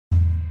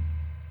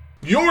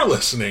You're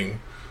listening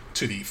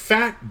to the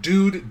Fat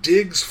Dude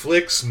Digs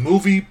Flicks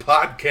Movie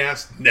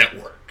Podcast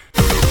Network.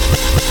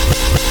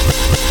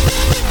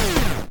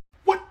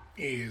 What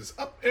is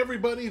up,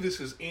 everybody? This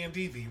is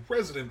Andy, the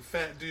resident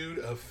fat dude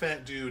of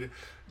Fat Dude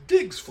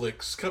Digs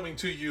Flicks, coming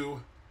to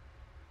you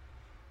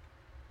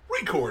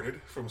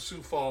recorded from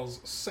Sioux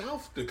Falls,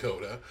 South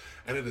Dakota,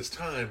 and it is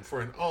time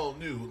for an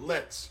all-new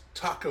Let's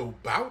Talk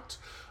About.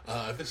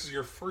 If this is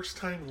your first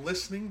time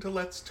listening to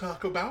Let's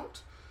Talk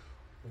About,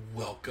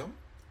 welcome.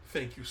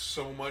 Thank you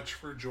so much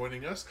for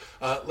joining us.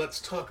 Let's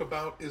Talk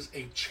About is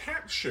a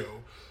chat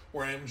show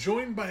where I am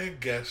joined by a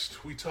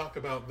guest. We talk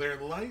about their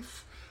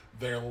life,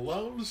 their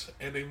loves,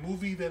 and a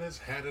movie that has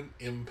had an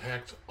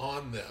impact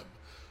on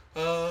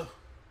them.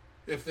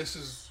 If this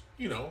is,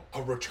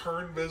 a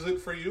return visit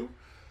for you,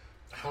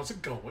 how's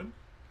it going?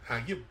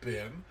 How you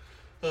been?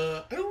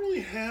 I don't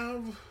really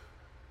have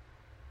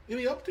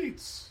any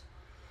updates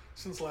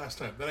since last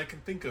time that I can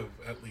think of,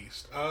 at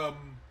least.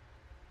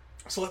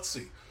 So let's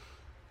see.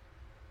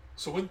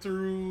 So went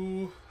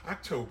through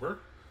October,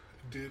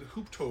 did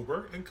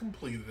Hooptober, and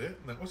completed it,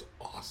 and that was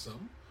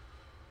awesome.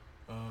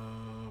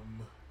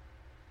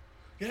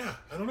 Yeah,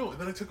 I don't know.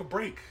 And then I took a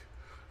break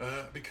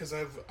because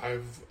I've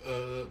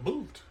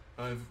moved.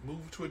 I've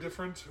moved to a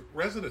different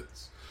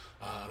residence,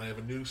 and I have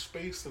a new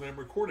space that I'm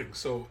recording.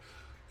 So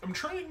I'm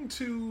trying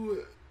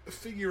to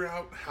figure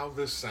out how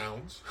this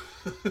sounds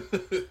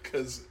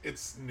because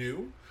it's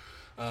new.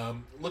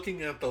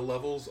 Looking at the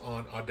levels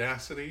on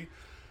Audacity,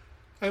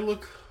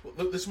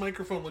 this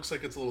microphone looks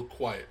like it's a little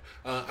quiet.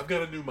 I've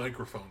got a new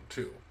microphone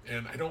too,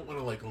 and I don't want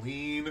to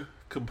lean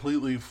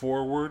completely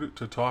forward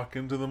to talk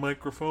into the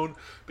microphone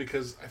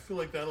because I feel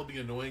like that'll be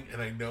annoying,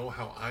 and I know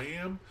how I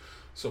am.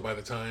 So by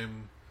the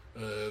time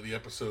the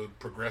episode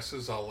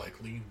progresses, I'll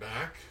lean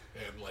back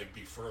and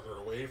be further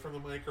away from the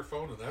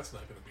microphone, and that's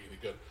not going to be any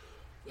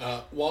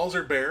good. Walls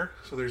are bare,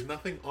 so there's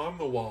nothing on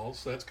the walls,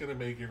 so that's going to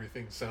make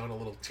everything sound a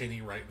little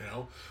tinny right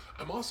now.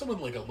 I'm also in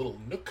a little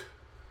nook,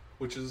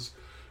 which is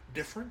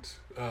different,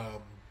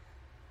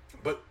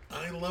 but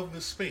I love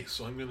this space,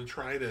 so I'm going to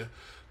try to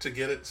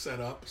get it set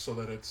up so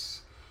that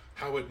it's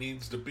how it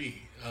needs to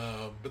be.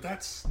 But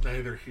that's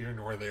neither here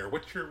nor there.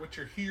 What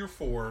you're here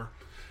for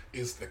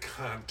is the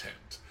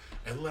content.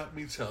 And let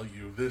me tell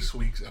you, this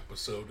week's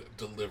episode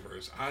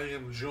delivers. I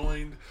am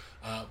joined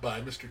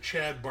by Mr.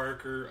 Chad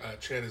Barker.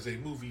 Chad is a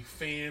movie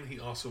fan. He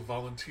also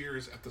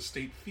volunteers at the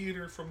State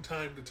Theater from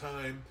time to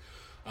time.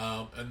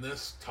 And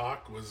this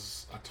talk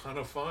was a ton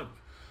of fun.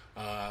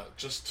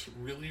 Just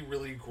really,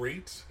 really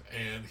great.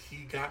 And he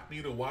got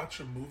me to watch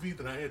a movie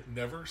that I had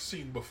never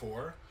seen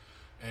before.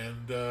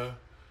 And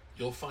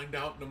you'll find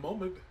out in a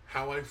moment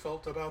how I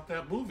felt about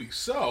that movie.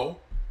 So,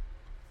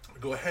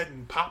 go ahead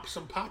and pop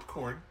some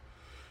popcorn.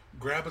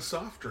 Grab a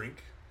soft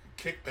drink,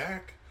 kick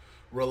back,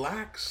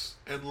 relax,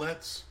 and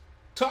let's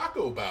talk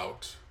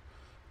about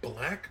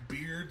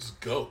Blackbeard's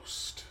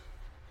Ghost.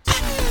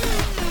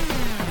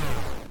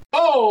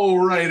 All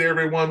right,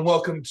 everyone,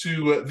 welcome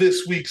to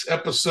this week's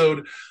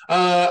episode.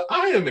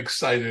 I am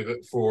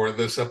excited for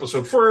this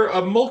episode for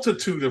a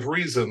multitude of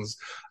reasons.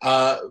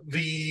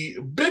 The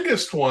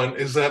biggest one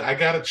is that I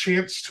got a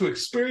chance to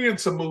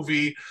experience a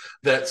movie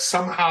that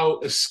somehow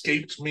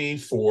escaped me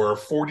for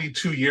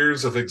 42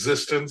 years of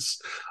existence,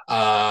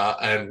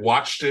 and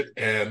watched it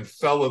and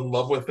fell in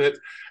love with it.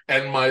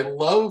 And my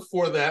love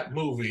for that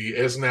movie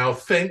is now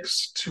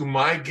thanks to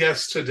my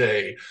guest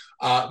today,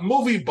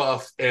 movie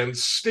buff and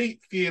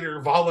State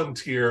Theater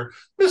volunteer,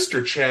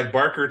 Mr. Chad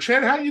Barker.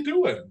 Chad, how you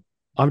doing?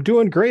 I'm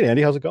doing great,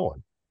 Andy. How's it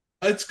going?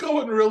 It's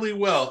going really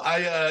well.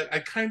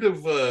 I kind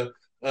of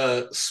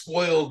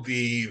spoiled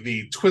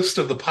the twist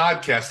of the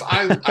podcast.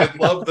 I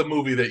love the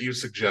movie that you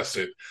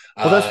suggested.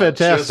 Well, that's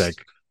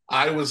fantastic.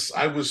 I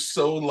was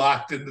so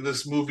locked into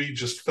this movie,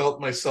 just felt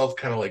myself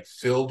kind of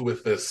filled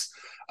with this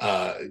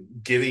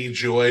giddy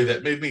joy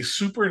that made me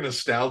super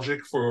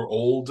nostalgic for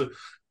old,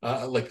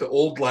 the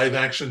old live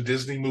action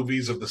Disney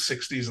movies of the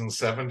 60s and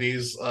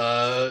 70s.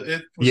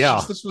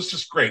 This was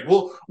just great.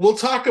 We'll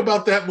talk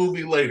about that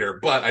movie later,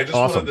 but I just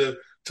wanted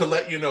to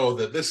let you know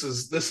that this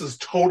is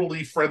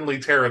totally friendly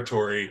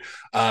territory,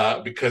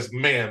 because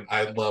man,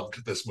 I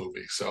loved this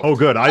movie. So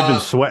good. I've been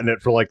sweating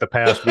it for the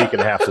past week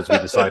and a half since we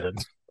decided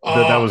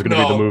that was going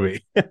to be the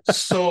movie.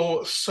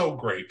 so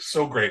great.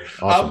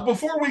 Awesome.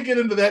 Before we get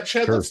into that,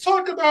 Chad, Sure. Let's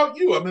talk about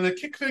you. I'm going to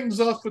kick things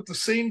off with the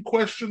same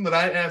question that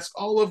I ask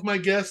all of my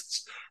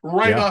guests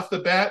right off the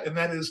bat, and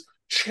that is,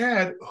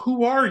 Chad,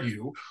 who are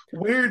you?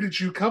 Where did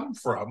you come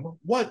from?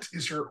 What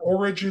is your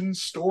origin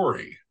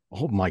story?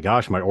 Oh my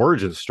gosh, my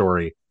origin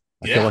story.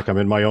 I feel like I'm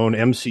in my own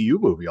MCU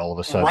movie all of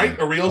a sudden. Right,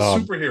 a real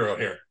superhero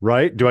here.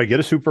 Right? Do I get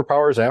a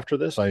superpowers after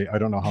this? I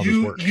don't know how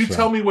this works. You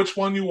tell me which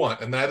one you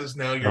want, and that is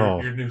now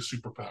your new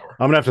superpower.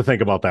 I'm gonna have to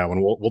think about that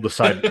one. We'll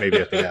decide maybe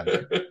at the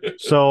end.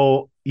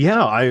 So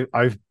yeah,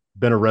 I've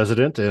been a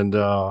resident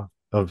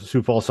of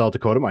Sioux Falls, South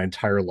Dakota my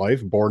entire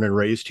life, born and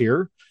raised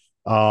here.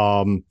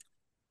 Where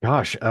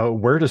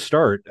to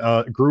start?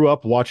 Grew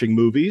up watching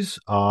movies,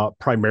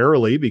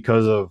 primarily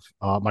because of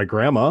my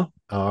grandma,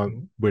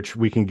 which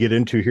we can get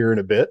into here in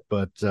a bit.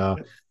 But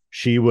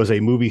She was a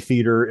movie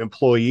theater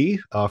employee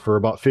for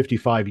about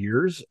 55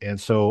 years. And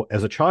so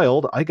as a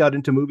child, I got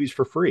into movies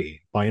for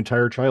free my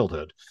entire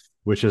childhood,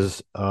 which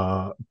is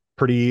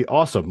pretty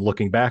awesome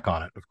looking back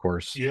on it, of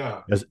course.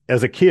 Yeah.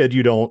 As a kid,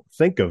 you don't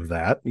think of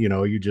that. You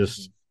Mhm.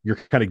 just you're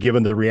kind of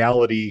given the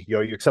reality, you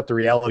accept the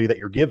reality that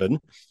you're given.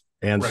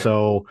 And Right.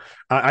 so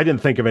I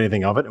didn't think of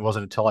anything of it. It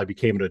wasn't until I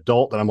became an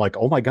adult that I'm like,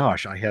 oh my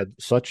gosh, I had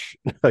such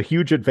a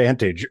huge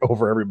advantage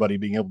over everybody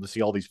being able to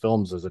see all these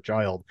films as a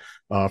child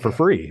for Yeah.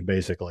 free,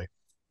 basically.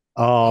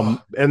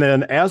 Oh, And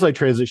then as I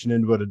transitioned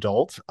into an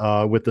adult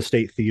with the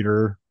State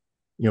Theater,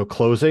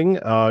 closing,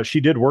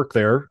 she did work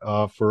there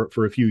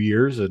for a few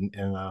years and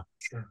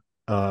sure.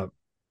 uh,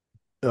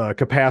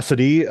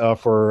 capacity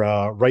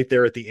for right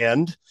there at the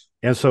end.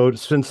 And so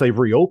since they've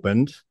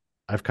reopened,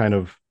 I've kind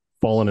of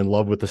fallen in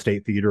love with the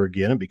State Theater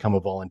again and become a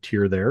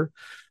volunteer there.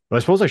 But I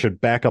suppose I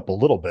should back up a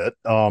little bit.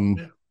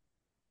 Yeah.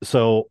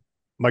 So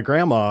my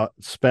grandma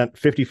spent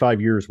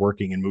 55 years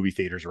working in movie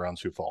theaters around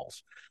Sioux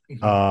Falls. Hmm.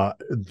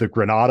 The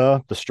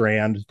Granada, the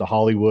Strand, the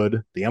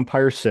Hollywood, the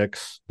Empire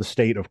Six, the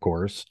State, of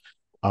course.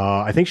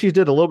 I think she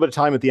did a little bit of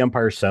time at the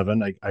Empire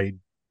Seven. I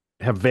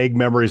have vague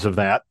memories of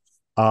that.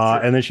 Sure.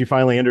 And then she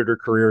finally ended her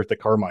career at the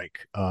Carmike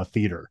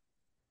Theater.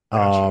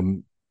 Gotcha.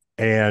 Um,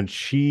 and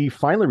she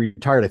finally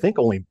retired, I think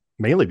only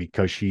mainly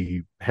because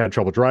she had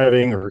trouble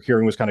driving, her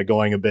hearing was kind of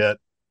going a bit.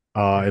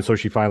 And Yeah. so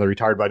she finally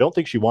retired, but I don't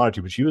think she wanted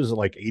to, but she was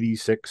like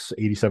 86,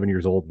 87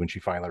 years old when she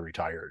finally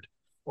retired.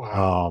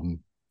 Wow. Um,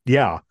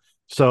 yeah.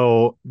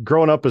 So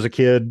growing up as a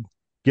kid,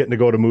 getting to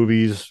go to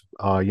movies,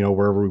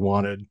 wherever we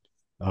wanted,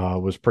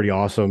 was pretty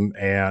awesome.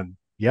 And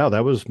yeah,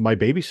 that was my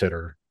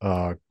babysitter,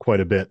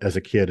 quite a bit as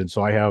a kid. And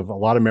so I have a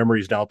lot of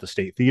memories now at the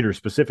State Theater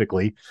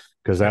specifically,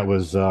 because that Yeah.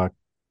 was,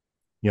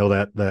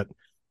 that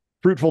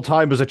fruitful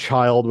time as a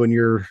child when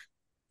you're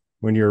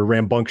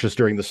rambunctious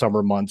during the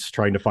summer months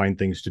trying to find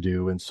things to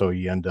do, and so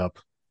you end up,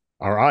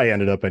 or I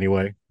ended up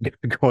anyway,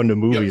 going to Yep.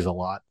 movies a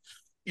lot.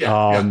 Yeah.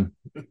 Yeah. um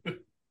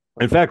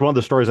in fact, one of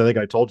the stories I think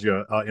I told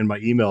you in my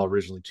email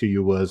originally to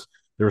you was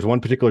there was one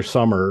particular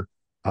summer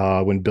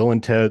when Bill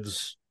and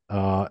Ted's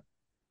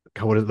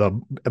what is the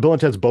Bill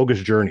and Ted's Bogus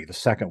Journey, the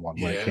second one,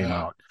 when it came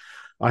Yeah. out.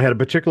 I had a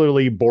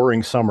particularly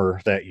boring summer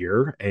that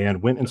year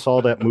and went and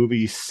saw that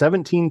movie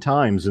 17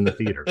 times in the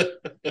theater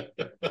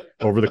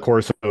over the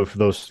course of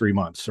those 3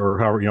 months, or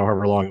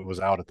however long it was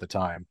out at the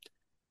time.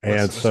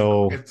 And Listen,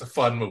 so it's a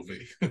fun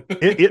movie.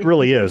 it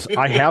really is.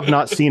 I have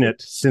not seen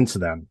it since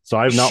then, so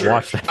I have not Sure.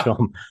 watched that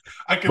film.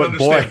 I can But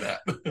boy,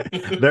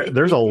 understand that.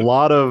 there's a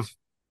lot of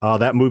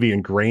that movie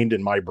ingrained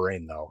in my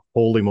brain, though.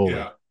 Holy moly!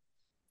 Yeah.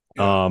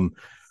 Yeah. Um,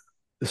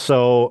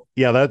 so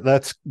yeah,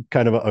 that's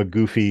kind of a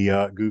goofy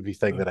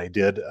thing that I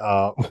did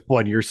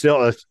one year.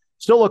 Still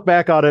look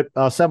back on it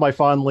semi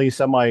fondly,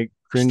 semi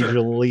Sure.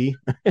 cringily.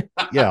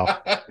 Yeah,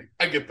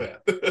 I get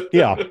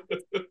yeah.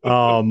 that.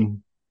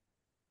 Um,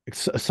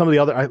 some of the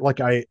other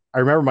I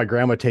remember my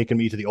grandma taking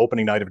me to the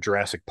opening night of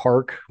Jurassic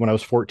Park when I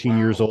was 14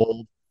 years Wow.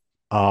 old.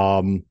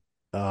 Um,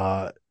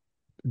 uh,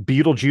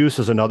 Beetlejuice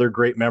is another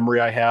great memory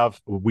I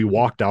have. We Mhm.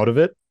 walked out of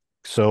it.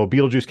 So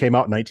Beetlejuice came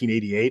out in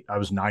 1988. I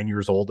was 9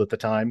 years old at the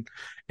time,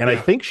 and I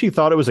Yeah. think she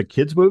thought it was a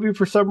kids movie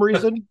for some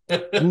reason.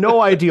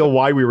 No idea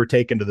why we were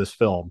taken to this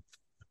film,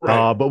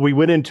 Right. but we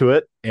went into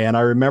it, and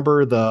I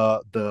remember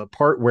the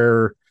part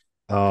where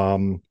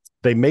um,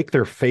 they make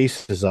their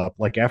faces up,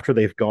 like after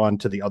they've gone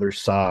to the other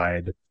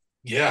side.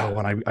 Yeah. Oh,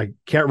 and I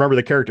can't remember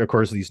the character. Of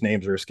course, these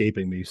names are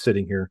escaping me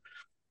sitting here.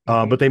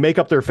 Hmm. But they make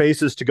up their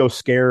faces to go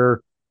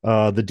scare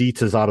the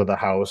Dietzes out of the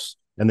house,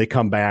 and they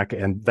come back,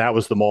 and that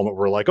was the moment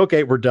where we're like,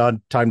 okay, we're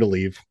done, time to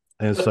leave.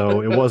 And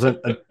so it wasn't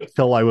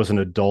until I was an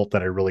adult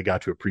that I really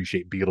got to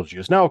appreciate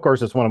Beetlejuice. Now, of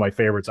course, it's one of my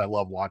favorites. I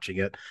love watching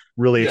it.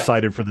 Really Yeah.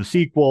 excited for the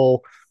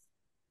sequel.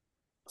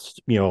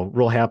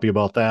 Real happy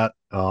about that.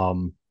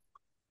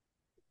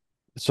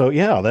 So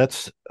yeah,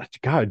 that's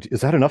God.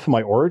 Is that enough of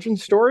my origin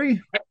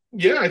story?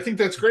 Yeah, I think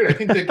that's great. I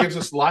think that gives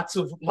us lots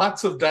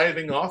of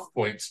diving off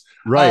points.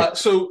 Right.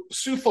 So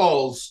Sioux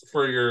Falls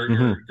for your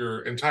Mm-hmm.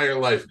 your entire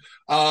life.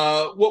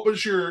 What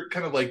was your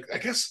kind of like? I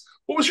guess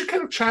what was your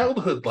kind of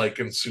childhood like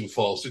in Sioux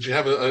Falls? Did you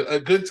have a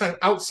good time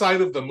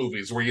outside of the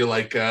movies? Were you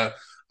like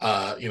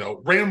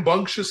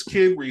rambunctious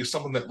kid? Were you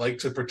someone that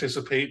liked to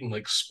participate in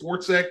like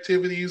sports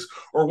activities,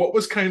 or what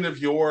was kind of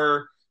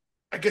your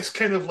I guess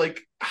kind of like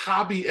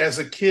hobby as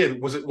a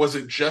kid? Was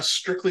it just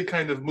strictly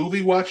kind of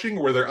movie watching,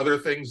 or were there other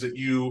things that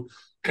you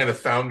kind of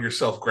found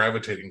yourself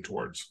gravitating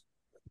towards?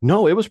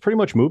 No, it was pretty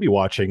much movie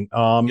watching.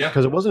 Yeah,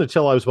 Because it wasn't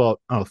until I was about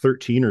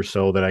 13 or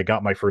so that I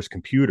got my first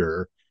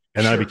computer,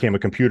 and then I sure. became a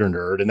computer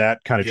nerd, and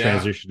that kind of Yeah,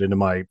 transitioned into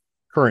my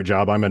current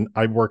job.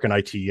 I work in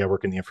IT. I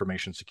work in the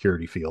information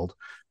security field.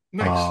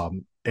 nice.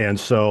 And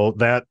so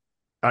that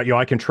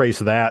I can trace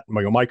that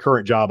my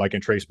current job I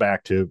can trace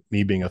back to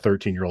me being a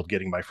 13-year-old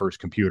getting my first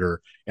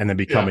computer and then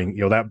Yeah, becoming,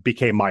 that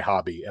became my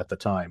hobby at the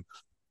time.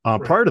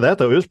 right. Prior to that,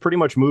 though, it was pretty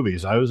much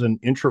movies. I was an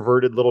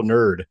introverted little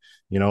nerd.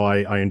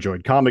 I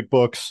enjoyed comic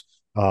books.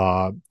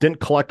 Didn't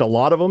collect a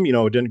lot of them.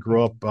 Didn't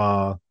grow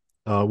Mhm.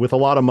 up with a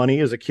lot of money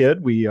as a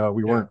kid. We Yeah,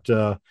 weren't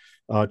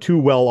too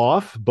well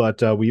off,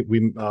 but we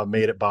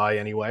made it by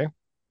anyway.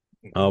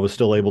 Was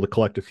still able to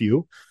collect a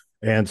few,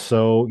 and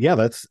so yeah,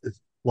 that's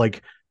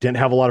like didn't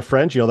have a lot of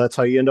friends. That's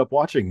how you end up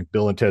watching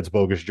Bill and Ted's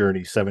Bogus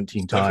Journey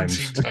 17 17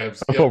 times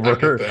times. Yep, I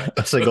get over that.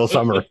 a single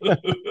summer.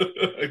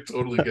 I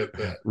totally get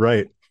that.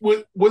 Right.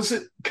 Was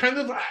it kind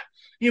of,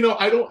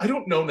 I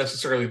don't know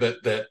necessarily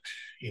that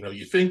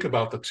you think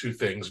about the two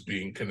things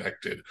being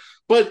connected,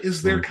 but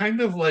is there Mm.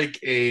 kind of like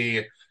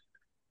a,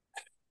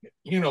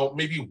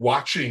 maybe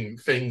watching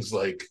things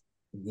like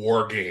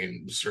war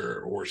games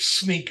or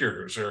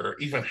sneakers or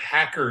even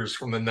hackers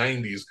from the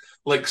 90s,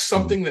 like Mm.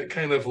 something that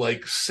kind of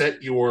like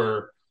set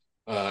your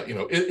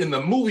in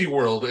the movie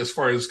world, as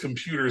far as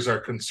computers are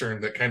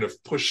concerned, that kind of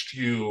pushed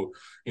you,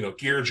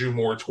 geared you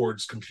more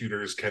towards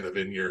computers kind of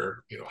in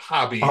your,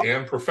 hobby Uh,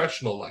 and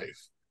professional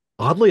life.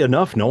 Oddly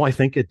enough, no, I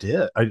think it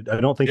did. I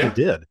don't think it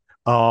Yeah, did.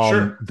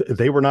 sure.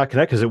 They were not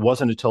connected because it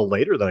wasn't until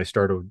later that I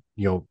started,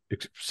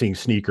 seeing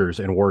sneakers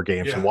and war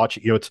games and Yeah,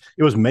 watching.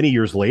 It was many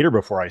years later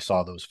before I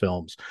saw those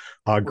films.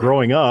 right.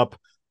 Growing up,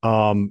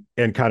 and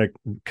kind of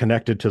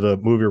connected to the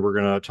movie we're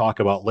going to talk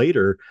about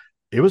later,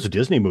 it was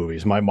Disney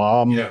movies. My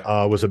mom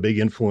Yeah, was a big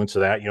influence of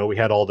that. We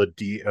had all the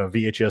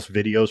VHS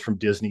videos from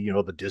Disney.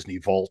 The Disney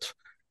Vault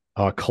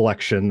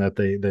collection that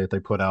they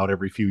put out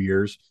every few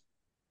years.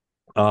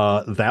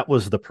 That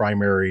was the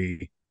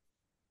primary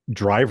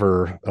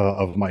driver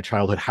of my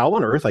childhood. How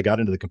on earth I got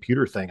into the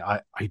computer thing,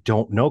 I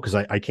don't know because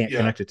I can't yeah,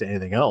 connect it to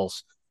anything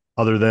else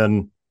other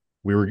than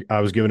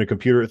I was given a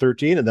computer at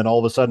 13, and then all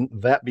of a sudden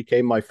that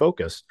became my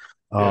focus.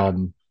 yeah.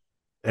 Um,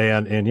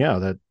 and yeah,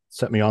 that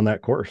set me on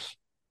that course.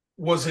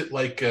 Was it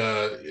like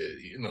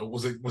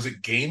was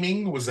it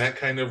gaming? Was that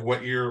kind of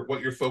what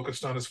you're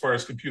focused on as far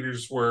as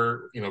computers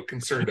were,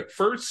 concerned at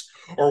first?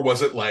 Or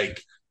was it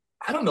like,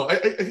 I don't know,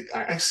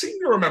 I seem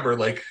to remember,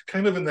 like,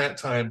 kind of in that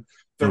time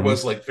there Hmm.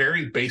 was like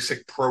very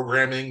basic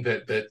programming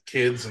that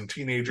kids and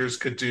teenagers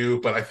could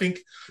do, but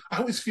I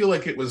always feel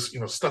like it was,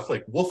 stuff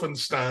like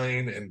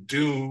Wolfenstein and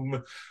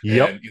Doom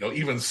Yep. and,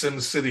 even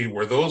Sim City,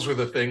 where those were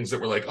the things that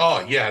were like,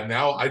 oh yeah,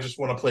 now I just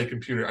want to play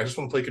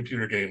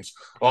computer games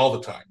all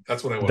the time.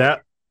 That's what I want to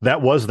do.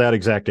 That was that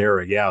exact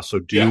era. Yeah. So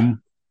Yeah,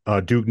 Doom,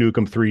 Duke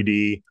Nukem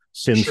 3D,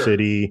 Sin sure.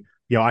 City.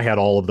 I had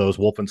all of those.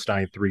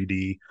 Wolfenstein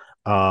 3D.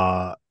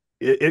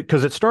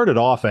 Because it started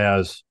off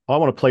as, I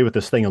want to play with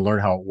this thing and learn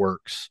how it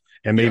works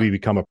and Yeah, maybe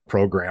become a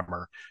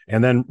programmer.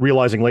 And then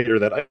realizing later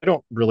that I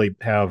don't really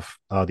have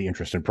the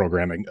interest in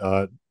programming.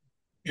 yeah,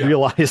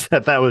 Realized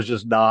that that was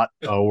just not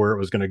where it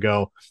was going to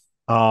go.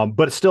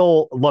 But it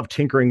still loved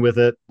tinkering with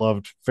it,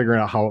 loved figuring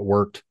out how it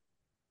worked.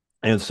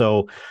 And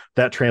so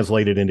that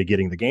translated into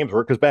getting the games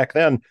work because back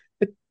then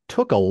it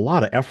took a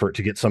lot of effort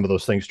to get some of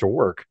those things to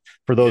work.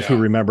 For those who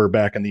yeah, remember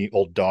back in the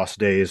old DOS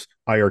days,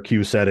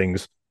 IRQ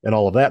settings and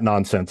all of that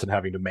nonsense and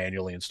having to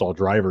manually install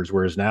drivers,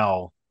 whereas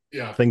now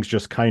yeah. things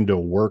just kind of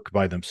work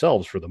by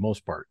themselves for the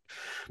most part.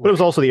 But it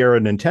was Right. also the era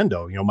of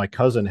Nintendo. My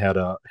cousin had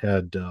a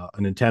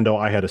Nintendo,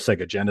 I had a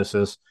Sega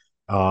Genesis,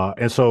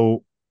 and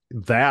so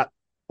that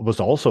was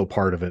also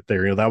part of it.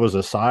 There, that was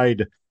a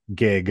side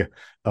gig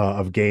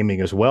of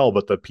gaming as well.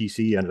 But the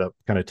PC ended up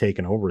kind of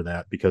taking over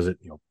that because it,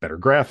 better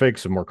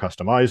graphics and more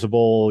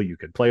customizable. You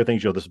could play with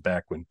things. This is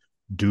back when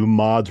Doom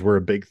mods were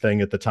a big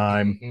thing at the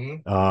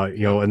time. Hmm.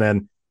 Yep. And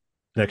then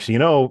next thing you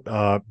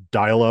know,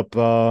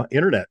 dial-up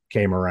internet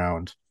came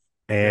around.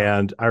 Yeah.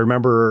 And I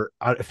remember,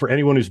 for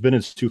anyone who's been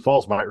in Sioux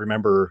Falls might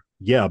remember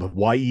Yebb,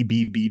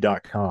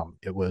 yebb.com.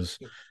 It was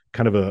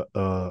kind of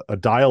a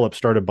dial-up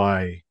started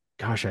by,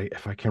 gosh,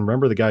 if I can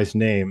remember the guy's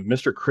name,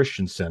 Mr.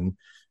 Christensen.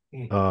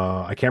 Mm.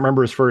 I can't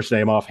remember his first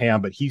name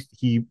offhand, but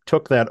he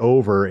took that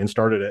over and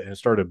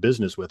started a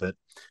business with it.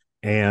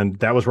 And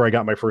that was where I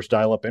got my first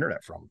dial-up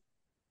internet from.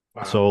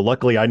 Wow. So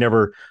luckily, I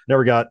never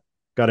got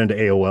into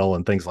AOL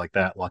and things like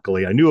that.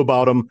 Luckily, I knew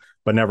about them,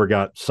 but never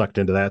got sucked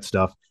into that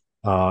stuff.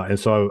 And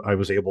so I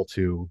was able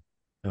to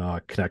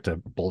connect to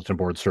bulletin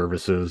board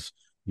services.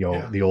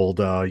 Yeah. The old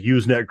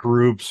Usenet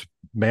groups.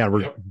 Man,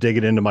 we're Yep.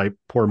 digging into my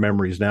poor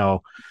memories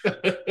now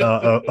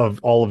of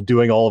all of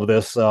doing all of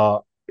this.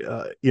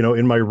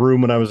 In my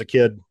room when I was a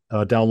kid,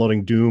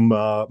 downloading Doom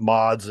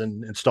mods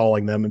and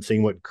installing them and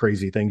seeing what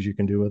crazy things you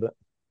can do with it.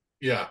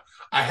 Yeah.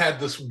 I had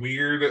this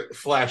weird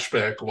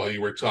flashback while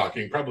you were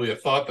talking, probably a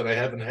thought that I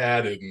haven't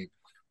had in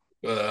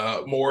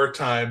more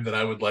time than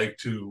I would like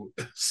to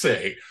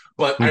say.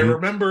 But I Hmm.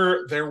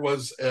 remember there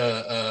was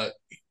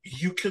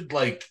you could,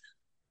 like,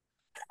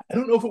 I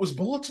don't know if it was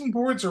bulletin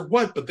boards or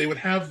what, but they would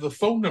have the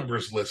phone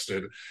numbers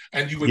listed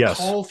and you would Yes.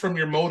 call from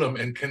your modem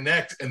and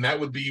connect. And that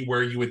would be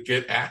where you would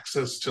get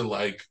access to,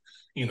 like,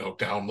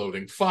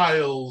 downloading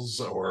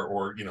files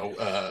or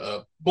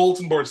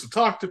bulletin boards to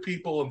talk to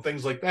people and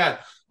things like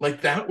that.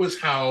 Like, that was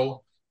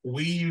how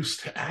we used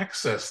to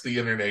access the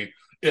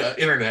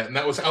internet. And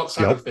that was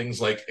outside of Yep.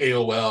 things like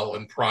AOL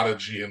and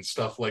Prodigy and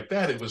stuff like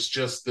that. It was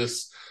just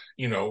this,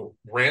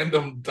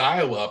 random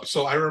dial up.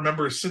 So I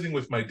remember sitting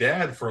with my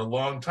dad for a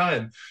long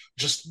time,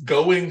 just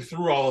going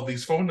through all of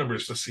these phone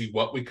numbers to see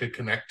what we could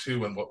connect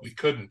to and what we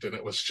couldn't. And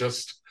it was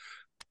just,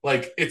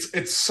 like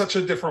it's such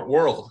a different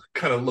world,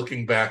 kind of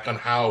looking back on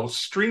how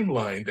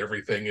streamlined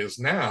everything is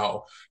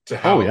now to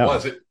Oh how it yeah.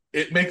 was.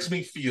 It makes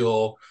me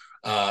feel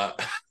uh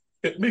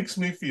it makes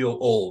me feel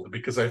old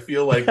because I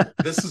feel like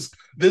this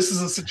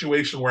is a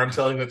situation where I'm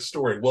telling that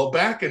story. Well,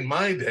 back in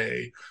my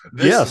day,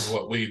 this is Yes.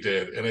 what we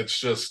did, and it's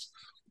just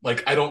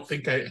like I don't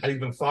think I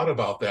even thought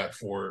about that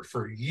for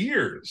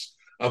years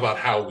about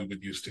how we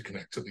would use to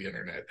connect to the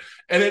internet.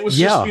 And it was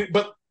just, Yeah.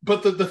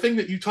 but the thing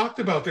that you talked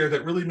about there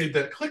that really made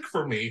that click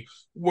for me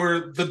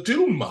were the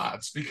Doom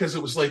mods, because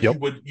it was like Yep.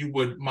 you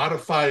would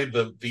modify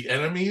the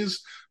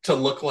enemies to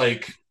look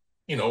like,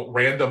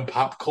 random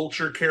pop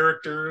culture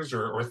characters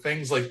or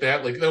things like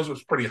that. Like those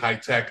was pretty high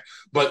tech,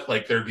 but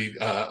like there'd be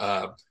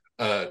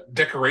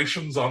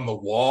decorations on the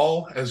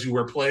wall as you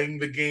were playing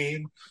the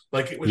game.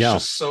 Like it was Yeah.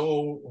 just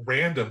so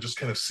random, just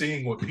kind of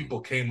seeing what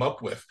people came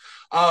up with.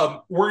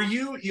 Were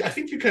you, I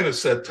think you kind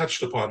of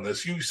touched upon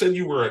this. You said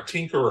you were a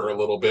tinkerer a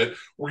little bit.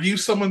 Were you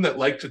someone that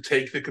liked to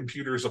take the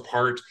computers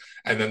apart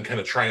and then kind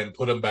of try and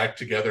put them back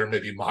together and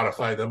maybe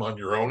modify them on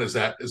your own? Is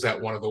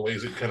that one of the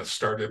ways it kind of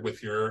started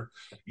with your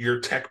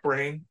tech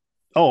brain?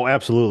 Oh,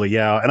 absolutely.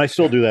 Yeah. And I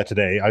still Yeah, do that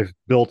today. I've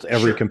built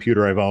every sure.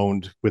 computer I've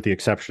owned with the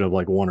exception of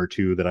like one or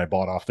two that I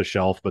bought off the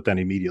shelf, but then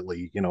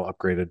immediately,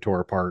 upgraded, tore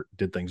apart,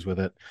 did things with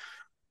it.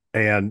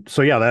 And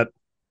so, yeah,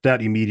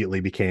 that immediately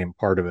became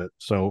part of it.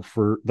 So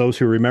for those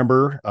who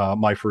remember,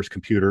 my first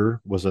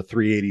computer was a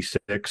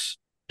 386,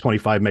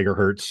 25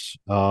 megahertz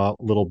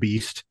little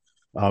beast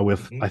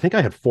with, Hmm. I think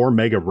I had 4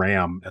 mega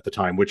RAM at the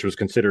time, which was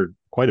considered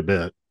quite a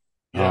bit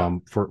Yeah,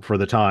 for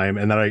the time.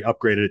 And then I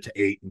upgraded it to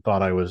 8 and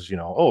thought I was,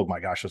 oh my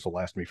gosh, this will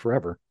last me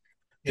forever.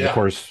 And of yeah.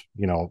 course,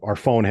 our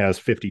phone has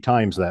 50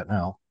 times that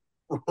now.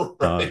 Uh,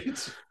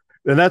 Right.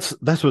 and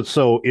that's what's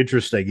so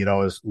interesting,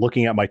 is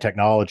looking at my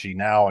technology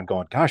now and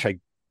going, gosh,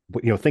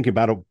 thinking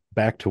about it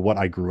back to what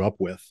I grew up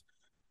with.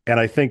 And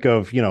I think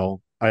of,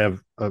 I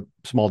have a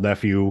small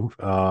nephew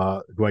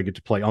who I get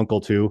to play uncle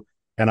to.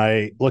 And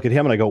I look at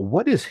him and I go,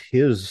 what is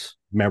his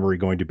memory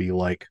going to be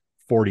like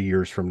 40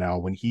 years from now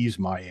when he's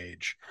my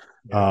age?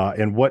 Yeah,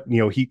 And what,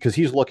 because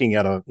he's looking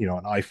at an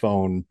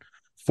iPhone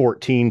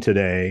 14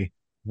 today.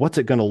 What's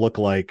it going to look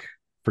like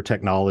for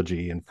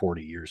technology in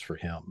 40 years for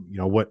him?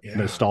 What yeah.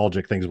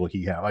 nostalgic things will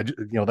he have?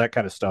 That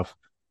kind of stuff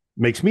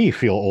makes me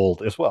feel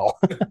old as well.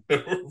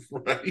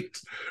 Right,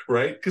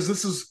 right. Because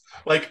this is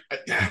like,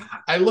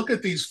 I look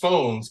at these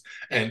phones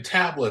and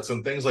tablets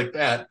and things like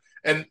that,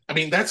 and I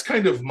mean that's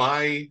kind of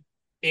my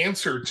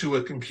answer to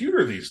a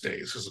computer these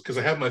days. Because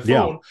I have my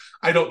Yeah. phone,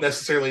 I don't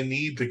necessarily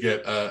need to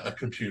get a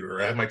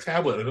computer. I have my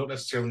tablet, I don't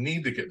necessarily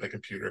need to get my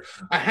computer.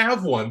 I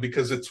have one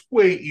because it's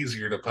way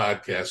easier to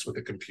podcast with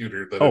a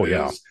computer than it Oh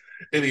yeah. is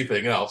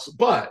anything else.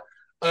 But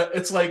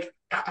it's like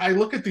I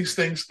look at these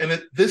things,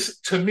 and this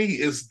to me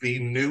is the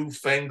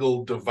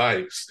newfangled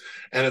device,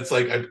 and it's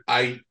like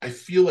I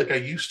feel like I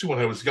used to when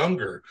I was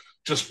younger,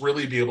 just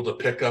really be able to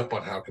pick up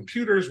on how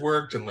computers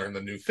worked and learn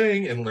the new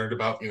thing and learned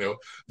about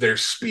their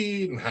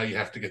speed and how you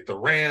have to get the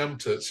RAM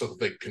to so that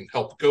they can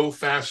help go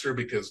faster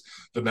because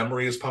the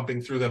memory is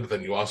pumping through them. But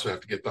then you also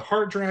have to get the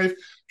hard drive.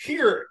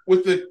 Here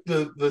with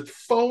the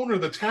phone or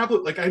the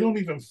tablet, like I don't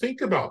even think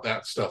about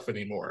that stuff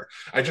anymore.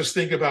 I just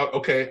think about,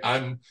 okay,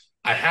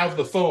 I have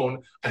the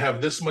phone, I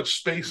have this much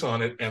space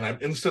on it, and I'm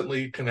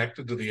instantly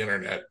connected to the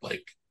internet.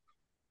 Like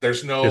there's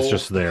It's no,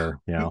 just there.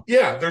 Yeah.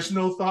 yeah, there's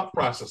no thought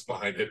process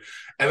behind it,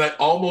 and I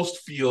almost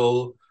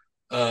feel,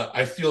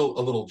 I feel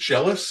a little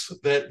jealous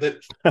that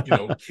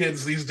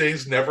kids these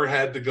days never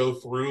had to go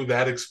through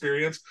that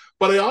experience.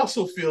 But I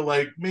also feel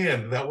like,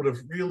 man, that would have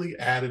really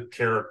added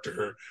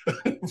character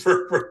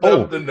for them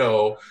Oh, to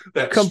know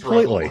that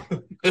struggle. completely.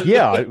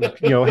 Yeah,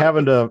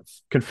 having to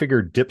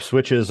configure dip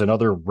switches and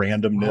other Oh,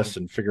 randomness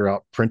and figure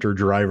out printer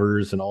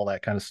drivers and all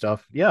that kind of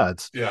stuff. Yeah,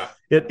 yeah.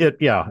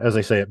 yeah, as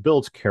I say, it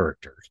builds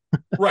character.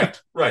 Right,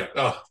 right.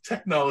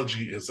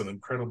 Technology is an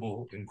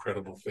incredible,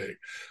 incredible thing.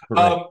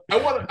 Right. I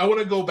want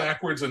to go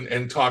backwards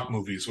and talk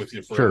movies with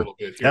you for a Sure. little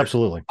bit here.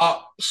 Absolutely.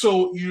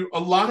 So a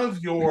lot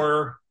of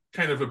your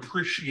kind of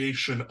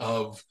appreciation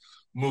of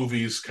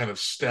movies kind of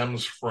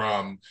stems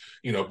from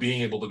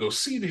being able to go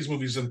see these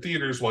movies in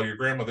theaters while your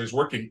grandmother's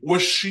working.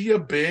 Was she a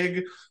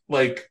big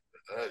like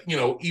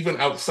even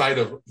outside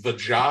of the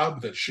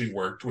job that she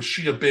worked, was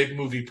she a big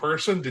movie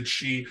person? Did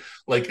she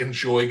like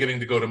enjoy getting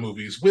to go to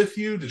movies with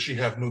you? Did she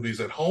have movies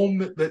at home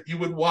that you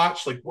would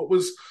watch? Like what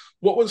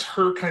was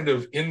her kind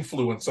of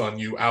influence on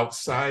you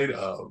outside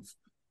of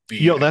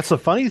the That's actual?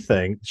 the funny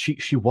thing.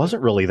 She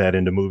wasn't really that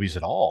into movies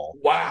at all.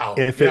 Wow.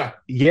 If it Yeah.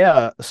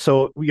 Yeah,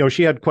 so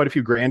she had quite a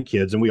few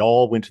grandkids and we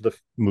all went to the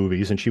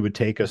movies and she would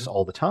take us Mhm.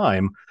 all the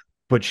time,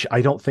 but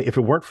I don't think if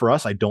it weren't for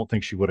us, I don't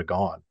think she would have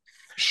gone.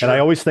 And I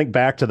Sure. always think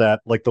back to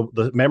that, like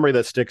the memory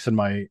that sticks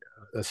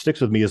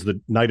with me is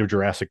the night of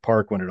Jurassic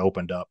Park when it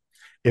opened up.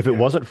 If it Yeah.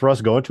 wasn't for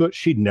us going to it,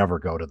 she'd never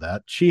go to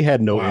that. She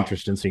had no Wow.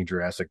 interest in seeing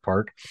Jurassic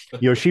Park.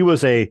 She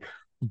was a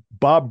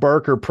Bob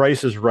Barker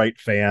Price is Right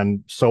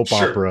fan, soap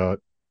Sure. opera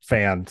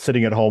fan,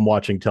 sitting at home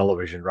watching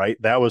television, right?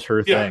 That was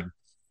her Yeah. thing.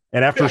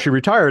 And after Yeah. she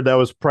retired, that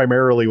was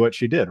primarily what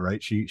she did,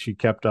 right? She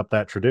kept up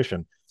that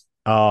tradition.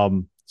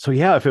 So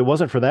yeah, if it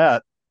wasn't for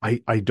that,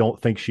 I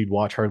don't think she'd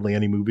watch hardly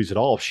any movies at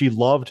all. She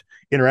loved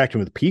interacting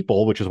with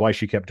people, which is why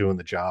she kept doing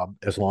the job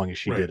as long as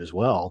she Right. did as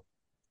well.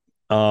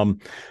 Um,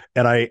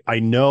 and I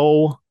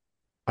know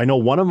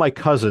one of my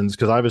cousins,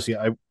 because obviously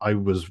I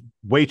was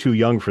way too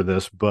young for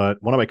this,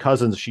 but one of my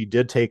cousins, she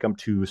did take him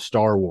to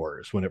Star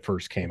Wars when it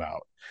first came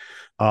out.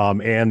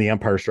 And The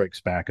Empire Strikes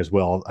Back as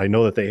well. I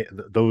know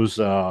that those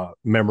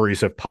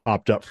memories have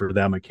popped up for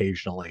them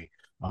occasionally.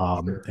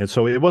 Sure. And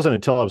so it wasn't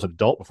until I was an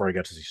adult before I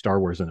got to see Star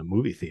Wars in a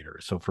movie theater.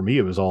 So for me,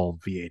 it was all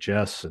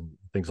VHS and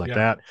things like Yeah.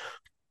 that.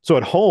 So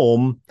at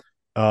home,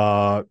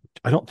 uh,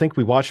 I don't think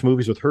we watched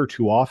movies with her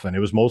too often. It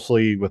was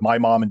mostly with my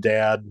mom and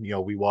dad.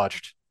 We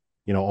watched,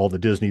 all the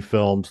Disney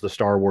films, the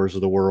Star Wars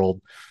of the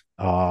world,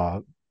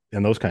 uh,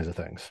 and those kinds of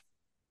things.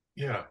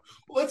 Yeah.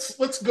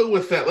 Let's go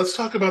with that. Let's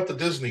talk about the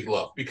Disney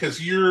love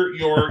because your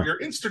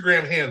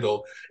Instagram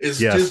handle is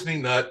Yes.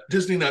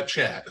 Disney Nut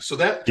Chat. So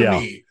that to Yeah.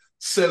 me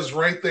says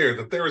right there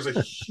that there is a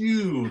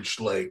huge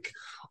like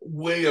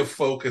way of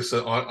focus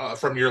on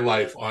from your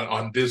life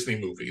on Disney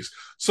movies.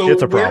 So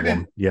It's a where did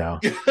problem. Yeah.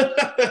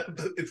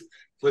 it's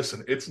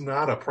listen, it's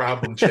not a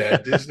problem,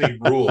 Chad. Disney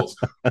rules.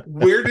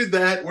 Where did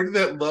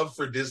that love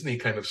for Disney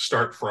kind of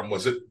start from?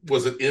 Was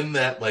it in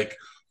that like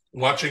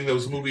watching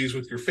those movies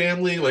with your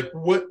family? Like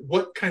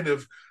what kind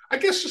of I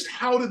guess just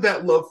how did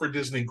that love for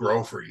Disney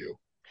grow for you?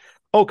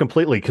 Oh,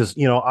 completely. Because,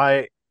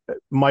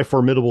 my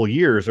formidable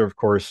years are, of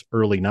course,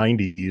 early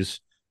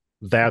 90s.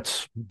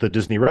 That's the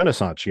Disney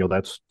Renaissance.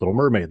 That's Little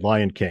Mermaid,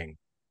 Lion King,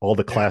 all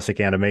the Yeah. classic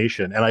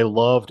animation. And I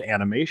loved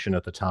animation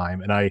at the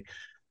time. And I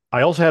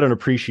also had an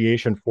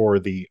appreciation for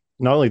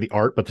not only the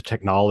art, but the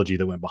technology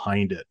that went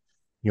behind it.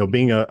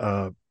 Being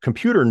a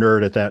computer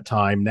nerd at that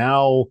time,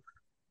 now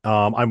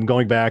I'm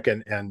going back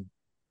and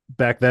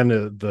back then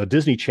the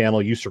Disney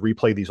Channel used to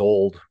replay these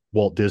old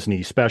Walt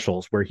Disney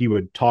specials where he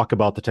would talk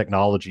about the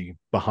technology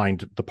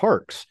behind the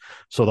parks.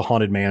 So the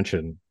Haunted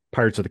Mansion,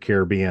 Pirates of the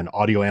Caribbean,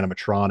 audio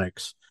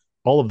animatronics,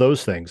 all of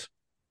those things.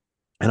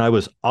 And I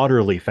was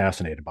utterly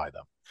fascinated by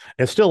them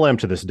and still am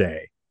to this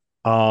day.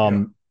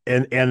 Yeah.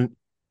 And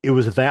it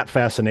was that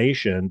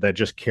fascination that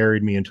just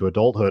carried me into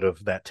adulthood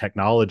of that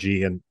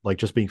technology and like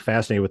just being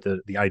fascinated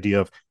with the idea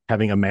of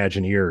having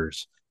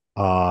Imagineers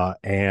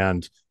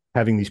and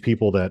having these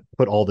people that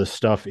put all this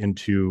stuff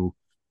into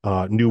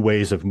new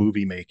ways of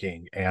movie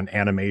making and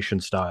animation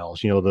styles.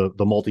 The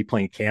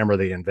multiplane camera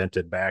they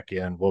invented back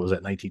in what was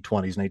that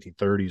 1920s,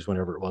 1930s,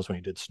 whenever it was when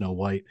he did Snow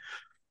White.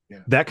 Yeah.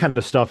 That kind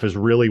of stuff is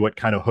really what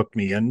kind of hooked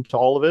me into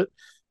all of it.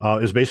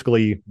 Is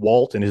basically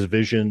Walt and his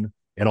vision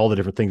and all the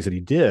different things that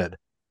he did.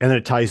 And then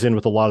it ties in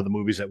with a lot of the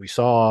movies that we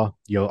saw,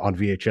 on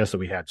VHS that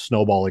we had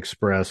Snowball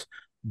Express,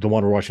 the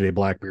one we're watching today,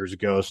 Blackbeard's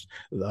Ghost,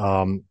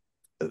 um,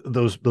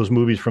 those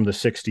movies from the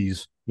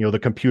 60s, the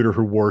computer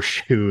who wore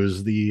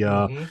shoes,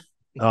 Mm-hmm.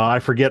 I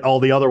forget all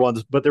the other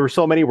ones, but there were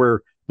so many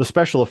where the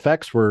special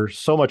effects were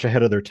so much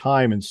ahead of their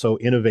time and so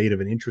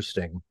innovative and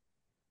interesting.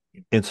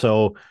 And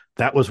so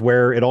that was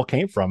where it all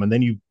came from. And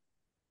then you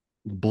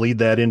bleed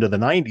that into the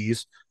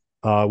 90s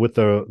with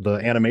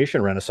the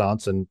animation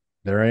renaissance, and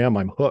there I am,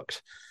 I'm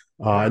hooked.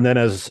 And Yeah. then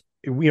as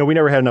we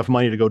never had enough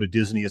money to go to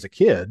Disney as a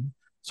kid,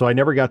 so I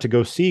never got to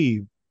go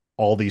see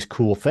all these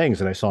cool things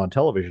that I saw on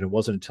television. It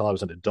wasn't until I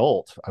was an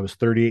adult, I was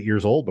 38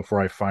 years old, before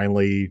I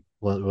finally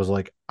was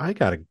like, I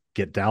got to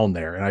get down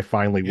there, and I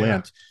finally Yeah.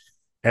 went.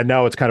 And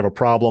now it's kind of a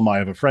problem. I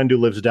have a friend who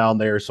lives down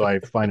there, so I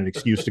find an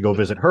excuse to go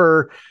visit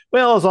her.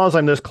 Well, as long as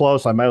I'm this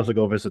close, I might as well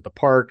go visit the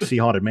park, see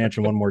Haunted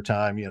Mansion one more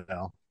time.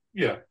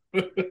 Yeah.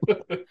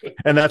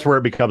 And that's where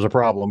it becomes a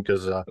problem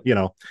because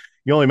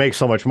you only make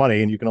so much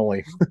money, and you can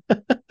only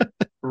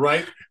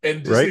Right.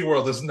 And Disney right.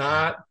 World is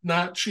not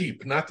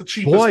cheap, not the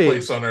cheapest Boy,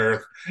 place on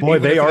earth, boy,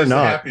 even they if it are is the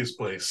not. happiest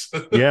place.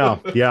 Yeah,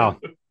 yeah.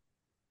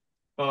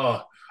 uh,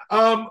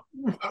 um,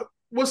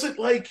 was it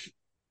like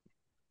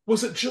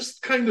was it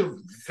just kind of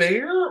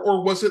there,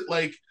 or was it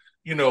like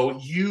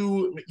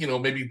you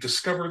maybe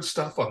discovered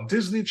stuff on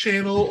Disney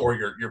Channel, or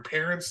your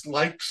parents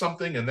liked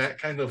something and that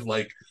kind of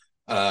like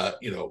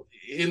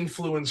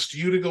influenced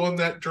you to go in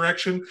that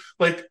direction?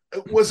 Like,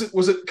 was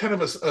it kind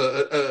of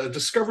a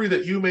discovery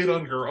that you made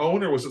on your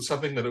own, or was it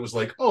something that it was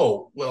like,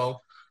 oh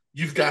well,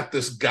 you've got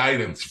this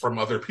guidance from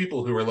other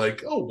people who are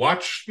like, oh,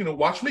 watch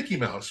Mickey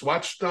Mouse,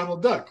 watch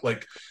Donald Duck,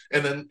 like,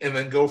 and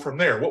then go from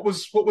there. What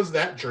was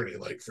that journey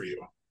like for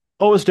you?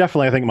 Oh, it was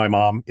definitely. I think my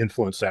mom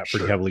influenced that pretty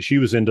Sure. heavily. She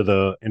was into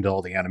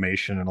all the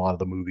animation and a lot of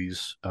the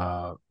movies.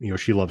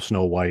 She loved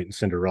Snow White and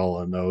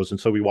Cinderella and those, and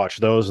so we watched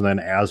those. And then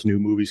as new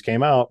movies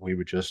came out, we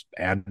would just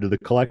add to the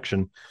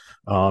collection,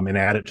 and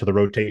add it to the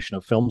rotation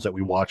of films that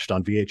we watched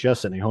on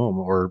VHS at home.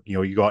 Or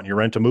you go out and you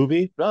rent a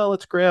movie. Well,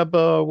 let's grab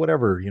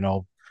whatever,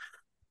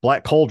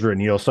 Black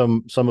Cauldron,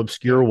 some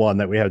obscure Yeah. one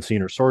that we had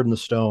seen, or Sword in the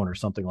Stone, or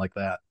something like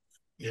that.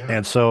 Yeah.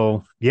 And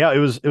so, yeah, it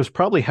was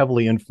probably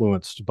heavily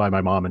influenced by my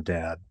mom and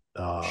dad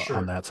on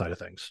Sure. that side of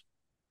things.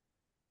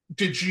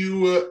 Did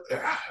you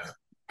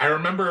I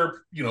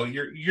remember,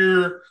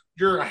 you're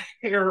a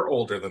hair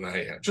older than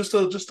I am, just a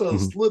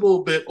Mhm.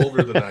 little bit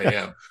older than I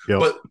am. Yep.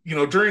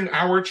 But during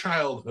our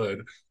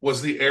childhood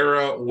was the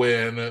era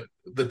when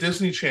the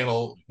Disney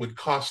Channel would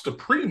cost a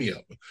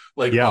premium,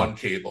 like Yeah. on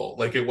cable,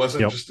 like it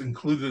wasn't Yep. just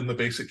included in the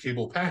basic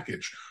cable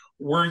package.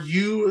 Were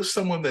you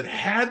someone that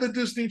had the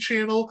Disney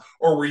Channel,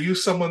 or were you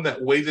someone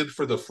that waited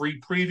for the free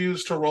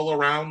previews to roll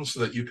around so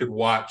that you could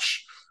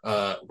watch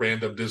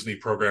random Disney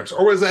programs,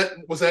 or was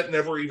that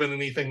never even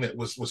anything that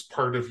was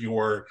part of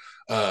your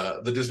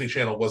the Disney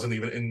Channel wasn't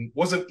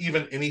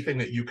even anything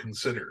that you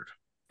considered?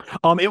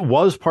 It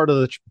was part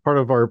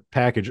of our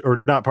package,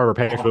 or not part of our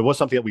package, but it Oh, was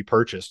something that we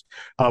purchased.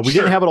 We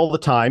didn't have sure. it all the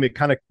time. It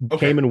kind of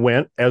Okay. came and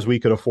went as we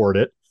could afford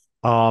it.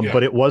 Yeah.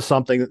 But it was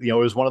something that, it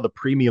was one of the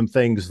premium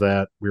things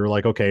that we were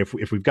like, okay,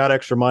 if we've got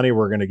extra money,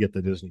 we're going to get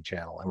the Disney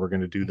Channel and we're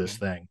going to do this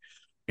Hmm. thing.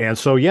 And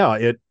so, yeah,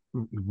 it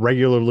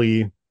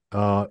regularly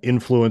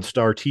influenced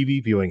our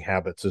TV viewing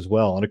habits as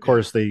well. And of Yeah.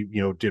 course, they,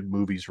 did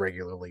movies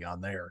regularly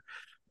on there.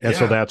 And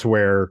so Yeah. that's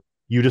where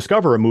you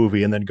discover a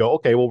movie and then go,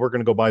 okay, well, we're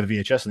going to go buy the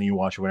VHS and then you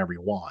watch it whenever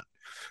you want.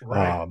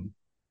 Right. Um,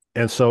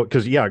 and so,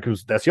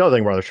 because that's the other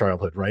thing about our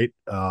childhood, right?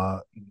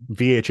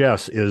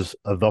 VHS is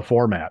the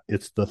format,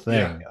 it's the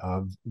Yeah.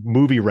 thing.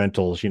 Movie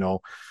rentals,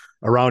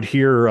 around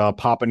here,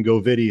 Pop and Go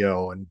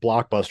Video and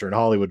Blockbuster and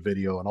Hollywood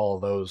Video and all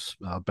of those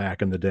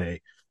back in the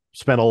day.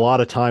 Spent a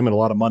lot of time and a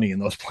lot of money in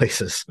those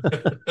places.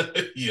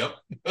 Yep.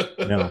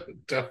 Yeah.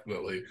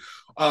 Definitely.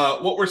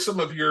 What were some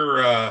of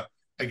your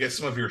I guess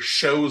some of your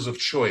shows of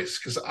choice?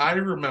 Because I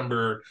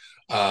remember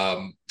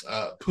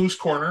Pooh's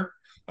Corner,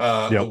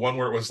 the Yep. one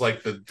where it was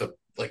like the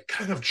like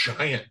kind of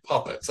giant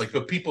puppets, like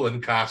the people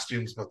in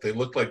costumes, but they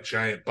looked like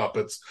giant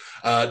puppets.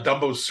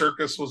 Dumbo's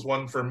Circus was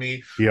one for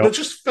me, but it Yep.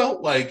 just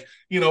felt like,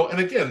 and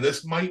again,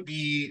 this might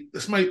be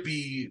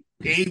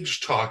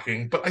age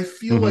talking, but I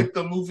feel Hmm. like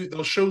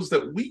those shows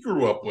that we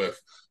grew up with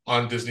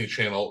on Disney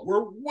Channel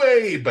were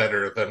way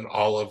better than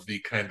all of the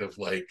kind of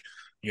like,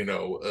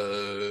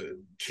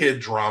 kid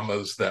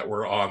dramas that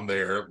were on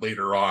there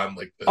later on,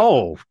 like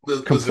Oh, the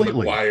Lizzie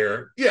completely.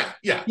 McGuire. Yeah,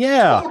 yeah,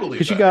 Yeah, totally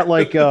because you got better.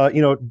 like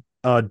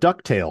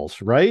DuckTales,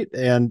 right?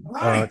 And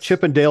Right.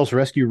 Chip and Dale's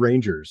Rescue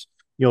Rangers.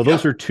 Those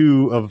Yep. are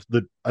two of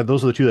the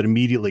those are the two that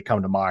immediately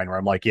come to mind where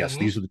I'm like, yes,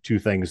 Hmm. these are the two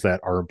things that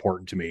are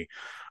important to me.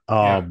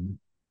 Yeah.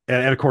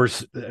 And of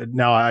course,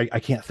 now I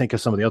can't think of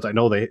some of the others. I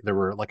know there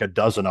were like a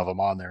dozen of them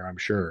on there, I'm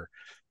sure,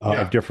 of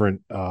Yeah.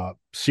 different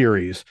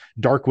series.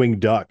 Darkwing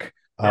Duck,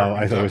 I Darkwing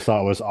always Duck.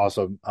 thought was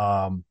awesome.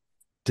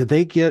 Did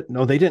they get?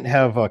 No, they didn't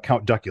have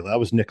Count Duckula. That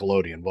was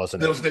Nickelodeon,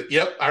 wasn't That it? was it.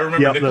 Yep. I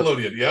remember Yeah,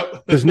 Nickelodeon.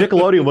 because Yep.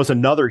 Nickelodeon was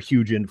another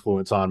huge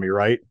influence on me,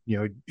 right?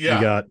 You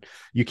Yeah. got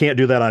You can't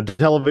do that on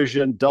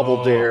television, Double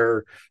Oh.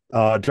 Dare,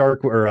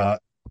 Dark or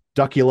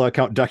Duckula,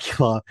 Count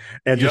Duckula,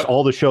 and just Yep.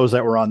 all the shows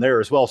that were on there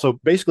as well. So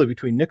basically,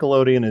 between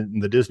Nickelodeon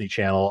and the Disney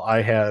Channel,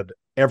 I had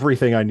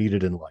everything I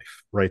needed in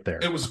life right there.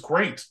 It was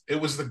great. It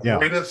was the Yeah.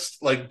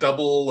 greatest, like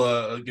double,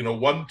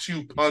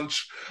 1-2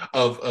 punch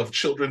of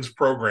children's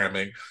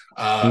programming.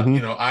 Hmm.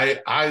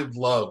 I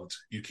loved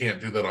You Can't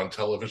Do That on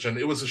Television.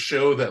 It was a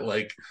show that,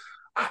 like,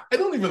 I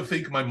don't even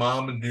think my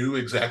mom knew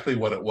exactly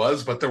what it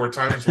was, but there were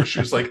times where she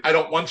was like, "I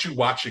don't want you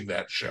watching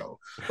that show.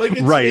 Like,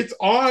 it's Right. it's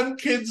on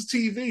kids'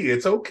 TV.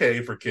 It's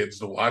okay for kids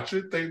to watch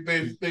it.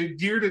 They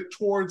geared it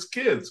towards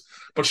kids."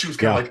 But she was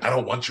kind of Yeah. like, "I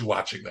don't want you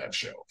watching that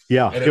show,"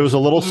 Yeah. and It it was a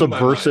little blew my mind.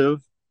 subversive.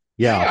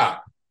 Yeah.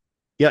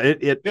 Yeah, Yeah,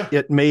 it yeah,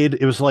 it made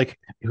it was like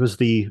it was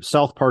the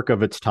South Park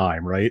of its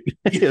time, right?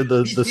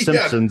 The yeah.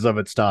 Simpsons of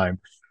its time.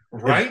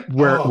 Right?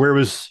 Where Oh, it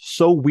was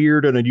so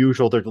weird and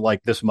unusual, they're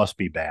like, this must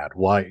be bad.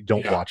 Why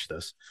don't yeah. watch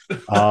this?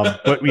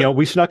 But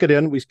we snuck it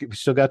in. We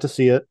still got to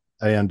see it,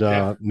 and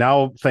Yeah.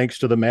 now thanks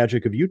to the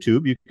magic of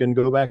YouTube, you can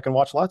go back and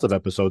watch lots of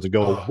episodes and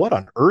go, Oh, what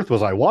on earth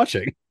was I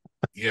watching?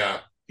 yeah.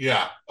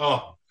 Yeah.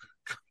 Oh,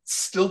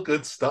 still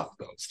good stuff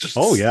though. It's just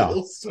Oh yeah,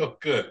 still so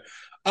good.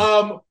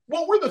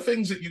 What were the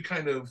things that you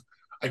kind of,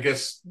 I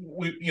guess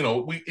we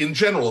in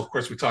general, of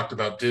course, we talked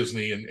about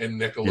Disney and yeah.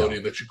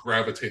 Nickelodeon that you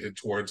gravitated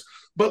towards,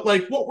 but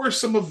like, what were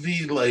some of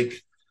the like,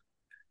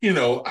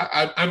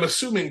 I'm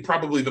assuming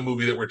probably the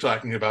movie that we're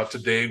talking about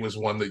today was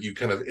one that you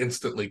kind of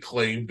instantly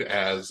claimed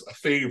as a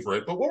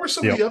favorite. But what were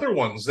some of Yep. the other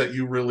ones that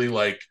you really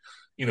like,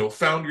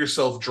 found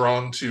yourself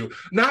drawn to?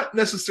 Not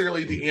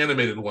necessarily the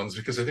animated ones,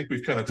 because I think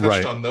we've kind of touched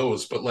Right. on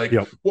those, but like,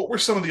 Yep. what were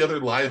some of the other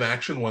live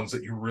action ones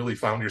that you really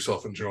found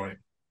yourself enjoying?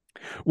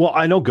 Well,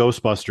 I know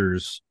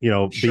Ghostbusters, being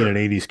an Sure.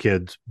 80s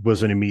kid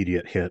was an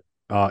immediate hit.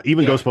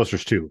 Even Yeah.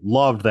 Ghostbusters 2.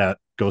 Loved that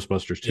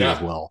Ghostbusters 2 as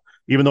Yeah. well.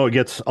 Even though it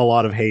gets a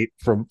lot of hate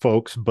from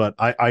folks, but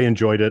I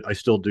enjoyed it. I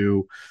still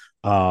do.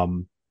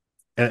 Um,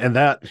 and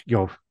that,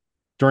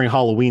 during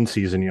Halloween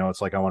season,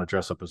 it's like I want to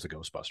dress up as the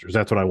Ghostbusters.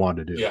 That's what I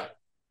wanted to do. Yeah.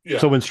 Yeah.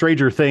 So when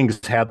Stranger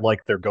Things had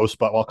like their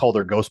I'll call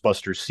their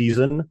Ghostbusters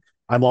season,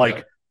 I'm Yeah.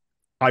 like,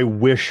 I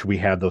wish we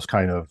had those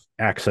kind of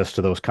access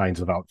to those kinds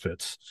of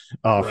outfits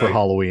for Right.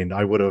 Halloween.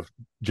 I would have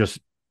just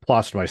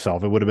plussed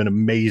myself. It would have been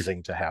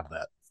amazing to have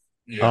that.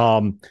 Yeah.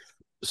 Um,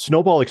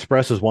 Snowball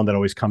Express is one that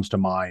always comes to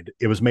mind.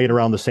 It was made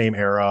around the same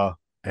era.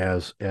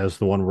 as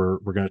the one we're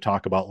going to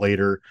talk about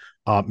later.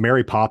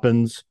 Mary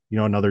Poppins,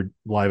 another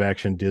live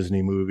action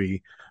Disney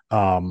movie.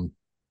 Um,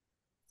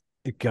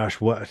 Gosh,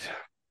 what?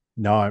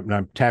 Now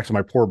I'm taxing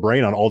my poor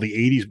brain on all the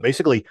 80s.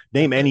 Basically,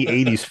 name any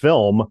 80s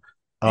film,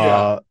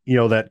 Yeah,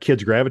 that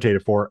kids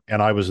gravitated for,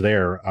 and I was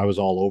there. I was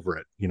all over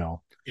it.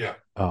 yeah,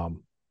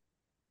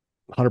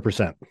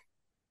 100%.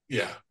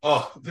 yeah.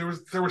 Oh, there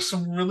was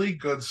some really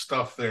good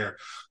stuff there.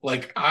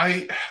 Like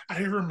I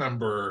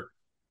remember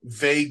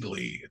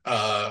vaguely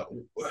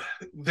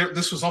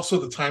this was also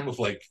the time of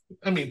like,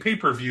 I mean,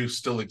 pay-per-view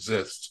still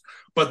exists,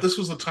 but this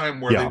was the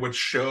time where they Yeah. would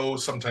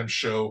sometimes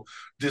show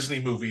Disney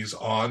movies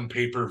on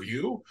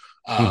pay-per-view.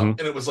 Hmm. And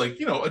it was like,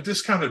 a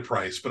discounted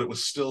price, but it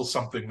was still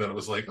something that it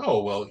was like,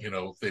 oh well,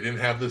 they didn't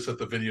have this at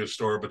the video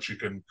store, but you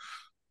can,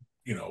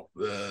 you know,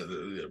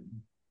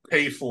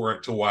 pay for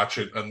it to watch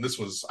it. And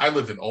I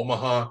lived in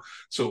Omaha,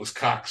 so it was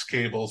Cox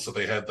Cable, so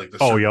they had like the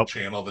Oh, certain yep.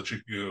 channel that you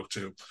could go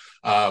to.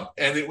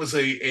 And it was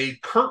a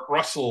Kurt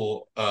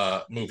Russell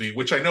movie,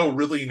 which I know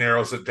really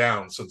narrows it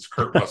down since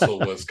Kurt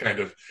Russell was kind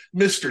of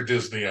Mr.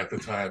 Disney at the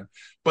time.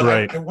 But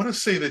Right. I want to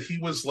say that he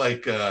was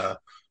like a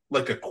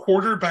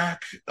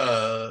quarterback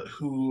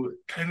who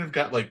kind of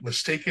got like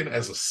mistaken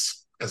as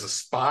a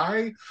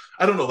spy.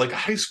 I don't know, like a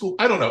high school.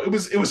 I don't know. It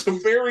was a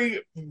very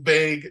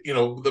vague.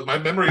 My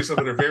memories of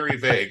it are very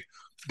vague,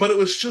 but it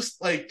was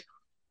just like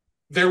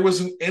there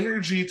was an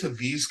energy to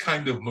these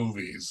kind of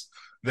movies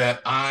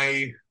that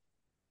I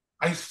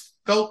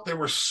felt they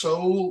were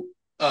so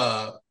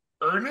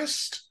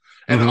earnest.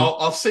 And Hmm.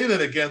 I'll say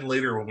that again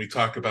later when we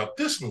talk about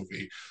this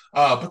movie.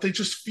 But they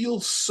just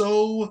feel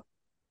so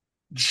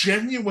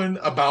genuine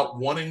about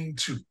wanting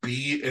to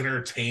be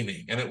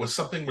entertaining. And it was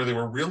something where they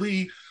were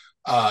really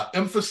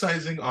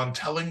emphasizing on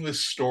telling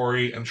this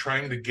story and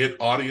trying to get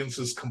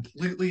audiences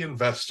completely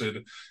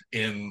invested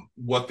in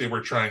what they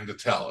were trying to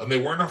tell. And they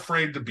weren't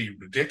afraid to be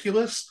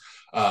ridiculous.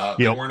 They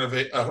Yep.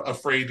 weren't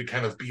afraid to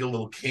kind of be a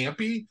little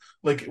campy.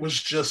 Like it was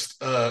just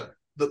the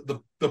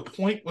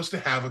point was to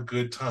have a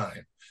good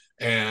time.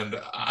 And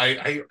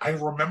I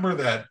remember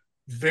that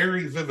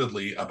very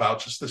vividly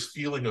about just this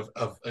feeling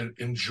of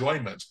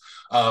enjoyment.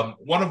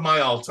 One of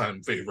my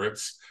all-time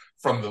favorites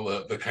from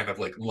the kind of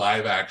like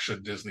live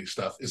action Disney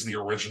stuff is the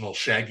original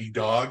Shaggy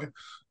Dog.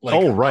 Like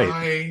Oh, right.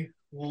 I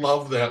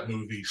love that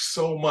movie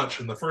so much,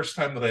 and the first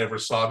time that I ever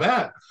saw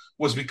that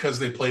was because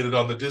they played it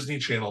on the Disney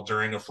Channel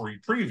during a free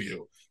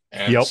preview.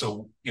 And Yep.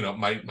 so,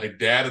 my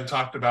dad had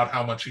talked about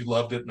how much he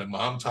loved it. My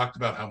mom talked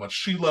about how much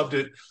she loved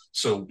it.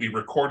 So we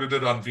recorded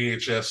it on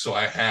VHS. So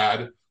I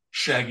had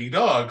Shaggy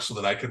Dog so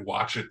that I could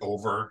watch it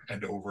over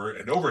and over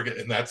and over again.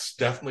 And that's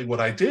definitely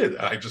what I did.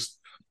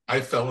 I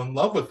fell in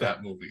love with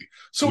that movie.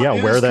 So Yeah.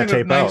 it Wear is that kind of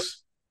tape out.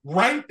 nice,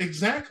 right?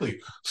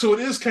 Exactly. So it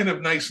is kind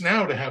of nice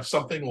now to have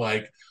something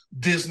like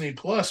Disney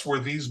Plus where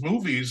these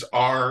movies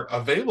are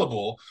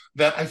available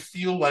that I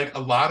feel like a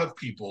lot of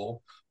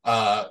people,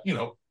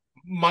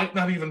 might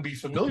not even be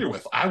familiar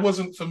with. I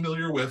wasn't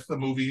familiar with the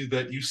movie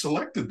that you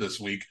selected this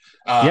week.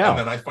 And Yeah.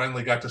 then I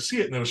finally got to see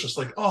it and it was just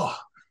like, oh,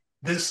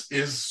 this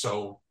is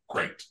so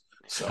great.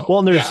 Well, So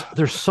and there's yeah,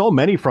 there's so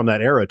many from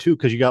that era too,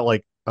 because you got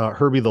like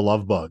Herbie the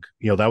Love Bug.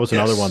 That was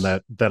another one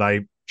yes, that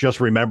I just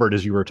remembered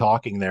as you were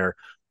talking there.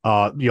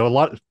 A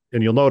lot,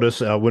 and you'll notice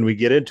when we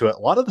get into it, a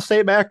lot of the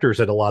same actors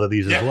in a lot of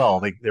these as yeah, well.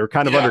 They were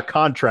kind of under yeah,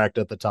 contract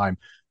at the time,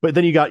 but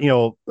then you got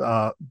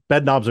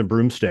Bed Knobs and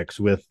Broomsticks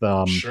with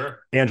sure,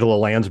 Angela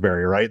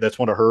Lansbury, right? That's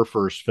one of her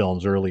first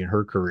films early in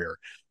her career.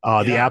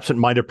 The yeah, Absent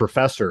Minded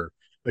Professor,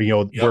 where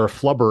yep, a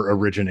flubber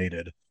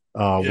originated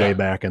way yeah,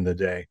 back in the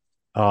day.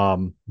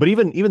 But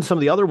even some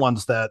of the other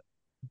ones that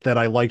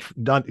I liked,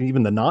 not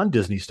even the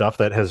non-Disney stuff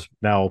that has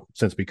now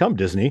since become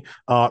Disney,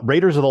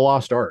 Raiders of the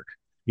Lost Ark.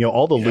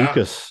 All the yeah,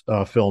 Lucas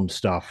film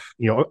stuff.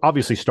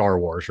 Obviously Star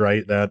Wars,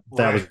 right? That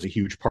was right, a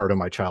huge part of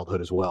my childhood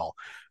as well.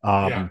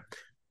 yeah, Um,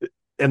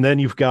 and then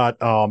you've got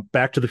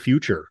Back to the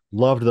Future.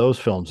 Loved those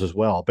films as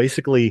well.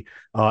 Basically,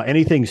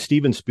 anything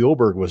Steven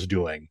Spielberg was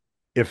doing,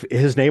 if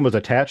his name was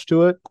attached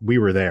to it, we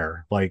were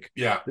there. Like,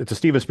 yeah. it's a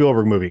Steven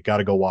Spielberg movie. Got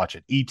to go watch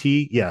it.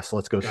 E.T. Yes,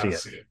 let's go see Gotta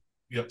it. see it.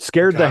 Yep,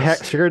 Scared the gotta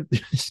heck, see it.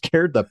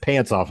 scared the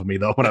pants off of me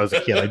though when I was a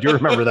kid. I do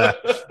remember that.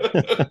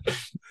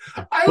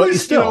 I But you always,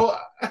 still,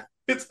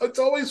 it's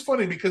always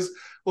funny because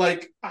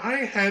like I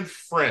had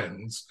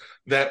friends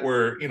that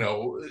were,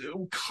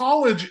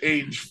 college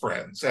age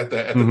friends at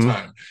the hmm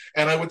time,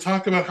 and I would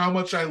talk about how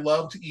much I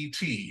loved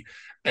ET.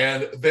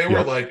 And they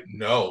were yep, like,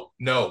 no,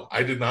 no,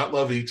 I did not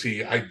love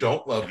ET. I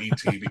don't love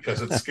ET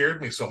because it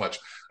scared me so much.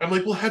 I'm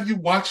like, well, have you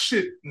watched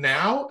it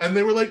now? And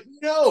they were like,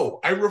 no,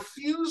 I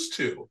refuse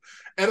to.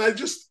 And I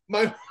just,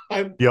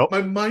 yep.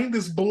 my mind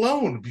is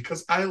blown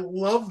because I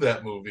love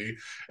that movie,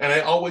 and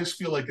I always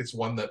feel like it's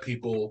one that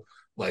people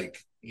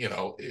like.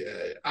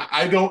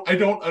 I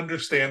don't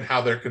understand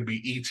how there can be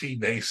ET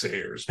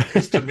naysayers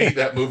because to me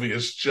that movie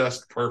is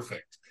just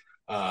perfect,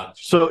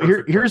 just a So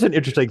perfect here's an perfect movie.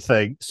 interesting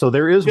thing. So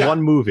there is Yeah,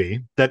 one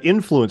movie that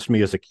influenced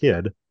me as a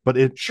kid, but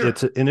it's sure.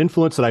 an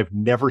influence that I've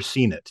never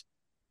seen it.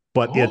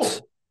 But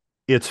its Oh,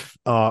 its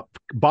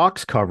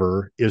box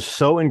cover is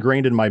so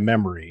ingrained in my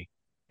memory,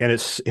 and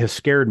it has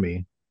scared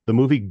me. The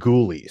movie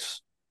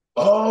Ghoulies.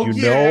 Do Oh you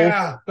know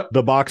yeah,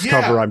 the box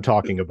cover yeah. I'm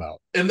talking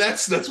about? And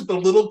that's what the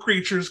little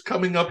creatures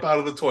coming up out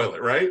of the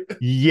toilet, right?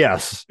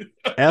 Yes.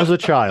 As a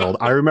child,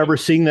 I remember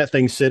seeing that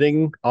thing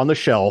sitting on the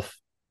shelf.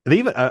 They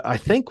even, I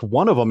think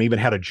one of them even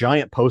had a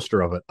giant poster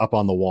of it up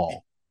on the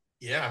wall.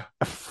 Yeah.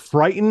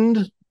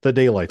 Frightened the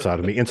daylights out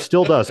of me and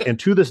still does. And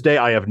to this day,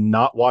 I have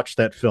not watched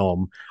that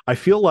film. I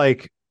feel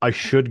like I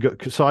should go.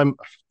 So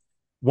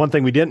one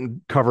thing we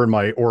didn't cover in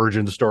my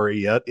origin story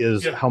yet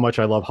is Yeah. how much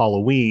I love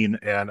Halloween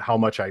and how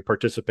much I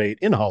participate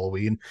in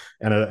Halloween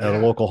and at a Yeah.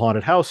 local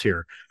haunted house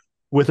here.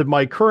 With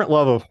my current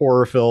love of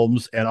horror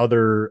films and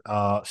other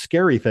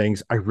scary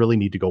things, I really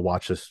need to go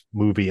watch this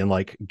movie and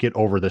like get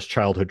over this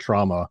childhood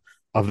trauma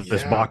of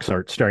this Yeah. box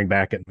art staring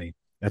back at me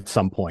at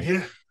some point.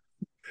 Yeah.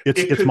 It's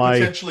It it's could my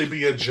potentially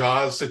be a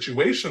Jaws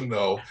situation,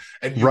 though,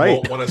 and you right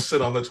won't want to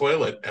sit on the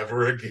toilet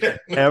ever again.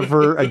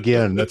 ever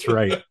again. That's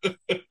right.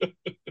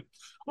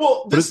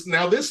 Well, But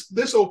it,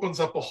 this opens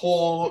up a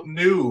whole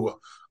new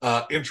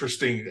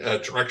interesting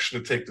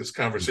direction to take this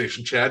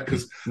conversation, Chad.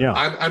 Because yeah,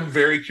 I'm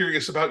very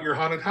curious about your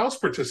haunted house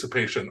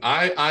participation.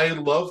 I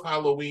love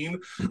Halloween.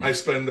 I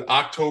spend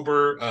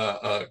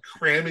October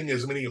cramming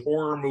as many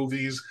horror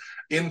movies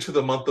into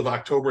the month of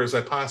October as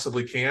I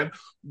possibly can.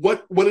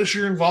 What is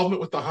your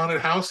involvement with the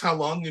haunted house? How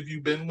long have you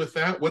been with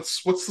that?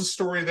 What's the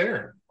story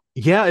there?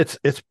 yeah,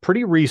 it's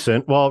pretty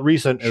recent. Well,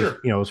 recent as Sure.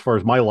 you know, as far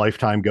as my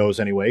lifetime goes,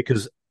 anyway.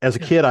 Because as a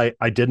Yeah. kid,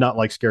 I did not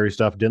like scary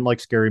stuff, didn't like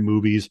scary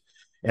movies,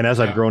 and as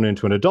I've Yeah. grown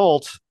into an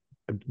adult,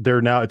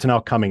 it's now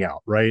coming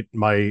out. Right,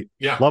 my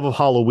Yeah. love of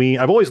Halloween.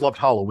 I've always loved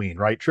Halloween.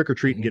 Right, trick or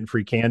treat and Mhm. getting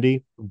free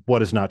candy.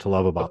 What is not to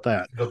love about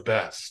that? The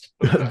best.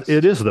 The It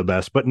best. is the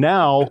best. But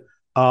now,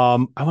 I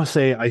want to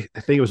say I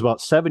think it was about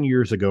 7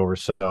 years ago or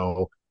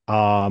so.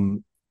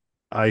 Um,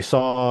 I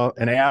saw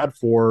an ad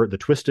for the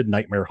Twisted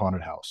Nightmare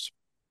Haunted House.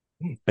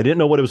 Hmm. I didn't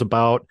know what it was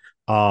about,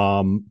 but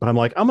I'm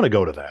like, I'm going to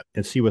go to that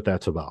and see what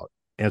that's about.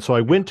 And so I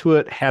Yeah. went to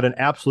it, had an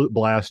absolute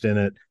blast in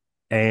it,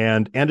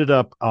 and ended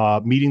up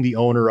meeting the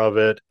owner of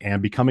it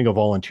and becoming a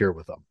volunteer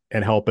with them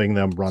and helping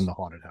them run the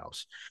haunted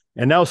house.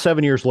 And now,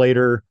 7 years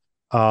later,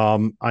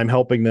 I'm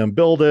helping them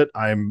build it.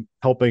 I'm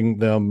helping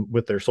them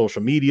with their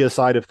social media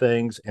side of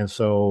things. And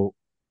so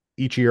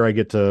each year I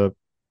get to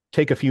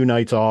take a few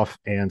nights off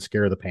and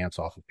scare the pants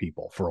off of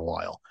people for a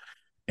while.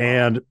 Wow.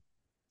 And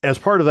as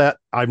part of that,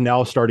 I'm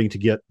now starting to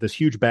get this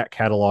huge back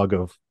catalog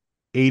of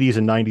 80s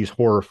and 90s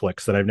horror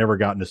flicks that I've never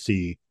gotten to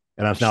see.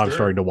 And I'm starting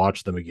Sure. to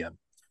watch them again.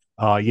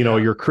 Yeah.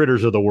 Your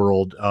Critters of the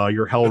world,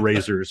 your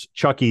Hellraisers,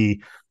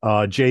 Chucky,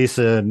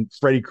 Jason,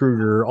 Freddy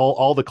Krueger,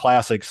 all the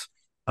classics.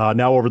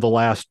 Now over the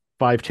last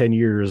 5, 10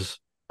 years,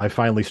 I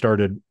finally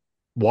started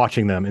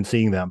watching them and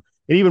seeing them.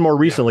 And even more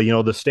Yeah. recently,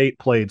 the state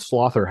played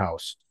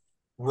Slaughterhouse.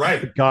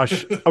 Right.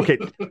 Gosh, okay,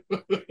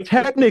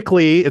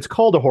 technically it's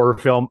called a horror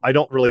film. I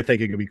don't really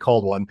think it could be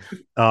called one.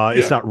 It's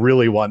Yeah. not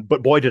really one,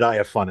 but boy, did I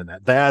have fun in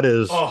that. That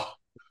is Oh, such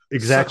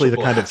exactly a the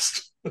kind of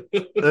blast.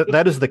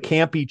 that is the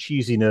campy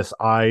cheesiness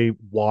I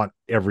want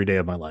every day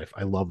of my life.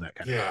 I love that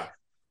kind of Yeah.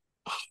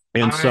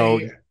 thing. And so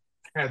I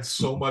had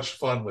so much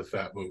fun with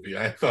that movie.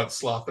 I thought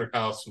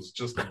Slaughterhouse was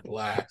just a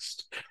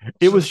blast.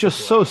 it was Just a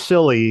just so blast.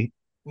 silly.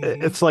 Hmm.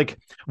 It's like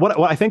what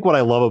I think what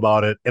I love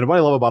about it, and what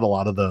I love about a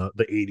lot of the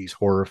 80s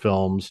horror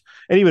films,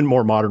 and even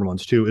more modern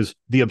ones too, is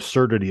the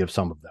absurdity of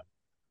some of them.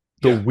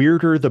 The Yeah.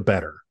 weirder, the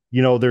better.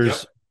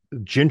 There's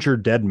Yep. Ginger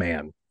Dead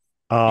Man.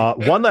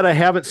 One that I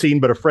haven't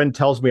seen, but a friend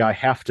tells me I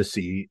have to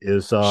see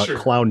is Sure.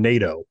 Clown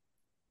NATO.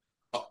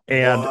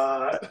 And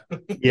What?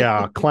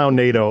 yeah, Clown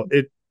NATO.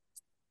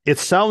 It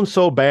sounds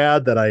so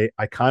bad that I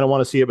kind of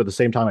want to see it, but at the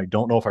same time, I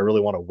don't know if I really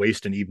want to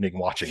waste an evening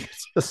watching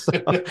it. So,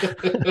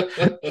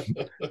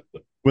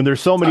 when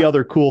there's so many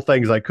other cool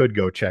things I could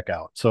go check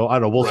out. So I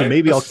don't know. We'll see. Right.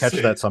 Maybe I'll Let's catch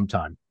see. that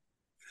sometime.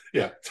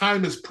 Yeah.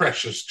 Time is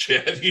precious,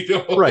 Chad.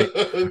 You Right.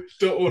 don't want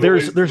to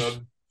There's waste it there's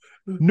on.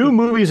 new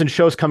movies and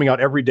shows coming out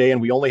every day, and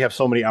we only have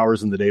so many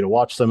hours in the day to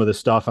watch some of this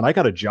stuff. And I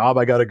got a job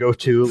I got to go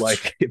to.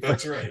 Like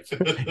That's right.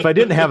 if I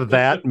didn't have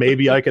that,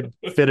 maybe I could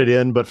fit it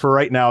in. But for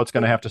right now, it's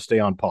going to have to stay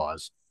on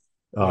pause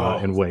Oh,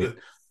 and wait.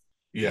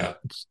 yeah.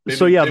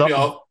 So Maybe yeah, maybe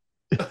I'll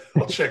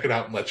check it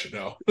out and let you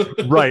know.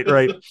 right.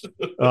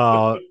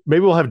 Maybe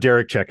we'll have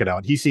Derek check it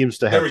out. He seems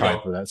to There have we time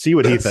go. for that. See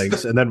what he That's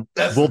thinks, and then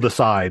that's we'll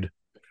decide.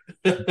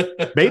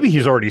 Maybe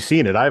he's already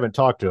seen it. I haven't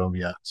talked to him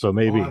yet, so oh, I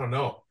maybe. don't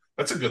know.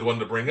 That's a good one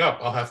to bring up.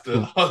 I'll have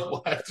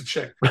to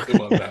check with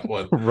him on that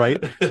one.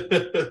 Right.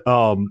 But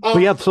um,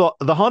 yeah, so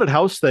the haunted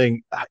house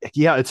thing,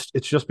 yeah, it's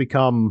just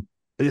become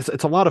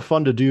it's a lot of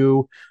fun to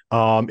do.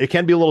 It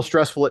can be a little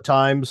stressful at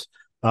times,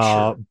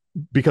 uh, sure.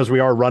 because we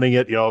are running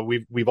it.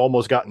 We've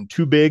almost gotten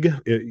too big.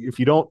 If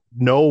you don't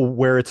know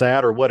where it's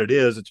at or what it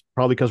is, it's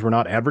probably because we're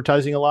not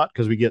advertising a lot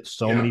because we get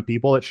so Yeah. many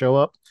people that show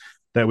up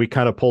that we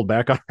kind of pulled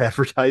back on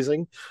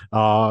advertising.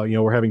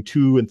 We're having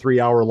 2 and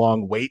 3 hour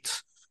long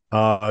waits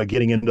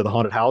getting into the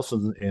haunted house,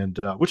 and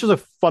which is a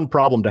fun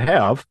problem to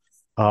have.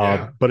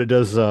 Yeah. But it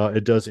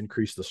does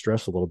increase the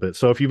stress a little bit.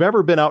 So if you've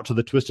ever been out to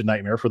the Twisted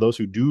Nightmare, for those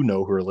who do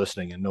know who are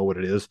listening and know what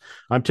it is,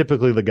 I'm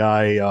typically the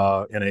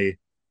guy in a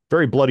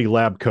very bloody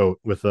lab coat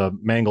with a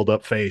mangled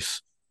up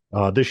face.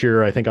 This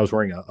year, I think I was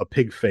wearing a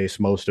pig face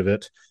most of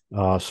it,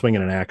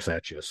 swinging an axe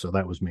at you. So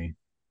that was me.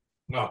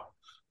 Oh,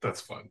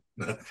 that's fun.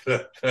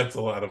 That's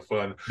a lot of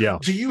fun. Yeah.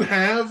 Do you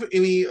have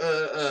any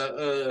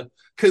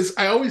because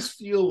I always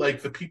feel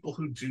like the people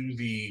who do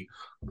the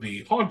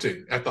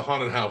haunting at the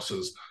haunted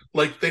houses,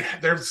 like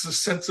there's a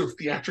sense of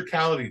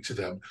theatricality to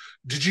them.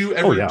 Did you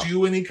Oh ever yeah.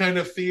 do any kind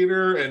of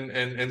theater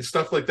and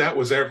stuff like that?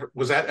 Was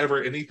that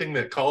ever anything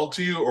that called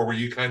to you, or were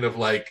you kind of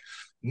like,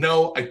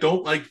 no, I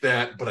don't like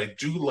that, but I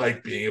do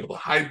like being able to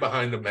hide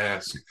behind a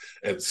mask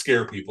and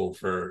scare people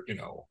for,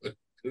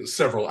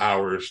 several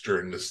hours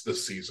during this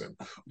season.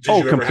 Did Oh,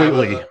 you ever have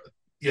completely. a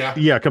yeah,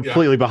 Yeah, yeah,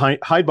 completely behind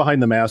hide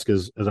behind the mask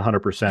is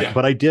 100%. yeah,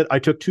 But I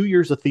took 2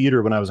 years of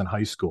theater when I was in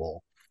high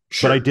school,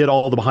 but I sure, did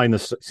all the behind the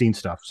scene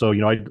stuff. So,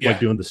 I like yeah,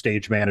 doing the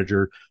stage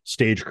manager,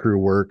 stage crew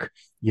work,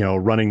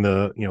 running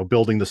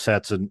building the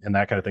sets and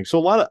that kind of thing.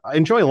 So I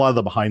enjoy a lot of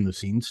the behind the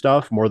scenes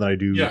stuff more than I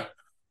do yeah,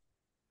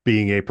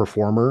 being a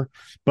performer.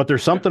 But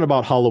there's yeah, something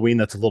about Halloween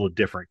that's a little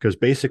different because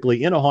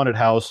basically in a haunted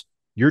house,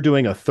 you're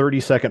doing a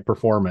 30-second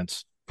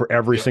performance for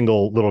every yeah,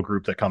 single little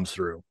group that comes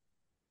through.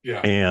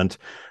 yeah, And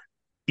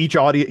each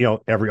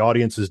audience, every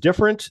audience is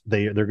different.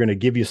 They're going to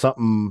give you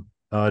something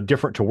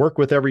different to work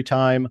with every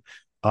time.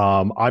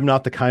 I'm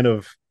not the kind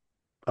of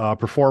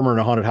performer in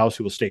a haunted house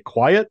who will stay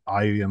quiet.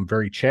 I am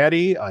very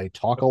chatty. I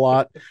talk a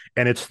lot,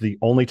 and it's the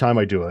only time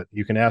I do it.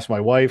 You can ask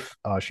my wife;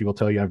 she will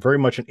tell you I'm very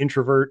much an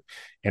introvert.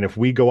 And if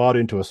we go out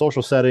into a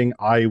social setting,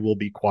 I will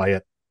be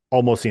quiet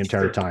almost the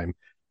entire sure. time.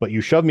 But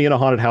you shove me in a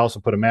haunted house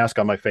and put a mask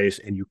on my face,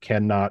 and you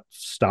cannot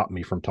stop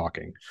me from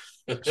talking.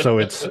 So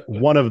it's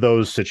one of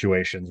those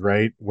situations,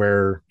 right,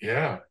 where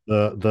Yeah,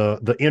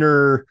 the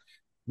inner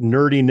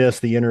nerdiness,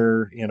 the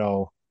inner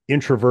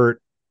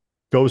introvert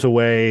goes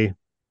away,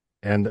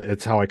 and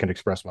it's how I can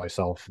express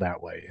myself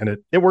that way, and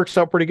it works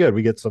out pretty good.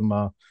 We get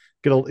some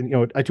get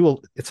a I do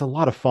it's a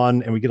lot of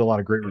fun, and we get a lot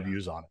of great yeah.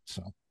 reviews on it.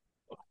 So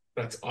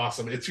That's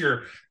awesome. It's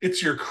your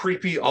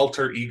creepy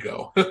alter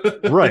ego.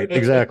 right,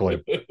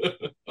 exactly.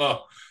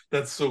 Oh,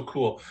 that's so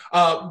cool.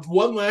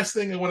 One last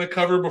thing I want to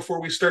cover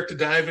before we start to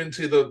dive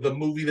into the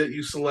movie that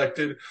you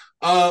selected.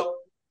 Uh,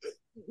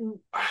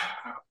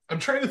 I'm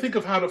trying to think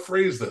of how to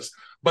phrase this,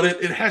 but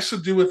it has to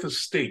do with the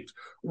state.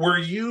 Were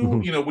you,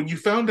 Mhm. when you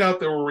found out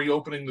they were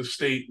reopening the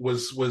state,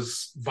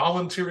 was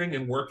volunteering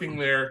and working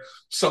there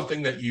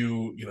something that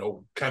you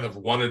kind of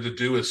wanted to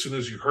do as soon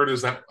as you heard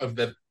as that of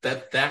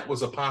that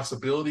was a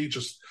possibility?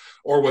 Just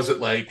or was it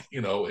like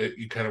you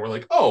kind of were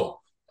like, oh,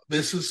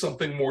 this is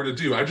something more to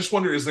do? I just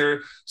wonder, is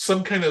there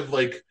some kind of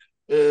like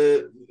uh,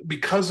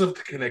 because of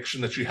the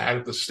connection that you had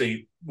at the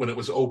state when it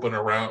was open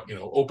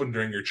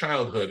during your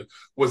childhood,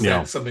 was Yeah.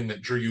 that something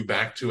that drew you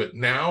back to it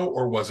now,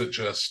 or was it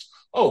just,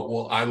 oh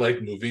well, I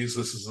like movies,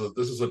 this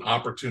is an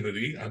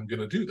opportunity, I'm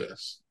gonna do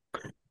this?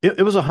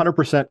 It was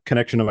 100%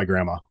 connection to my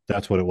grandma.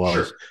 That's what it was.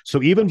 Sure,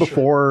 So even sure.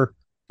 before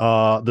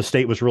the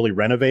state was really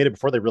renovated,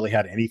 before they really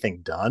had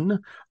anything done,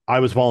 I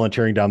was Mhm.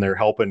 volunteering down there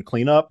helping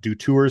clean up, do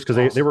tours because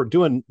they Awesome. were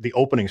doing the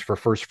openings for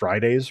First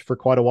Fridays for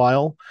quite a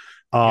while.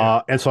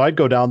 Yeah, And so I'd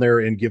go down there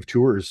and give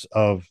tours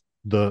of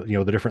the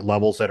different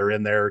levels that are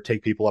in there,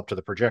 take people up to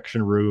the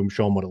projection room,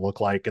 show them what it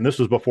looked like. And this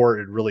was before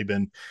it had really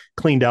been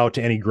cleaned out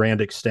to any grand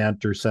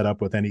extent or set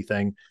up with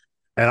anything.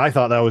 And I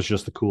thought that was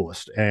just the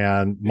coolest.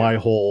 And yeah, my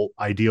whole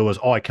idea was,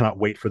 oh, I cannot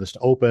wait for this to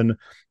open.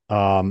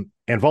 And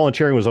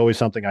volunteering was always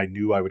something I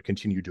knew I would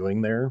continue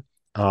doing there,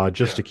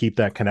 just yeah, to keep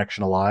that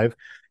connection alive.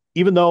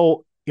 Even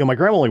though, my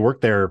grandma only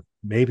worked there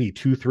maybe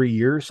 2, 3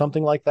 years,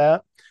 something like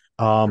that.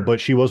 sure.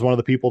 But she was one of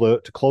the people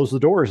to close the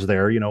doors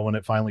there, when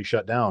it finally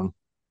shut down.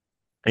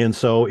 And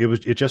so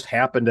it just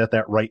happened at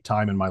that right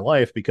time in my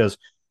life because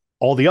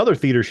all the other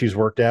theaters she's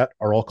worked at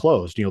are all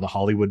closed. The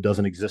Hollywood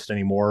doesn't exist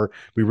anymore.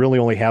 We really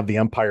only have the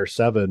Empire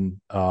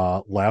Seven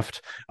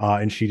left,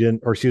 and she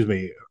didn't, or excuse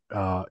me,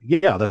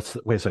 yeah, that's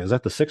wait a second, is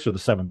that the six or the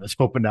seven that's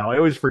open now? I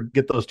always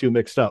forget those two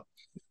mixed up.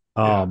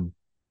 Yeah, Um,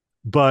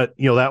 but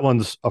that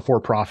one's a for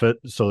profit,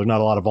 so there's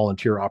not a lot of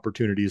volunteer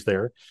opportunities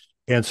there,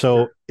 and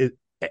so sure.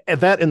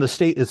 that in the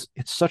state is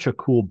it's such a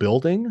cool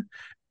building,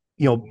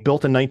 Mhm.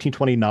 built in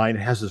 1929. It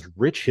has this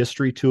rich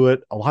history to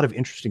it, a lot of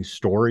interesting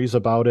stories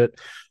about it.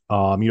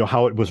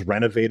 How it was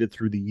renovated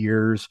through the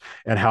years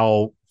and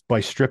how by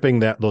stripping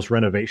those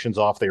renovations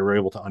off, they were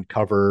able to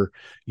uncover,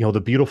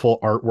 the beautiful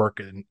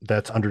artwork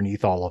that's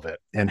underneath all of it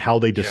and how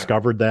they Yeah,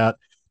 discovered that.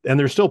 And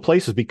there's still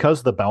places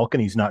because the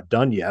balcony's not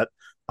done yet.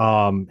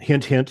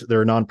 Hint, hint,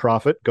 they're a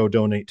nonprofit. Go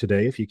donate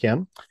today if you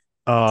can,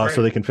 so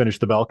right. they can finish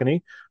the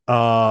balcony.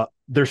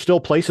 There's still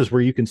places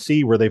where you can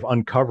see where they've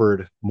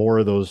uncovered more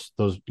of those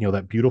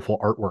that beautiful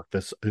artwork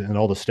that's and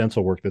all the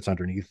stencil work that's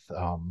underneath,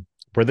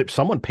 where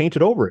someone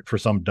painted over it for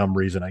some dumb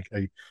reason. I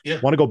Yeah,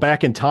 want to go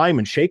back in time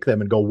and shake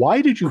them and go,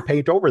 why did you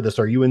paint over this?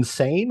 Are you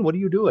insane? What are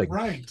you doing?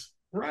 right,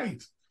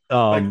 right.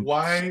 Like, um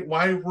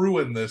why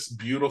ruin this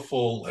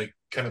beautiful, like,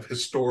 kind of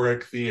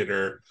historic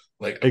theater?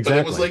 Like, but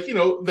it was exactly. like,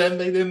 then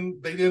they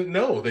didn't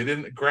know, they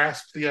didn't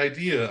grasp the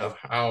idea of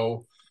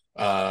how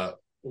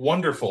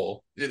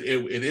wonderful it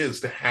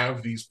is to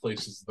have these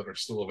places that are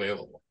still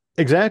available.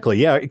 Exactly.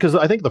 Yeah. Because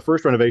I think the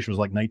first renovation was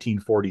like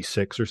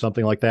 1946 or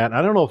something like that. And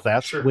I don't know if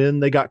that's Sure. when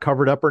they got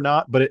covered up or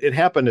not, but it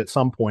happened at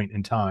some point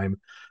in time.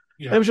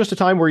 And it Yeah. was just a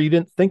time where you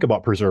didn't think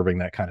about preserving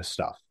that kind of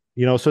stuff.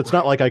 So it's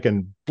not Right. like I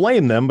can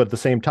blame them, but at the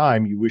same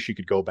time, you wish you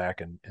could go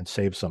back and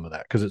save some of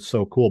that because it's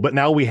so cool. But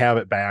now we have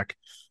it back.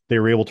 They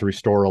were able to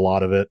restore a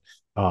lot of it.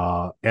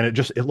 And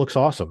it looks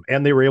awesome.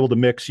 And they were able to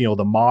mix,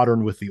 the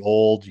modern with the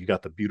old. You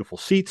got the beautiful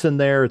seats in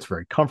there. It's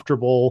very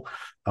comfortable.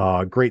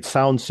 Great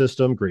sound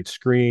system, great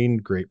screen,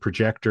 great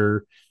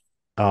projector.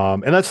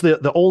 And that's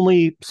the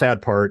only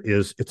sad part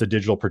is it's a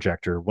digital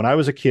projector. When I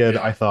was a kid,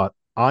 I Yeah. thought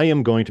I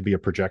am going to be a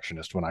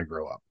projectionist when I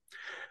grow up.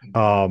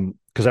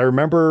 Because I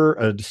remember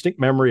a distinct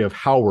memory of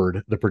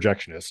Howard, the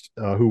projectionist,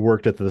 who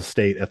worked at the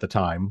state at the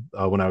time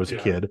when I was a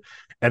Yeah. kid,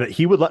 and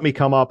he would let me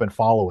come up and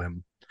follow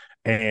him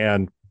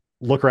and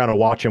look around and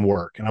watch him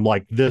work. And I'm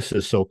like, this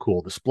is so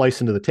cool. To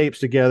splice into the tapes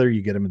together,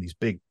 you get them in these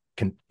big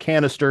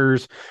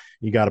canisters.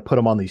 You got to put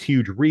them on these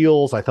huge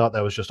reels. I thought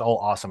that was just all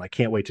awesome. I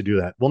can't wait to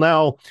do that. Well,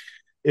 now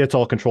it's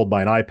all controlled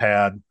by an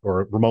iPad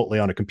or remotely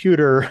on a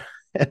computer,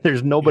 and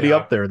there's nobody Yeah.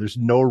 up there. There's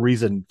no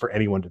reason for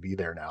anyone to be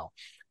there now.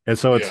 And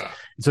so Yeah.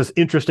 it's this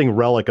interesting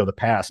relic of the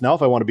past. Now,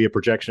 if I want to be a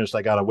projectionist,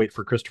 I got to wait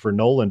for Christopher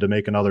Nolan to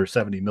make another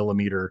 70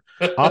 millimeter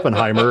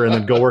Oppenheimer and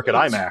then go work at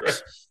That's right.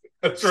 IMAX.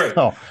 That's right.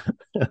 So,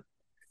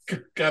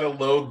 Gotta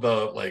load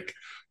the like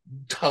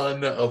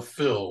ton of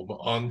film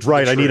onto the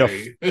right, I need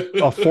tray.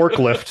 a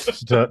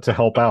forklift to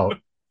help out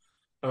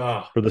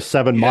Ah, for the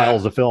 7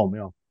 miles yeah. of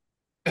film.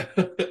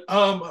 Yeah.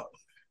 um,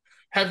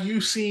 have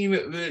you seen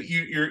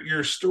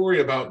your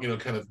story about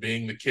kind of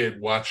being the kid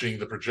watching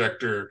the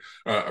projector,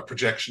 a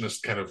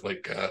projectionist kind of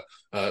like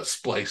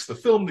splice the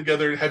film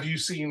together? Have you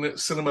seen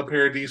Cinema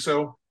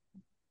Paradiso?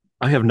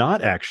 I have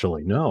not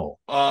actually. No.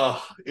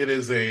 It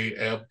is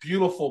a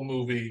beautiful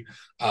movie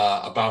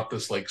about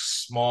this like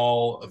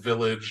small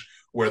village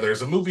where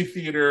there's a movie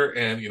theater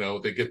and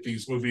they get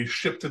these movies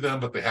shipped to them,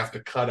 but they have to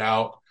cut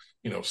out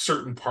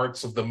certain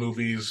parts of the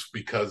movies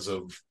because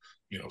of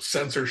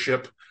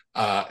censorship.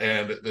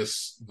 And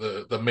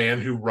the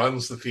man who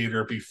runs the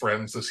theater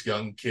befriends this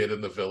young kid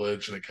in the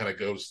village, and it kind of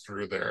goes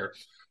through the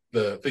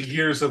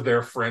years of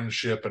their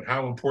friendship and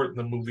how important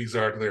the movies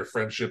are to their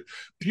friendship.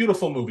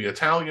 Beautiful movie,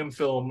 Italian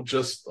film,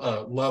 just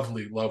a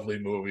lovely, lovely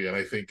movie. And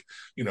I think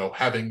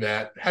having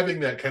that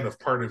kind of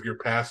part of your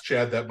past,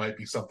 Chad, that might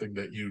be something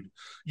that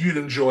you'd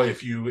enjoy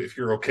if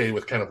you're okay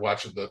with kind of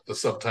watching the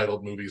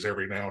subtitled movies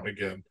every now and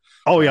again.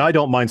 Oh yeah, I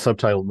don't mind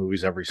subtitled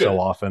movies every so Good,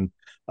 often.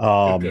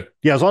 good, good.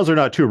 Yeah, as long as they're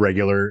not too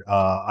regular.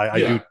 I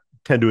do Yeah,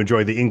 tend to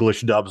enjoy the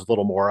English dubs a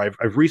little more.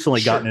 I've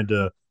recently gotten sure.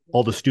 into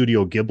all the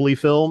Studio Ghibli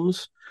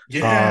films,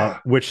 Yeah,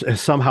 which has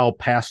somehow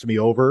passed me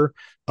over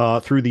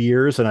through the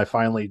years, and I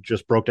finally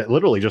just broke that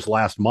literally just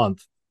last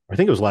month. I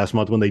think it was last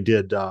month when they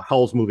did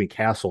Howl's Moving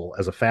Castle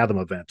as a Fathom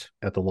event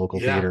at the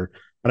local yeah, theater.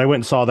 And I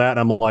went and saw that, and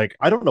I'm like,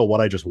 I don't know what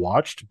I just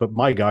watched, but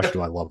my gosh,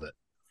 do I love it.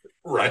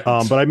 right,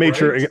 But I made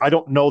sure right. I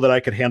don't know that I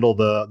could handle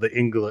the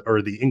English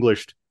or the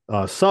English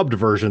subbed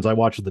versions. I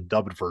watched the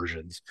dubbed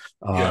versions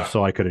Yeah.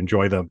 so I could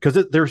enjoy them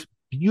because there's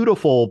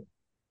beautiful.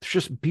 It's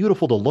just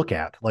beautiful to look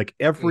at. Like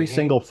every Hmm.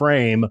 single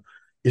frame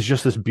is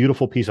just this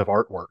beautiful piece of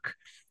artwork.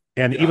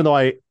 And even Yeah,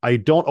 though I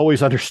don't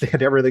always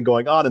understand everything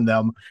going on in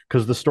them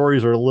because the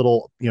stories are a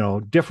little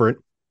different,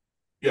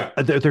 yeah,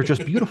 they're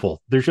just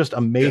beautiful. They're just yeah.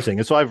 amazing.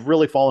 And so I've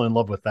really fallen in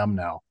love with them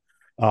now.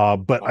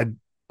 But Wow.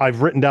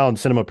 I've written down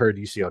Cinema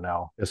Paradiso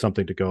now as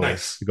something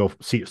Nice. to go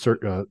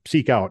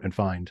seek out and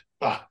find.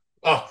 Ah,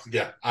 oh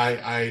yeah.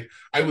 I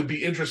would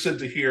be interested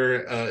to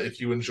hear if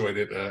you enjoyed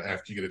it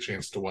after you get a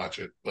chance to watch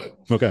it. But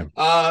Okay.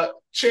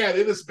 Chad,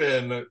 it has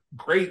been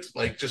great,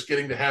 like just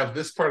getting to have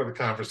this part of the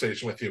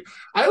conversation with you.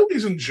 I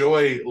always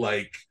enjoy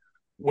like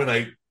when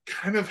I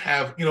kind of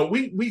have,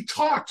 we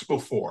talked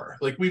before.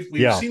 Like we've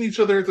Yeah. seen each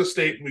other at the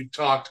state and we've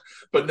talked,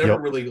 but never Yep.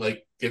 really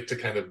like get to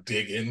kind of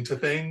dig into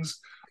things.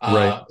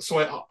 Right. So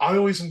I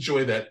always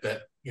enjoy that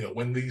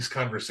when these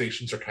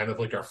conversations are kind of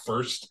like our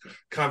first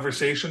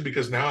conversation,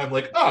 because now I'm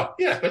like, oh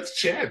yeah, that's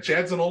Chad.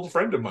 Chad's an old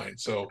friend of mine.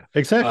 So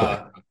Exactly.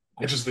 uh,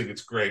 I just think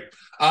it's great.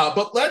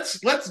 But let's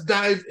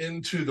dive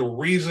into the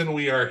reason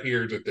we are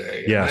here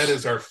today, and that Yes.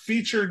 is our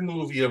featured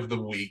movie of the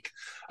week.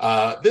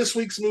 This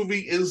week's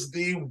movie is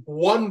the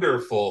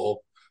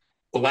wonderful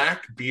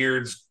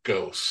Blackbeard's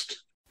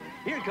Ghost.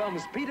 Here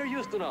comes Peter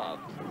Ustinov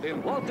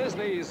in Walt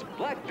Disney's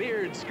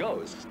Blackbeard's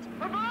Ghost.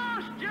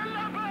 Avast, you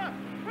lubber!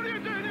 What are you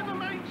doing in the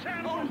main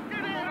channel?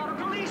 Get out!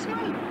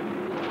 Policeman!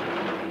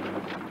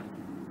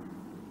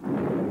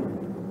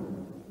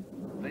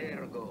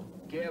 Vergo,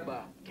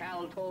 Geba,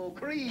 Calto,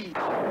 Creed.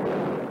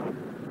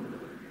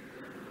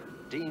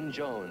 Dean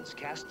Jones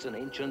casts an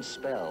ancient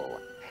spell,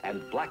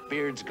 and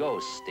Blackbeard's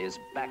ghost is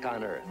back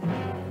on Earth.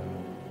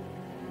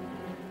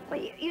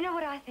 Well, you know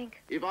what I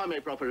think? If I may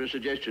proffer a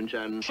suggestion,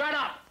 Chan. Shut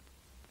up!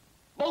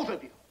 Both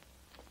of you.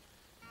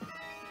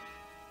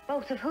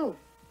 Both of who?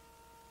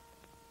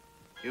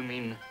 You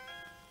mean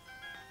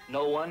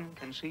no one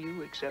can see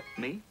you except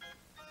me?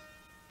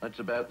 That's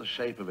about the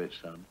shape of it,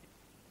 son.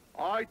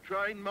 I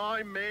train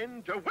my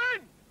men to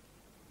win.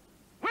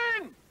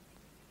 Win!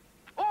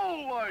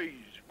 Always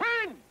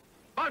win!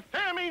 By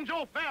fair means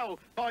or foul,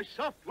 by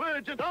soft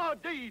words and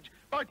hard deeds,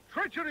 by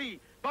treachery,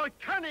 by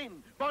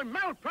cunning, by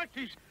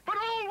malpractice, but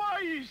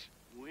always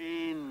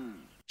win.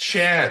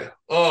 Chad.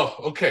 Oh,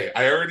 okay.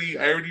 I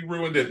already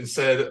ruined it and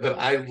said that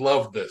I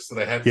loved this, that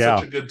I had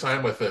such a good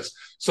time with this.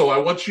 So I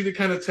want you to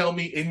kind of tell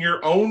me in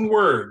your own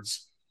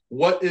words,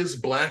 what is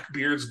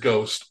Blackbeard's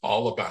Ghost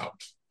all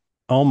about?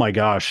 Oh my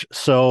gosh.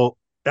 So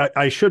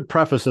I should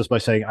preface this by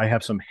saying I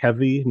have some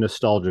heavy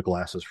nostalgia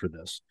glasses for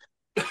this.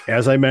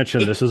 As I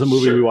mentioned, this is a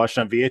movie we watched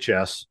on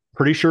VHS.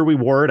 Pretty sure we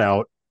wore it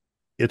out.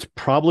 It's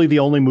probably the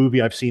only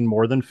movie I've seen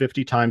more than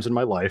 50 times in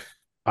my life.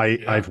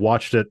 I've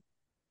watched it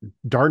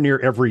darn near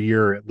every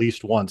year at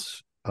least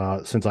once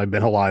since I've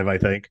been alive, I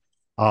think.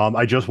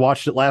 I just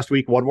watched it last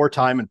week one more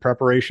time in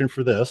preparation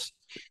for this.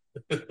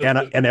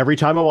 And every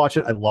time I watch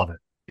it, I love it.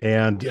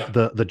 And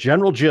the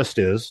general gist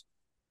is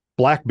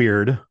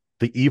Blackbeard,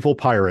 the evil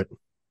pirate,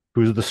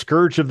 who's the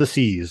scourge of the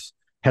seas,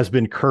 has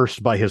been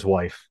cursed by his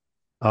wife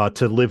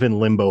to live in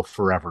limbo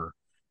forever.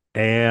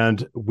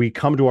 And we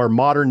come to our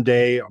modern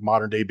day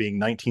being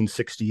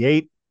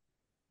 1968,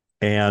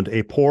 and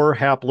a poor,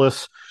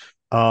 hapless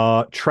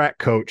track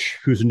coach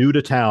who's new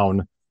to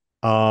town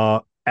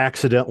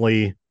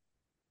accidentally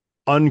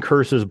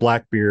uncurses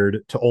Blackbeard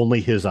to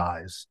only his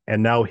eyes.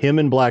 And now him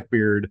and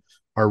Blackbeard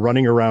are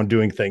running around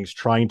doing things,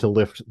 trying to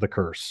lift the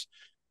curse.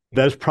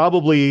 That is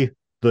probably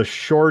the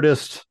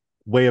shortest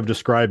way of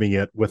describing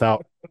it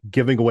without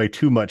giving away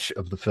too much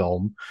of the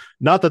film.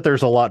 Not that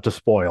there's a lot to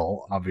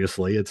spoil,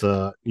 obviously. It's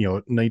a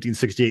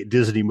 1968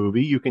 Disney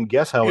movie. You can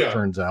guess how it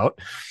turns out.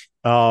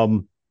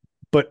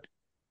 But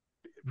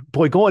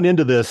boy, going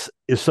into this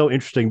is so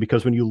interesting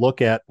because when you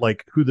look at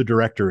like who the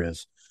director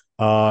is,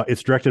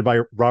 it's directed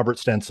by Robert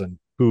Stenson,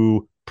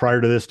 who prior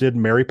to this did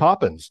Mary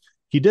Poppins.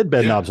 He did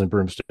Bedknobs and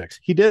Broomsticks.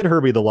 He did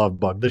Herbie the Love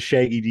Bug, the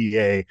Shaggy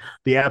DA,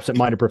 the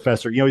Absent-Minded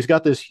Professor. He's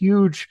got this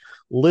huge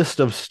list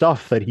of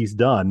stuff that he's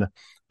done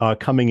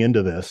coming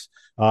into this.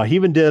 He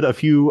even did a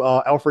few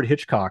Alfred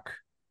Hitchcock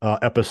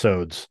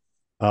episodes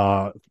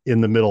in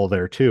the middle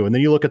there too. And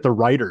then you look at the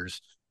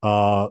writers.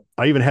 I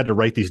even had to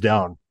write these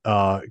down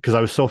because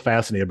I was so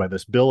fascinated by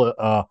this.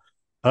 Bill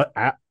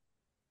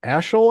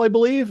Ashel, I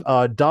believe,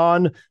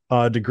 Don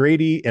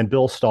DeGrady, and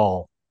Bill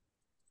Stahl.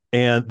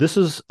 And this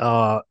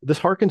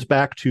harkens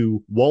back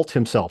to Walt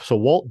himself. So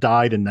Walt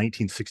died in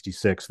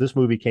 1966. This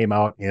movie came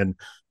out in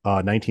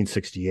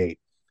 1968.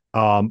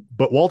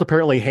 But Walt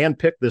apparently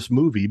handpicked this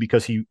movie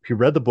because he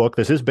read the book.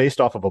 This is based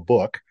off of a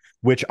book,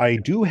 which I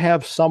do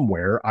have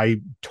somewhere.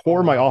 I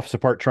tore my office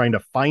apart trying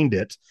to find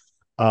it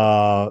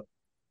to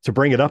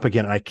bring it up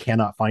again. I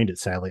cannot find it,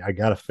 sadly. I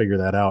got to figure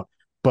that out.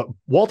 But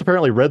Walt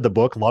apparently read the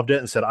book, loved it,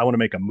 and said, I want to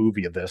make a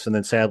movie of this, and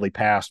then sadly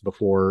passed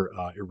before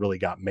it really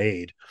got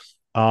made.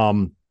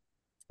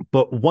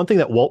 But one thing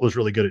that Walt was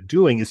really good at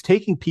doing is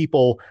taking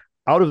people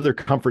out of their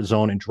comfort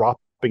zone and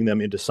dropping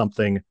them into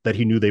something that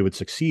he knew they would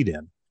succeed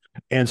in.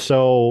 And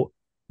so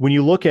when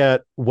you look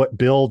at what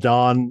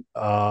Don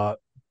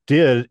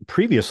did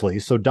previously,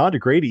 so Don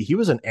DeGrady, he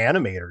was an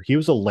animator. He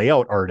was a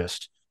layout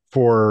artist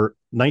for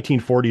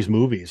 1940s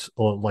movies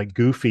like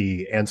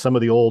Goofy and some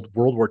of the old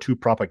World War II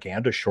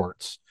propaganda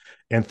shorts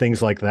and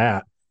things like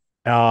that.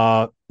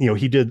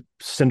 He did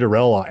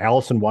Cinderella,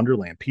 Alice in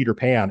Wonderland, Peter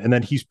Pan, and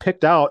then he's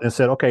picked out and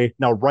said, okay,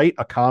 now write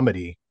a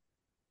comedy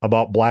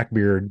about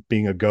Blackbeard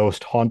being a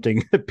ghost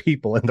haunting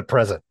people in the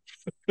present.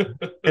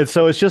 And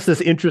so it's just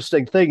this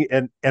interesting thing.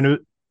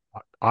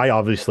 I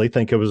obviously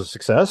think it was a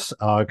success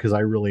because I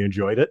really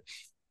enjoyed it.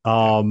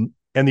 And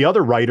the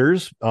other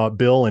writers,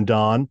 Bill and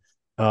Ben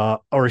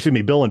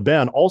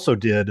also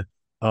did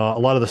a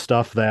lot of the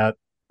stuff that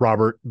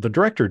Robert, the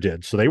director,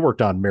 did. So they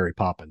worked on Mary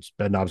Poppins,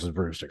 Bedknobs and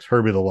Broomsticks,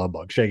 Herbie the Love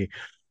Bug, Shaggy.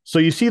 So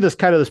you see this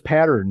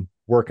pattern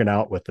working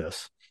out with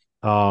this.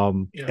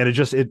 And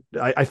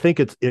I think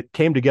it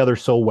came together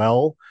so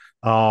well.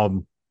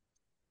 Like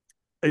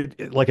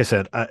I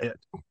said,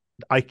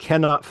 I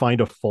cannot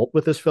find a fault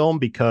with this film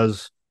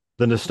because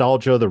the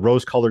nostalgia, the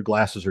rose-colored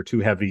glasses are too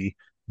heavy.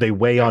 They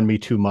weigh on me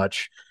too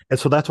much. And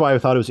so that's why I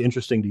thought it was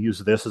interesting to use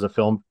this as a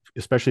film,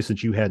 especially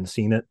since you hadn't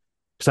seen it.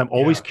 Because I'm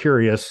always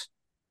curious,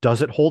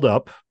 does it hold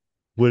up?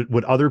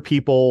 Would other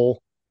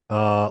people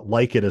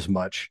like it as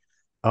much?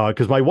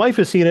 Because my wife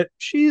has seen it.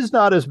 She's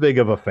not as big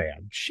of a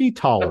fan. She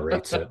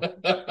tolerates it.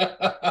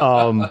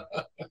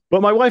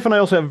 But my wife and I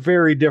also have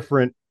very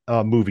different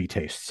movie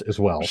tastes as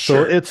well.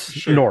 So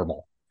it's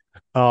normal.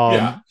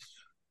 But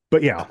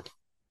yeah.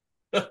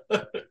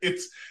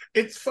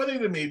 It's funny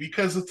to me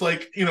because it's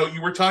like,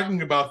 you were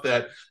talking about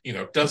that,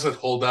 does it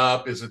hold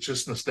up? Is it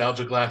just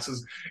nostalgia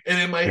glasses? And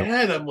in my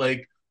head, I'm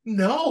like,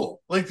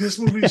 no, like this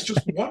movie is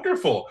just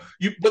wonderful.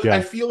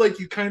 I feel like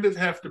you kind of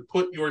have to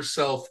put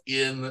yourself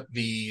in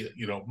the,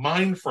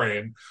 mind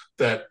frame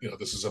that,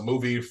 this is a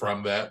movie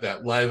from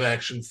that live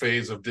action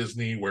phase of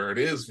Disney where it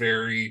is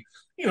very,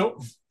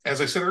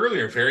 as I said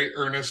earlier, very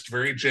earnest,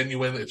 very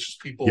genuine. It's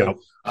just people Yep.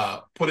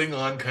 putting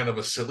on kind of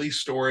a silly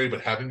story,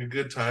 but having a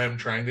good time,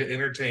 trying to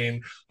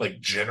entertain like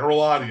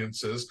general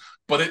audiences.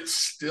 But it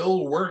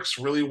still works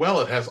really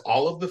well. It has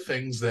all of the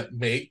things that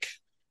make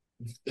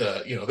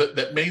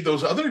that made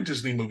those other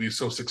Disney movies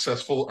so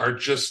successful are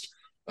just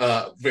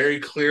very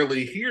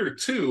clearly here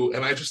too.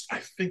 And I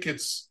think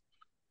it's,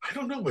 I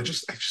don't know, I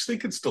just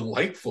think it's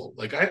delightful.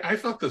 Like I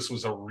thought this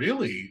was a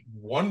really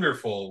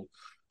wonderful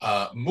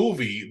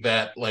movie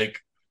that like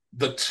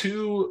the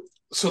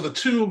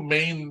two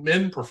main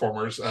men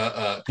performers,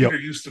 Peter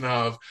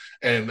Ustinov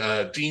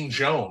and Dean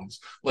Jones,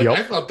 like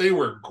I thought they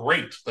were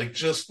great, like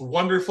just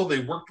wonderful. They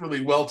worked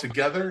really well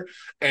together,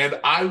 and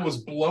I was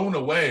blown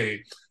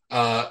away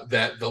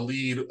that the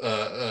lead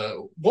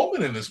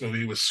woman in this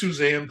movie was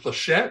Suzanne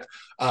Pleshette,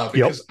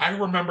 because I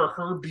remember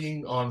her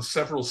being on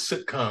several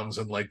sitcoms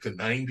in like the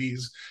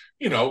 90s.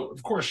 You know,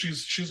 of course,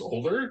 she's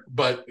older,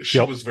 but she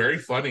was very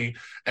funny.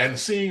 And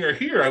seeing her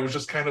here, I was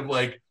just kind of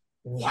like,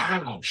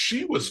 wow,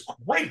 she was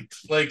great.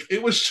 Like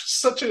it was just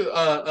such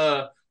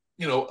a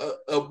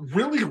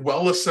really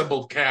well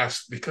assembled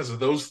cast because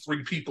of those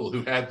three people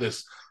who had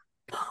this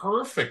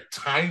perfect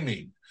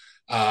timing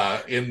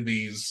in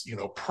these,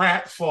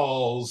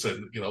 pratfalls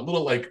and,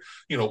 little like,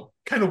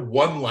 kind of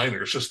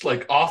one-liners, just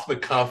like off the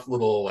cuff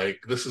little, like,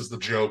 this is the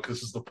joke,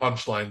 this is the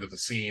punchline to the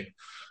scene.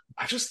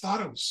 I just thought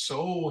it was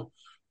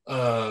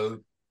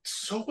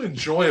so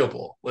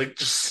enjoyable, like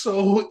just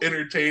so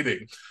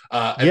entertaining.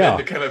 And then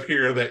to kind of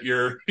hear that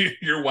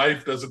your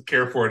wife doesn't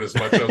care for it as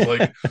much, I was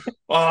like,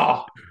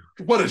 oh,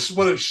 what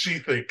does she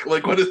think?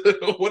 Like, what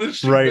is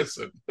she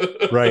missing?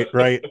 right.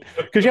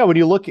 Because when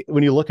you look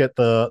at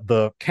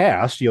the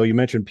cast, you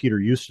mentioned Peter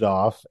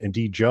Ustinov and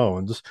Dean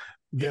Jones.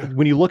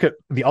 When you look at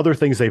the other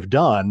things they've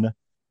done,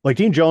 like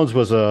Dean Jones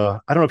was I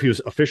don't know if he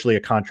was officially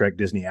a contract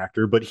Disney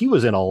actor, but he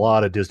was in a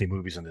lot of Disney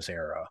movies in this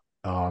era.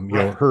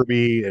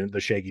 Herbie and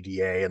the Shaggy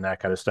DA and that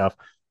kind of stuff.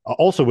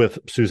 Also with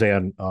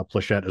Suzanne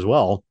Pleshette as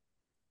well.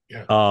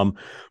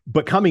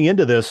 But coming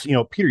into this,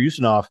 Peter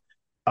Ustinov,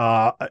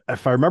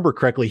 if I remember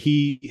correctly,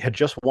 he had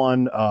just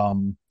won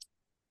an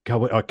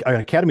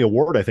Academy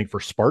Award, I think,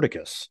 for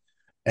Spartacus,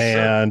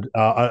 and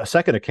a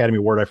second Academy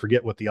Award. I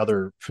forget what the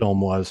other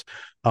film was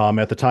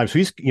at the time. So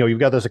he's, you've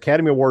got this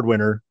Academy Award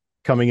winner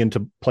coming in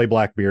to play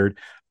Blackbeard.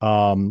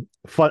 Fun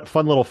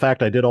little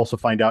fact: I did also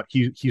find out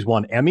he's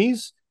won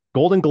Emmys,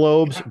 Golden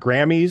Globes,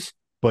 Grammys,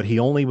 but he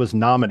only was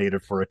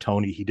nominated for a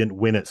Tony. He didn't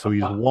win it, so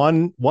he's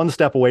one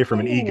step away from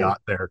an EGOT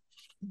there.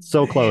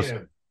 So close.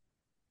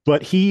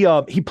 But he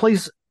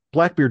plays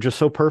Blackbeard just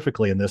so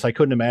perfectly in this. I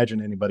couldn't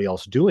imagine anybody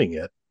else doing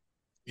it.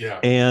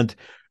 And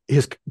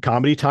his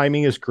comedy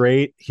timing is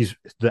great.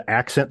 The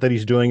accent that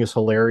he's doing is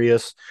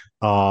hilarious.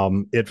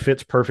 It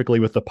fits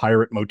perfectly with the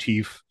pirate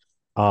motif.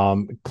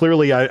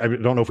 Clearly, I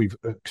don't know if we've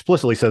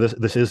explicitly said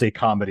this is a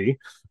comedy.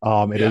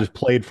 It is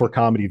played for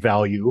comedy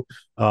value.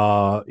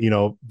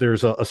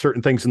 There's a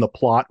certain things in the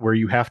plot where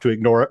you have to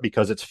ignore it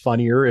because it's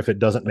funnier if it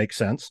doesn't make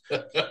sense.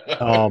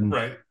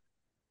 Right.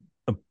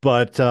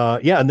 But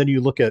and then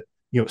you look at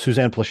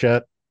Suzanne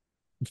Pleshette,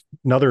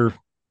 another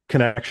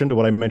connection to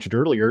what I mentioned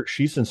earlier.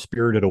 She's in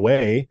Spirited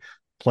Away,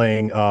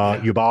 playing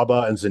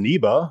Yubaba and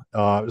Zaniba.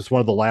 It's one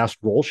of the last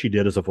roles she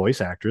did as a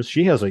voice actress.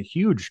 She has a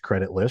huge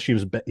credit list. She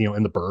was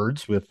in The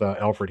Birds with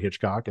Alfred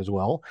Hitchcock as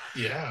well.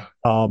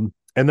 And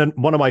then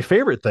one of my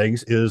favorite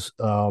things is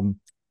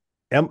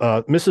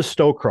Mrs.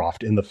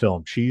 Stowcroft in the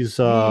film. She's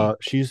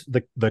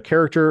the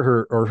character.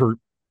 Her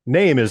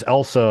name is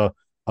Elsa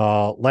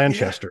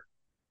Lanchester.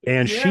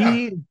 And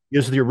she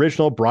is the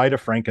original Bride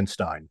of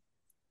Frankenstein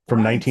from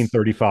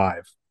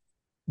 1935.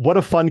 What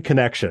a fun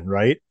connection,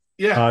 right?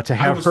 To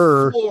have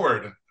her.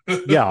 Floored.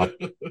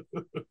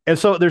 And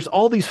so there's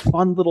all these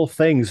fun little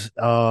things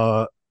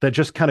that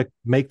just kind of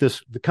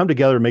come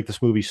together and make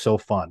this movie so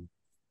fun.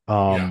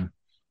 And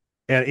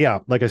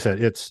like I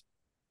said,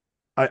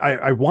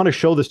 I want to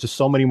show this to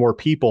so many more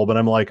people, but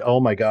I'm like, oh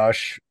my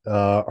gosh,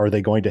 are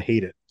they going to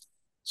hate it?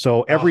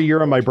 So every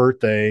year on my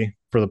birthday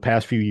for the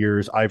past few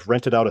years, I've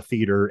rented out a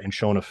theater and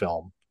shown a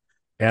film.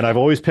 And I've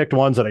always picked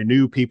ones that I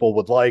knew people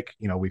would like.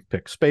 We've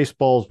picked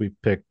Spaceballs, we've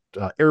picked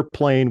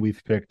Airplane,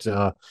 we've picked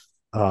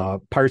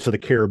Pirates of the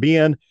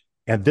Caribbean.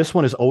 And this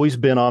one has always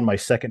been on my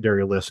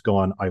secondary list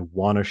going, I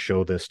want to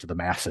show this to the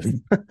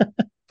masses. And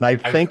I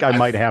think I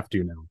might have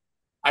to now.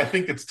 I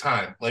think it's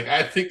time. Like,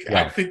 I think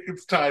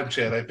it's time,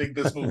 Chad. I think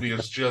this movie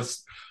is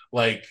just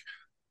like,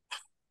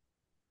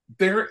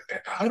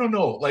 I don't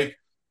know, like,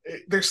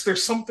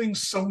 there's something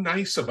so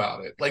nice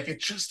about it. Like,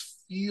 it just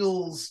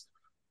feels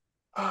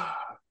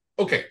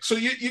okay. So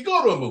you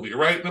go to a movie,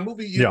 right? And a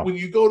movie, when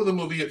you go to the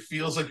movie, it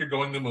feels like you're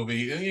going to a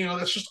movie, and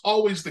that's just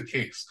always the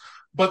case.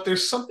 But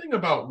there's something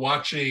about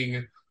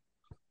watching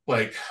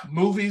like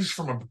movies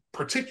from a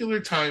particular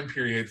time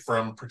period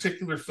from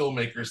particular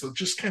filmmakers that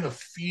just kind of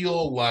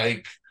feel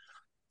like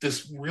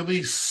this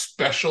really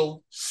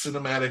special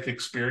cinematic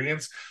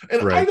experience.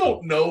 And I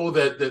don't know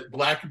that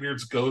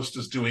Blackbeard's Ghost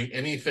is doing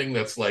anything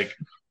that's like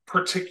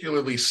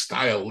particularly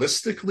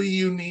stylistically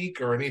unique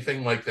or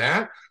anything like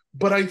that,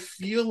 but I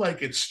feel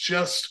like it's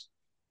just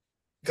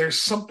there's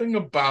something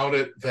about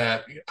it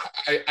that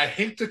I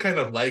hate to kind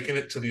of liken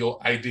it to the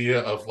old idea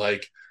of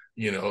like,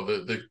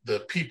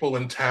 the people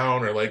in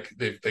town are like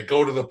they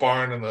go to the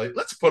barn and they're like,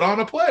 let's put on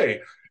a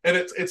play. And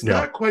it's Yeah.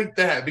 not quite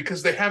that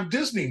because they have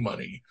Disney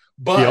money,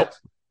 Yep.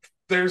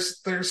 but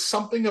there's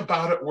something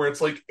about it where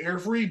it's like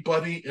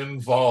everybody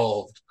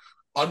involved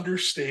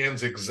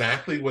understands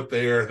exactly what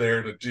they are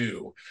there to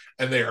do,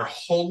 and they are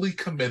wholly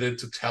committed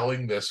to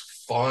telling this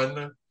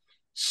fun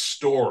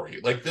story.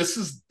 Like this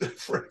is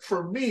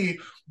for me,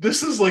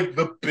 this is like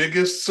the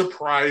biggest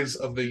surprise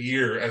of the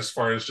year as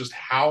far as just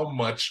how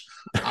much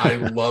I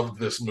loved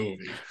this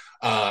movie.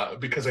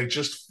 Because I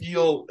just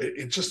feel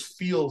it just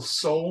feels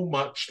so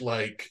much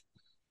like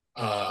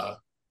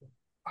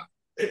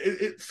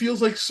it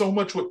feels like so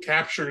much what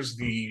captures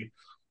the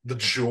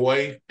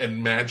joy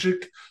and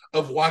magic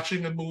of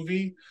watching a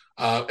movie.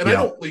 And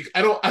Yeah.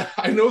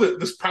 I know that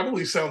this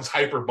probably sounds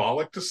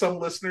hyperbolic to some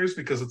listeners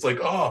because it's like,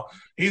 oh,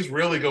 he's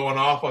really going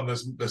off on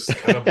this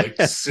kind of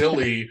like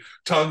silly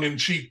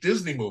tongue-in-cheek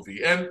Disney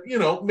movie. And,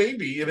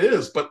 maybe it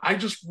is, but I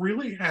just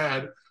really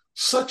had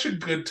such a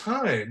good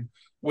time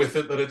with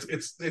it that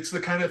it's the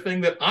kind of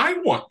thing that I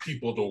want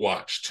people to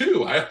watch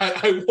too.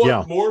 I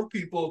want more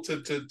people to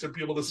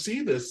be able to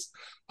see this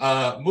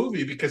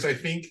movie because I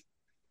think,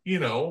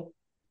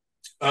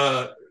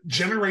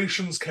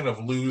 generations kind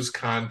of lose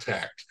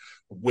contact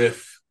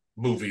with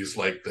movies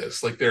like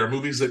this. Like there are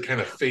movies that kind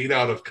of fade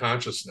out of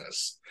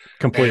consciousness.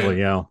 Completely. And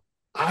Yeah.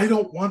 I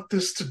don't want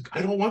this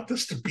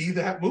to be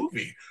that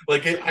movie.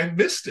 Like I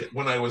missed it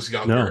when I was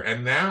younger,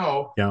 and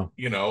now,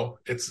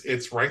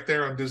 it's right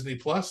there on Disney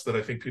Plus that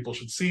I think people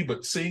should see.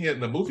 But seeing it in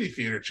the movie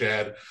theater,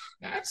 Chad,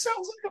 that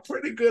sounds like a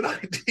pretty good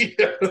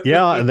idea.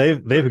 Yeah, and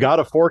they've got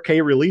a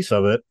 4K release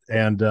of it,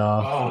 and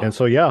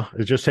so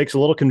it just takes a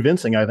little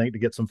convincing, I think, to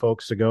get some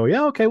folks to go,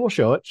 yeah, okay, we'll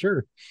show it,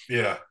 sure.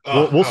 Yeah,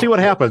 we'll see what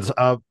happens.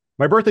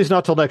 My birthay's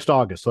not till next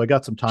August, so I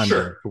got some time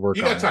to work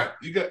on it. You got time.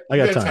 I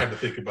got time to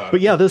think about it. But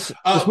yeah, this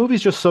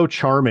movie's just so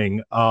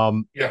charming.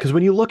 Because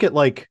when you look at,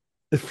 like,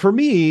 for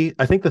me,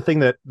 I think the thing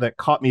that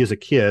caught me as a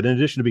kid, in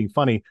addition to being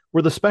funny,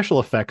 were the special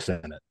effects in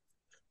it.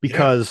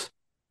 Because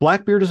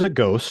Blackbeard is a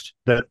ghost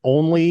that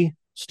only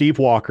Steve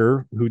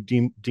Walker, who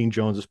Dean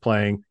Jones is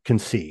playing, can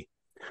see.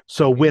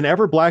 So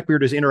whenever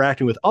Blackbeard is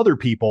interacting with other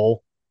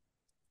people,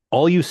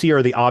 all you see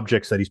are the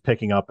objects that he's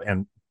picking up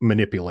and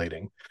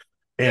manipulating.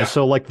 And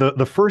so, like,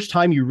 the first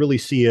time you really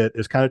see it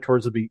is kind of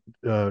towards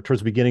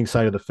the beginning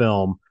side of the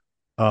film,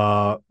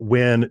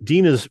 when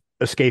Dean is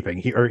escaping.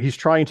 He's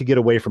trying to get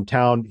away from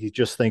town. He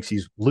just thinks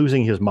he's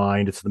losing his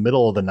mind. It's the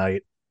middle of the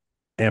night,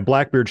 and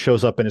Blackbeard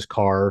shows up in his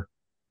car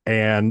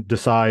and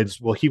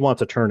decides, well, he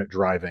wants a turn at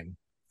driving,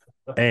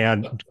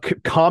 and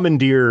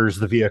commandeers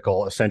the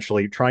vehicle,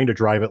 essentially trying to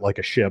drive it like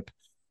a ship,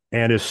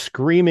 and is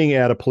screaming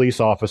at a police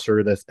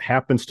officer that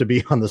happens to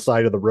be on the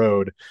side of the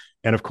road.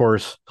 And of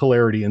course,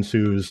 hilarity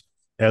ensues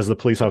as the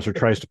police officer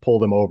tries to pull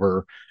them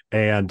over,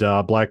 and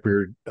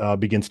Blackbeard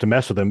begins to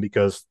mess with him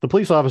because the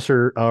police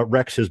officer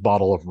wrecks his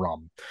bottle of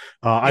rum.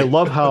 I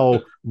love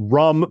how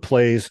rum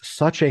plays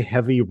such a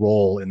heavy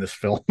role in this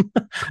film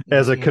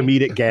as a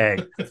comedic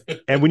gag.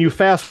 And when you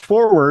fast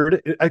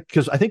forward,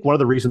 because I think one of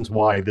the reasons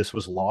why this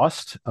was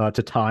lost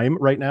to time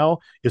right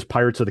now is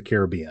Pirates of the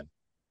Caribbean.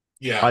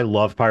 Yeah, I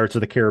love Pirates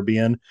of the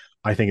Caribbean.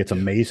 I think it's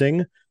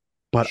amazing.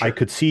 But I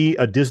could see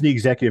a Disney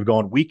executive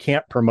going, we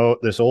can't promote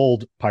this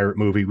old pirate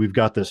movie. We've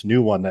got this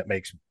new one that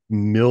makes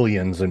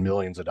millions and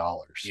millions of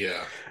dollars.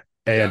 Yeah.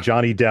 And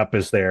Johnny Depp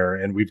is there,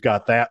 and we've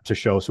got that to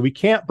show. So we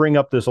can't bring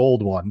up this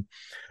old one.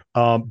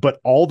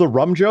 But all the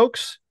rum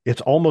jokes,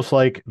 it's almost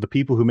like the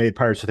people who made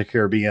Pirates of the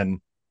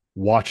Caribbean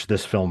watched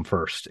this film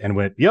first and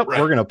went, yep,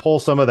 we're going to pull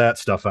some of that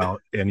stuff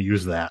out and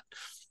use that.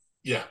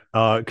 Yeah.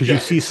 Because you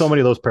see so many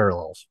of those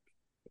parallels.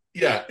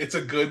 Yeah, it's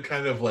a good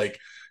kind of like,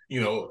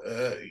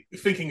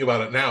 thinking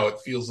about it now, it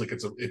feels like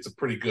it's a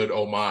pretty good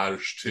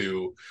homage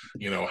to,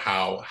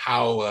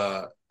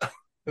 how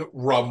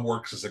rum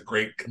works as a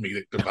great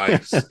comedic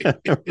device.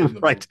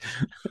 Right.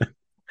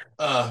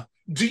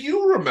 Do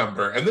you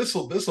remember, and this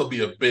will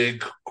be a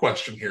big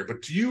question here,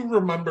 but do you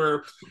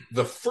remember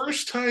the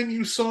first time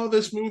you saw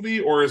this movie,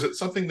 or is it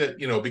something that,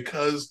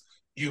 because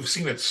you've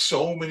seen it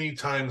so many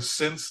times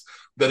since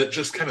that it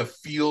just kind of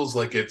feels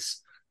like it's,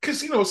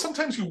 because,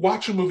 sometimes you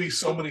watch a movie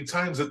so many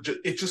times that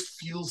it just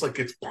feels like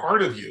it's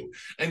part of you,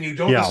 and you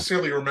don't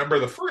necessarily remember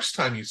the first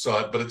time you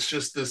saw it, but it's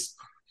just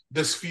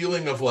this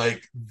feeling of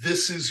like,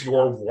 this is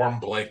your warm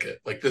blanket.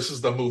 Like, this is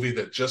the movie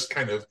that just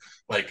kind of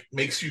like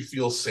makes you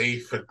feel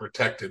safe and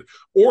protected.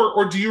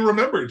 Or do you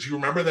remember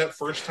that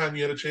first time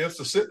you had a chance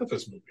to sit with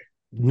this movie?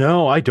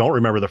 No, I don't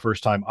remember the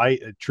first time.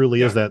 It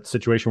truly is that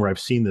situation where I've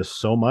seen this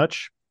so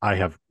much.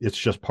 It's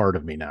just part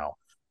of me now.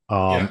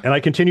 And I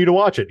continue to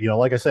watch it.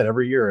 Like I said,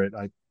 every year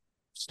I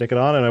stick it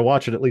on and I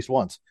watch it at least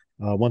once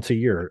a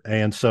year.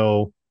 And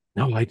so,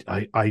 no,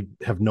 I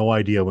have no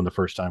idea when the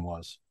first time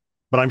was,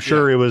 but I'm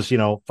sure it was,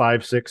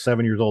 5, 6,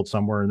 7 years old,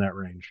 somewhere in that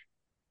range.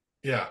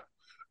 Yeah.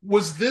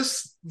 was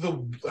this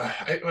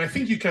I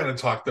think you kind of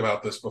talked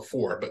about this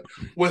before, but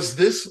was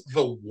this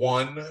the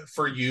one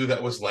for you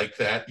that was like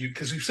that?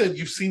 Because you said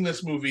you've seen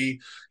this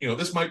movie,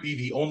 this might be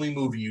the only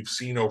movie you've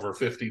seen over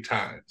 50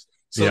 times.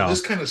 So Yeah.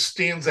 this kind of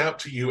stands out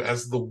to you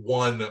as the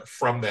one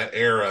from that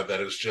era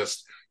that is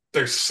just,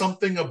 there's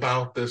something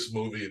about this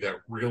movie that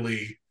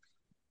really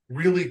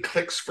really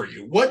clicks for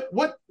you. What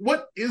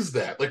is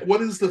that? Like,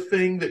 what is the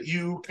thing that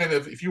you kind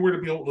of, if you were to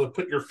be able to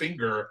put your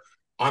finger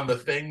on the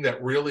thing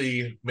that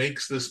really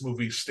makes this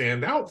movie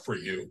stand out for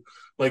you?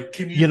 Like,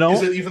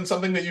 is it even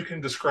something that you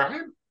can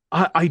describe?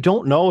 I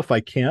don't know if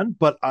I can,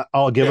 but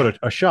I'll give it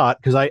a shot,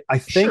 because I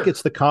think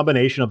it's the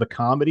combination of the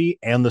comedy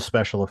and the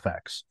special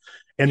effects.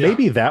 And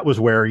maybe that was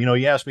where,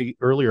 you asked me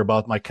earlier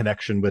about my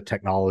connection with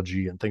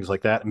technology and things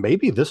like that. And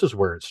maybe this is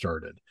where it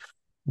started,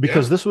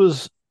 because this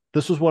was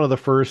one of the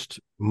first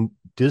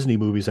Disney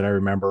movies that I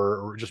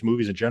remember, or just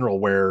movies in general,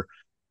 where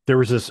there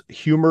was this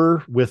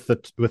humor with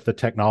the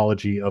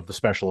technology of the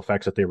special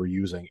effects that they were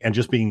using, and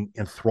just being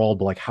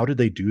enthralled, like, how did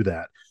they do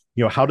that?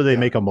 How do they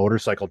make a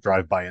motorcycle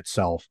drive by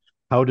itself?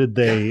 How did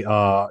they,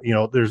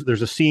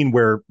 there's a scene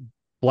where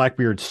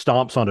Blackbeard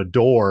stomps on a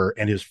door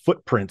and his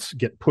footprints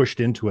get pushed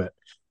into it.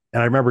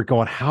 And I remember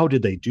going, how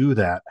did they do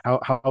that?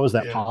 How is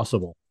that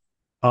possible?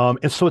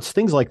 And so it's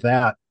things like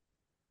that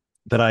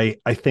I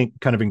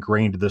think kind of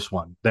ingrained this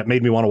one, that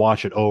made me want to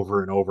watch it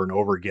over and over and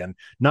over again,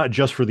 not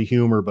just for the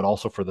humor, but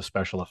also for the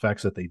special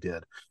effects that they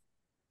did.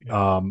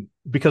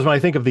 Because when I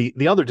think of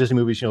the other Disney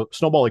movies,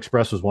 Snowball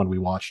Express was one we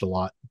watched a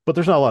lot, but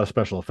there's not a lot of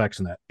special effects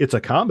in that. It's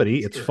a comedy,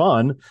 it's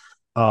fun,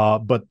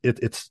 but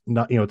it's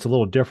not, it's a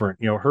little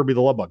different. Herbie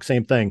the Love Bug,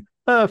 same thing,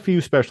 a few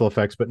special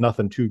effects, but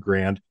nothing too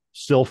grand.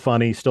 Still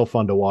funny, still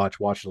fun to watch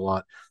it a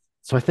lot.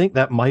 So I think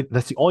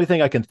that's the only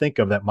thing I can think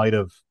of that might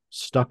have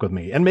stuck with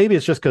me. And maybe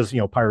it's just because,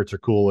 pirates are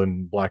cool,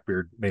 and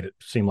Blackbeard made it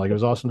seem like it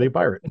was awesome to be a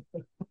pirate.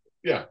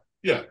 Yeah.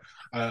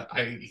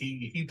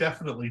 He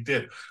definitely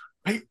did.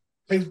 I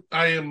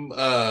am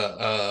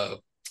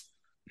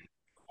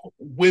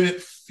when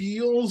it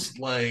feels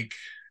like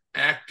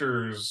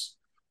actors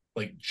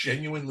like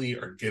genuinely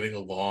are getting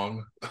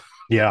along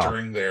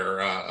during their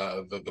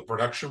the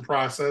production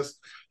process,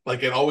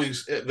 like it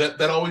always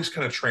that always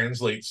kind of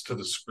translates to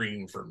the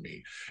screen for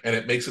me, and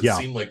it makes it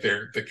seem like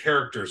the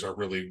characters are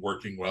really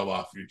working well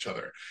off of each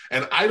other.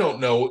 And I don't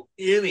know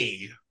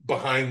any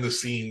behind the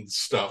scenes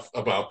stuff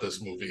about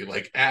this movie,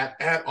 like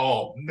at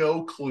all,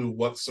 no clue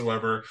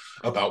whatsoever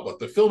about what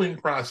the filming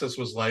process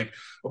was like,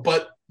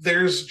 but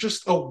there's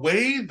just a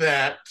way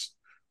that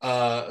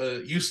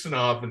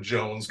Ustinov and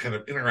Jones kind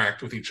of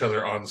interact with each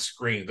other on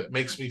screen that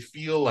makes me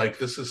feel like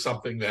this is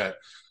something that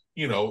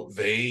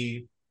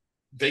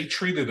they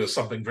treated as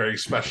something very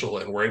special,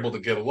 and were able to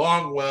get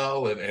along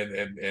well,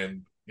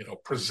 and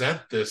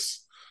present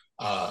this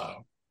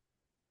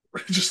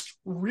just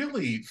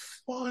really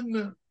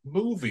fun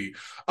movie.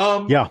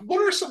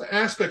 What are some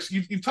aspects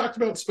you've talked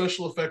about?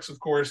 Special effects,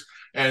 of course,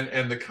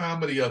 and the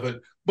comedy of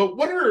it, but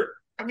what are,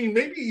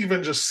 maybe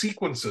even just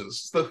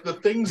sequences, the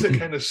things that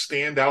kind of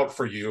stand out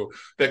for you,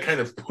 that kind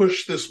of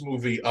push this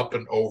movie up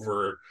and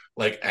over,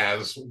 like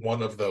as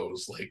one of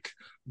those like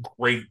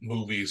great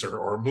movies,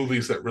 or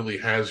movies that really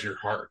has your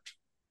heart.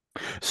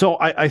 So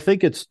I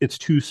think it's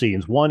two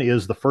scenes. One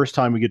is the first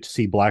time we get to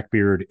see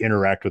Blackbeard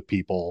interact with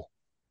people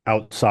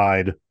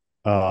outside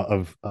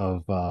of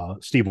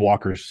Steve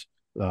Walker's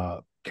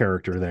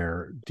character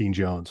there, Dean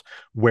Jones,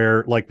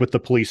 where, like, with the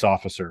police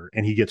officer,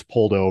 and he gets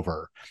pulled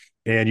over,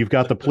 and you've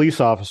got the police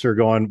officer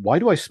going, "Why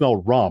do I smell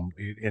rum?"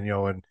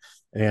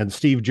 And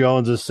Steve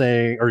Jones is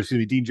saying, or excuse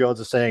me, Dean Jones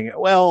is saying,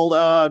 "Well,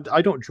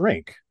 I don't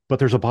drink, but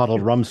there's a bottle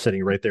of rum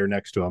sitting right there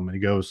next to him." And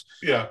he goes,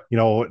 "If you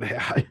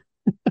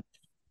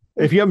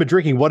haven't been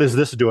drinking, what is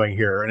this doing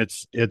here?" And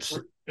it's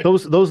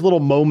those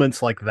little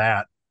moments like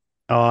that,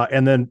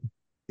 and then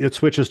it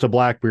switches to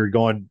Blackbeard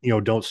going,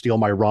 "Don't steal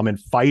my rum," and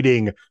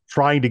fighting,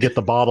 trying to get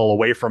the bottle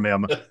away from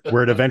him,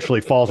 where it eventually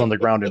falls on the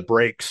ground and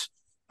breaks.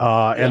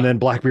 And then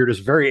Blackbeard is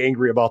very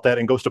angry about that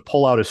and goes to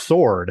pull out his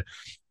sword,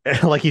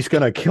 and like he's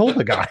gonna kill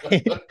the guy.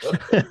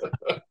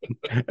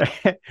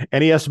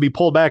 And he has to be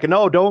pulled back, and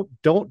no,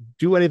 don't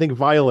do anything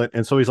violent.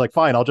 And so he's like,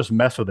 "Fine, I'll just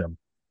mess with him."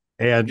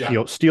 And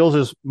steals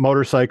his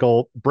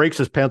motorcycle, breaks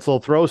his pencil,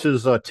 throws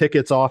his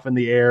tickets off in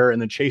the air, and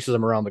then chases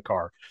him around the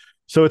car.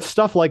 So it's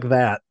stuff like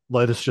that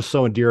it's just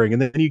so endearing.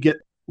 And then you get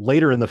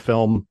later in the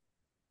film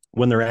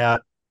when they're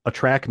at a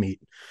track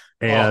meet,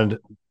 and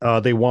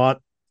they want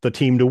the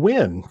team to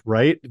win,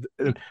 right?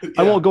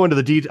 I won't go into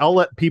the detail. I'll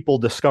let people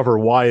discover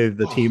why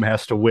the team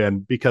has to win,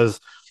 because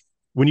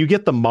when you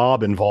get the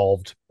mob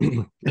involved,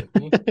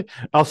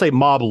 I'll say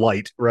mob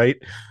light, right?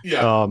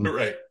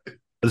 Right.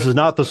 This is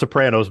not The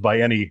Sopranos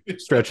by any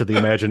stretch of the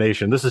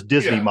imagination. This is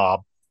Disney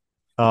mob.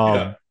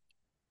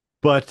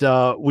 But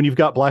when you've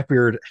got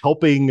Blackbeard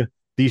helping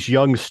these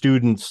young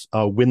students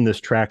win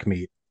this track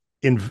meet,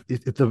 in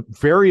the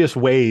various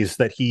ways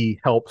that he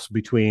helps,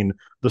 between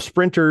the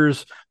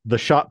sprinters, the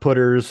shot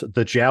putters,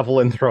 the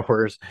javelin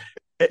throwers,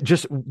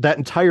 just that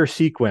entire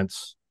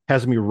sequence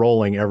has me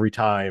rolling every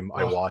time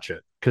I watch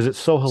it. because it's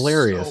so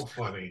hilarious. So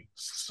funny.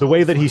 The So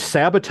way that he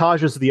funny.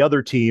 sabotages the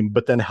other team,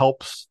 but then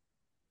helps,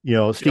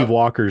 Steve Yep.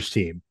 Walker's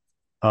team,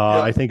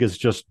 I Yep. think is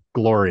just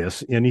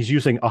glorious. And he's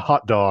using a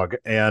hot dog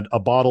and a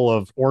bottle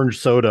of orange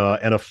soda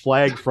and a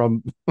flag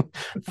from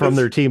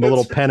their team, a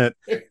little That's pennant.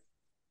 right.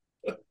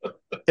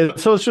 And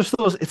so it's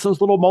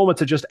those little moments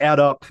that just add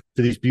up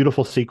to these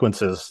beautiful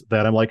sequences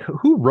that I'm like,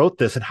 who wrote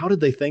this and how did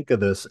they think of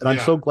this? And I'm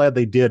Yeah. so glad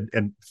they did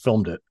and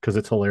filmed it because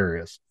it's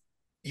hilarious.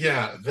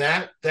 Yeah,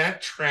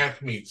 that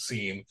track meet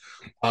scene,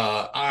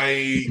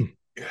 I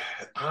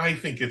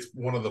think it's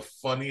one of the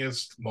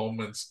funniest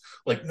moments,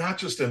 like not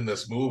just in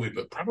this movie,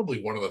 but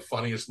probably one of the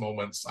funniest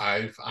moments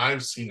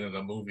I've seen in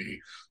a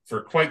movie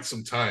for quite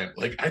some time.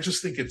 Like I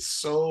just think it's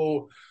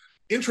so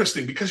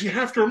interesting because you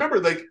have to remember,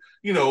 like,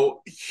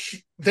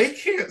 they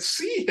can't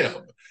see him.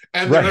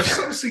 And there are Right.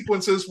 some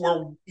sequences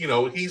where,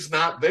 he's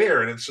not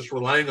there and it's just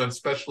relying on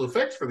special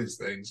effects for these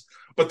things.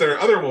 But there are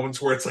other moments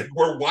where it's like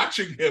we're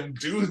watching him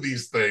do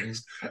these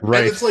things. And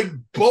Right. it's like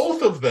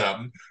both of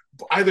them,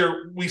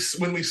 either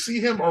when we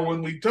see him or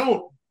when we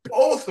don't,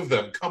 both of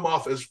them come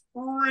off as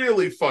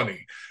really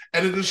funny.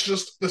 And it is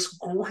just this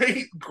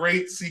great,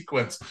 great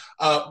sequence.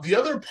 The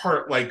other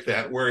part like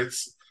that, where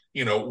it's,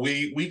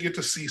 we get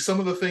to see some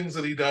of the things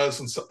that he does,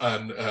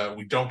 and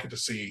we don't get to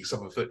see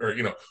some of the, or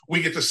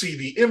we get to see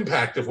the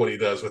impact of what he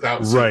does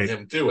without seeing Right.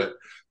 him do it.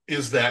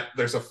 Is that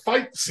there's a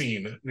fight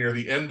scene near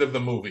the end of the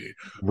movie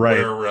Right.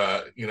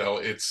 where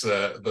it's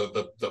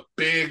the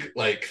big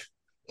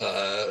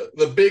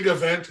the big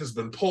event has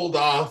been pulled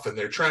off and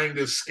they're trying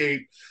to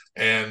escape,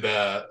 and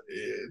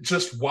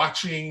just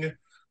watching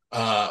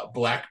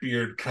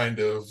Blackbeard kind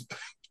of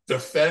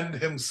defend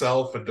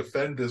himself and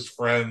defend his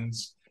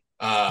friends.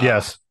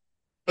 Yes.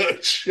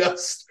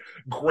 Just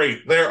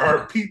great. There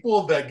are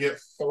people that get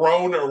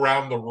thrown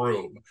around the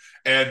room,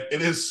 and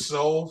it is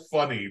so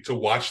funny to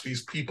watch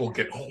these people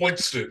get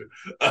hoisted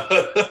Well,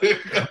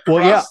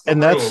 yeah, across the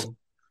and room.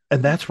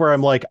 that's where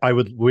I'm like, I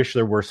would wish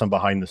there were some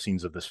behind the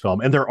scenes of this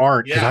film, and there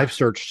aren't because Yeah. I've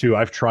searched too.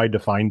 I've tried to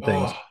find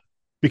things Oh,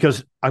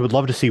 because I would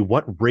love to see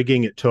what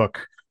rigging it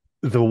took.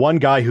 The one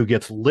guy who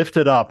gets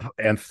lifted up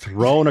and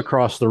thrown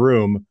across the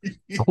room,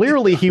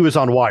 clearly he was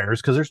on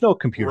wires because there's no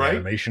computer Right?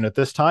 animation at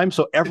this time.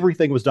 So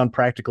everything was done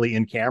practically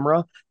in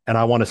camera. And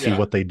I want to see Yeah.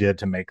 what they did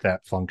to make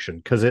that function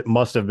because it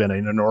must have been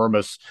an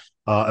enormous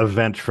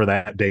event for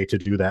that day to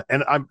do that.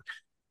 And I'm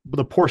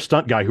the poor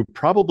stunt guy who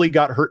probably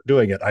got hurt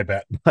doing it, I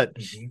bet. But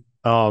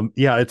Mhm.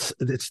 yeah,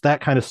 it's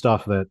that kind of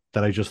stuff that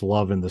I just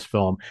love in this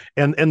film,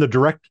 and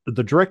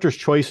the director's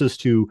choices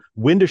to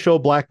when to show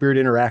Blackbeard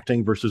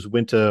interacting versus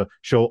when to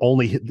show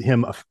only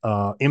him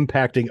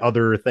impacting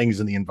other things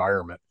in the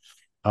environment.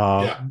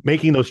 Yeah.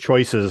 Making those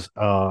choices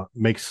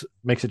makes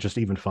it just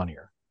even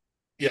funnier.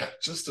 Yeah,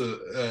 just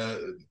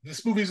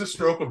this movie's a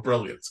stroke of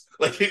brilliance.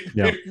 Like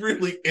Yeah. it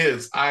really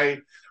is.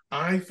 I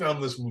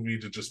found this movie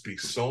to just be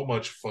so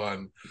much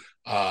fun,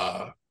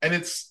 and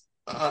it's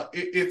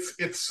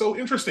so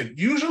interesting.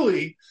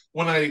 Usually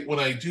when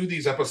I do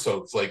these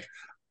episodes, like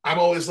I'm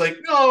always like,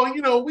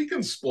 no, we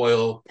can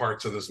spoil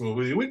parts of this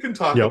movie. We can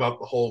talk Yep. about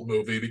the whole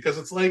movie because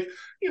it's like,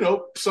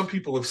 some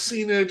people have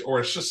seen it, or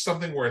it's just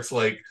something where it's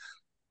like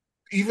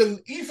even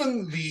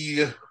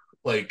the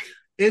like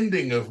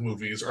ending of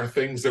movies are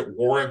things that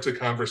warrant a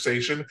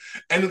conversation,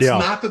 and it's Yeah.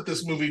 not that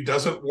this movie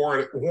doesn't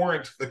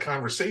warrant the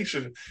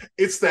conversation.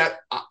 It's that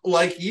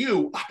like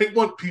I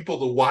want people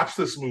to watch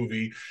this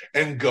movie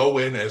and go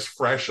in as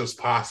fresh as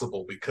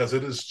possible because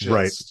it is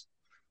Right. just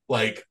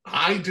like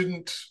I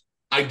didn't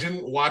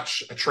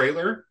watch a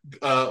trailer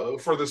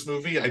for this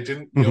movie.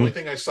 The only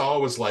thing I saw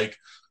was like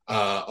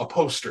a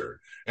poster,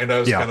 and I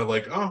was Yeah. kind of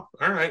like, oh,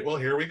 all right, well,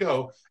 here we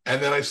go.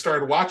 And then I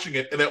started watching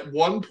it, and at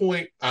one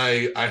point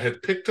I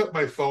had picked up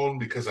my phone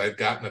because I'd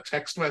gotten a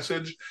text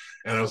message,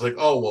 and I was like,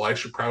 oh, well, I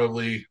should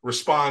probably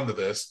respond to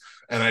this.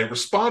 And I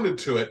responded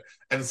to it,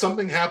 and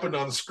something happened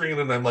on the screen,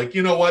 and I'm like,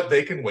 you know what,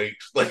 they can wait.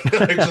 Like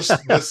I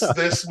just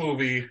this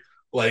movie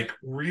like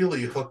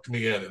really hooked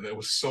me in, and it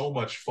was so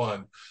much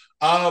fun.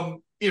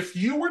 If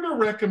you were to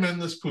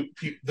recommend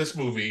this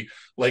movie,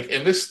 like,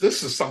 and this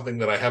is something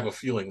that I have a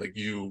feeling like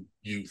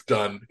you've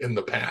done in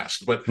the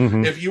past, but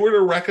Mhm. if you were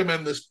to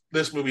recommend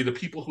this movie to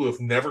people who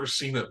have never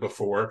seen it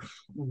before,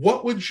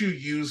 what would you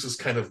use as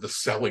kind of the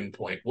selling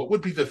point? What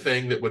would be the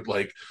thing that would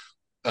like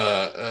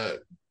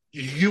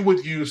you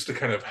would use to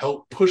kind of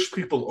help push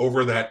people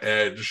over that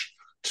edge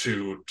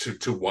to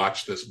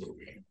watch this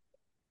movie?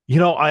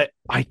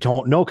 I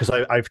don't know because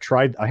I have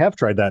tried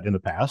that in the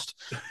past.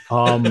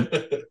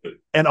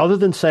 And other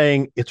than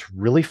saying it's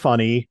really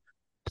funny,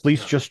 please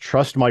Yeah. just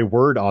trust my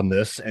word on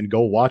this and go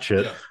watch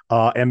it.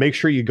 Yeah. And make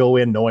sure you go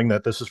in knowing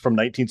that this is from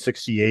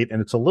 1968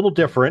 and it's a little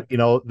different.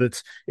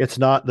 It's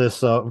not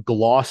this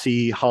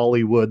glossy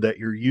Hollywood that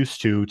you're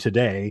used to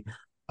today.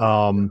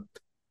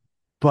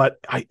 But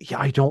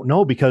I don't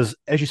know because,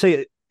 as you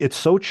say, it's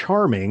so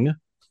charming,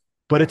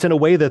 but it's in a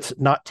way that's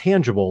not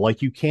tangible. Like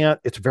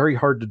it's very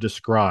hard to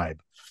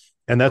describe.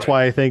 And that's Right.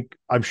 why I think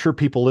I'm sure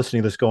people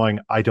listening to this going,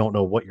 I don't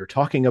know what you're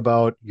talking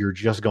about. You're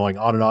just going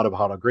on and on about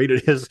how great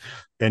it is,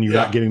 and you're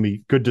not Yeah. giving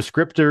me good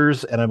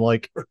descriptors. And I'm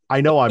like,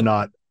 I know I'm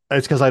not.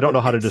 It's because I don't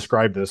know how to Right.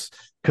 describe this,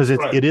 because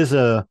Right. it is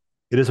a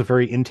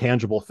very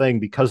intangible thing,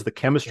 because the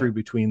Yeah. chemistry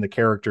between the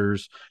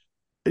characters,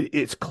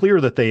 it's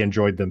clear that they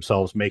enjoyed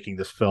themselves making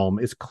this film.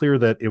 It's clear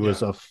that it Yeah.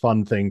 was a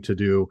fun thing to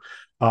do,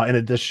 and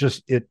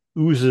it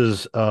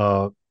oozes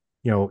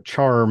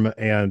charm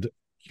and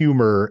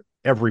humor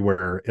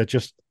everywhere. It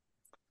just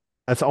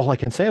That's all I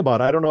can say about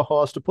it. I don't know how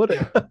else to put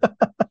it. Yeah.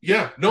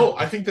 Yeah, no,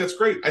 I think that's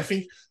great. I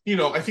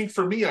think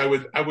for me, I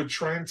would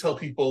try and tell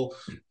people,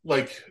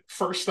 like,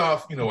 first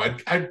off,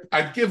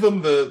 I'd give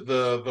them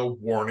the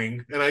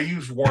warning, and I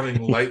use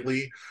warning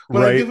lightly,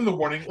 but I give Right. them the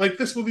warning, like,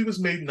 this movie was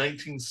made in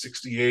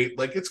 1968,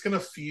 like, it's gonna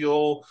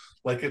feel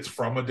like it's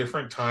from a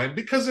different time,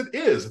 because it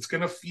is. It's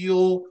gonna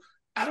feel,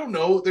 I don't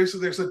know, there's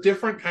a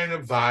different kind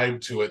of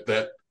vibe to it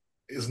that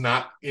is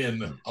not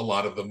in a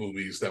lot of the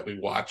movies that we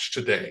watch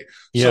today.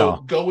 So Yeah.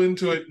 go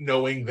into it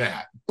knowing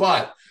that,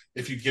 but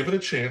if you give it a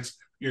chance,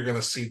 you're going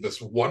to see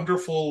this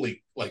wonderful,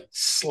 like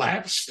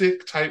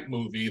slapstick type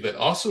movie that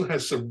also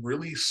has some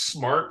really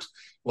smart,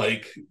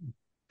 like,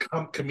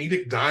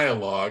 comedic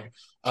dialogue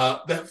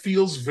that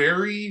feels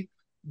very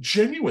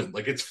genuine,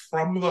 like it's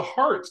from the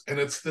heart, and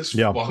it's this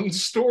Yeah. fun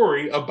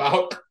story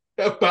about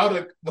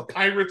the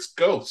pirate's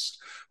ghost.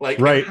 Like,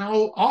 and Right.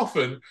 how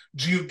often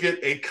do you get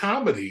a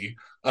comedy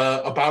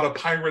about a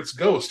pirate's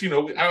ghost?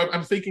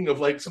 I'm thinking of,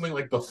 like, something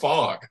like The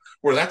Fog,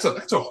 where that's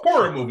a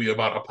horror movie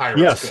about a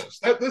pirate's Yes.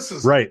 ghost. This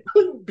is Right.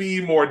 couldn't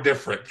be more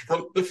different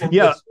from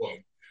Yeah. this one.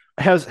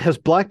 Has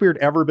Blackbeard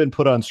ever been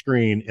put on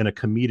screen in a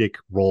comedic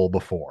role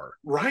before?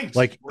 Right,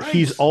 Like, right.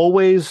 he's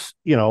always,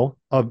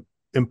 a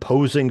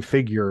imposing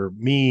figure,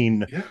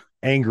 mean, Yeah,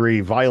 angry,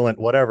 violent,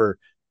 whatever.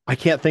 I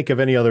can't think of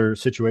any other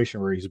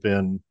situation where he's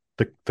been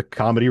the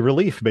comedy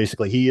relief.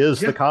 Basically, he is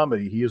the yeah,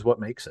 comedy. He is what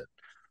makes it.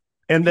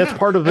 And that's yeah.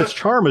 part of And its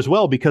charm as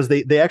well, because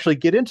they actually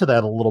get into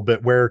that a little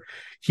bit, where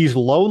he's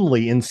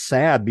lonely and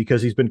sad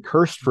because he's been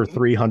cursed for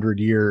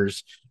 300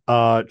 years,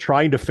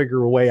 trying to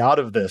figure a way out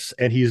of this,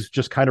 and he's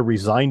just kind of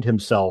resigned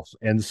himself.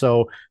 And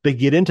so they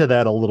get into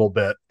that a little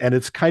bit, and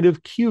it's kind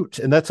of cute,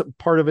 and that's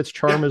part of its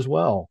charm yeah, as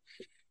well,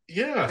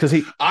 yeah. because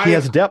he I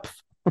has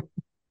depth.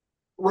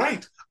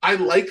 Right. I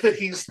like that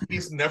he's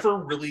never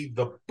really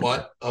the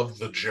butt of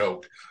the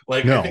joke.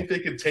 Like, I No. think they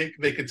could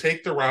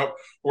take the route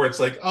where it's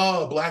like,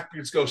 oh,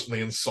 Blackbeard's ghost, and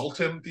they insult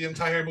him the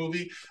entire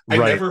movie. I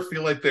Right. never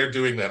feel like they're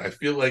doing that. I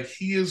feel like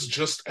he is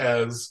just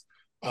as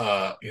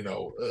loved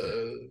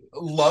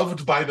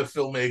by the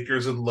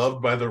filmmakers and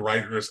loved by the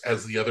writers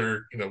as the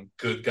other,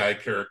 good guy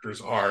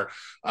characters are.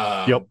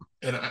 Yep.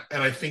 And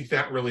I think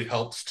that really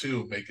helps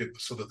too, make it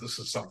so that this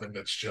is something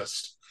that's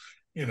just,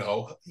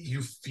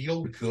 you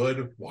feel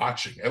good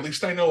watching. At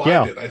least I know I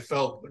Yeah. did. I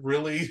felt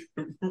really,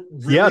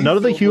 Yeah.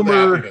 really filled with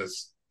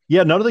happiness.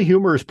 Yeah, none of the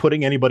humor is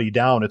putting anybody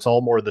down. It's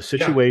all more the Yeah,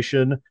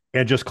 situation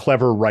and just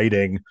clever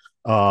writing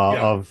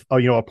yeah. of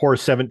a poor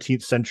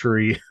 17th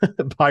century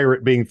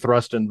pirate being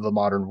thrust into the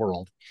modern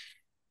world.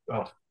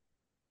 Oh,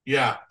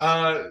 yeah.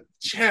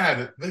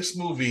 Chad, this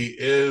movie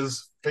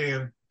is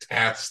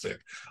fantastic.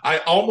 I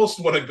almost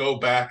want to go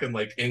back and,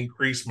 like,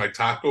 increase my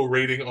taco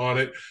rating on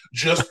it,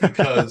 just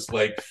because,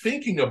 like,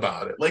 thinking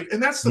about it, like,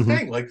 and that's the Mhm.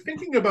 thing, like,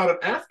 thinking about it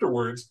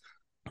afterwards,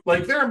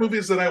 like, there are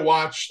movies that I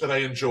watch that I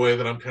enjoy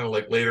that I'm kind of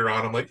like, later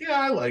on, I'm like, yeah,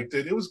 I liked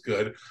it. It was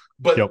good.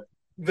 But Yep.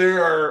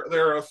 there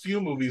are a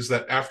few movies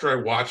that after I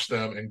watch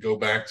them and go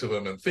back to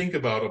them and think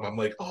about them, I'm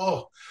like,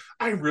 oh,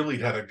 I really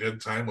had a good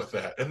time with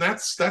that. And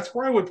that's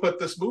where I would put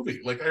this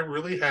movie. Like, I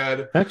really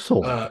had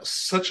Excellent.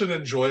 such an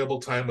enjoyable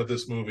time with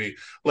this movie.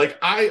 Like,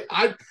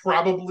 I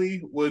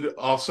probably would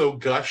also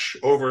gush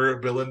over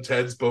Bill and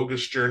Ted's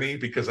Bogus Journey,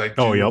 because I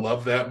Oh, do yep.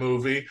 love that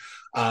movie.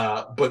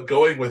 But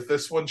going with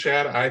this one,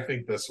 Chad, I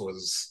think this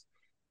was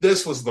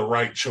the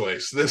right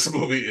choice. This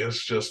movie is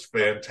just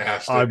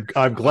fantastic.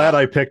 I'm glad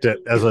I picked it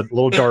as a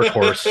little dark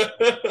horse.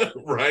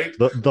 Right?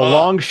 The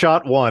long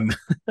shot one.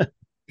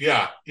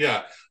 Yeah,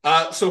 yeah.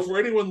 So for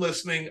anyone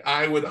listening,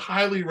 I would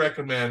highly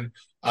recommend.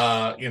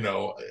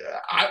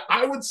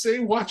 I would say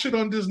watch it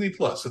on Disney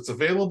Plus. It's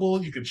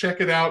available. You can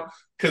check it out,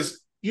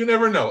 because you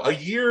never know. A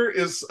year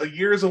is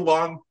a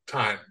long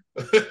time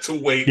to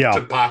wait Yeah.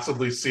 to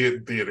possibly see it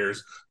in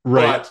theaters.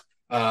 Right.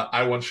 But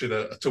I want you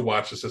to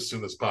watch this as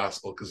soon as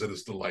possible, because it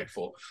is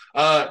delightful.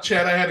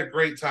 Chad, I had a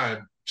great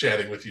time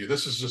chatting with you.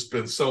 This has just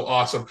been so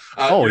awesome.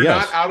 You're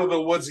Yes. not out of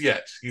the woods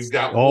yet. You've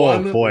got Oh,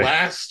 one boy.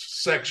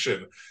 last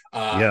section.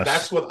 Yes.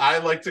 That's what I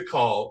like to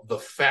call the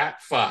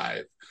Fat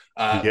Five.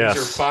 Yes.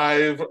 These are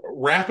 5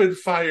 rapid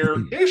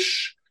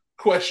fire-ish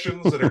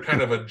questions that are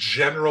kind of a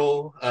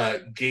general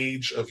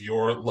gauge of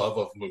your love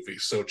of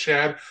movies. So,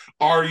 Chad,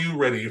 are you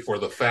ready for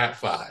the Fat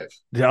Five?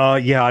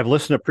 Yeah, I've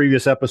listened to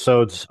previous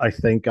episodes. I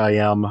think I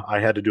am. I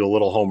had to do a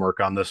little homework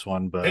on this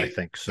one, but I Hey,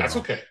 think so. that's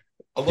okay.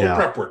 A little Yeah.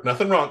 prep work.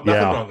 Nothing wrong. Nothing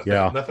Yeah. wrong with Yeah.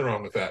 that. Nothing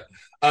wrong with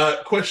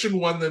that. Question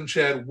 1 then,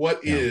 Chad.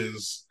 What Yeah.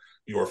 is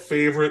your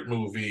favorite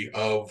movie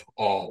of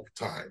all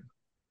time?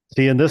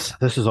 See, and this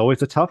is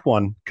always a tough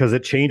one because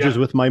it changes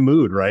Yeah, with my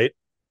mood, right?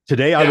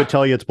 Today I would yeah,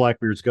 tell you it's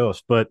Blackbeard's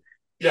Ghost, but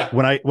yeah,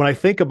 when I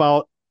think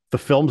about the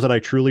films that I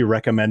truly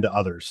recommend to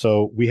others,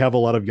 so we have a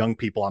lot of young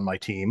people on my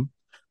team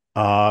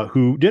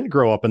who didn't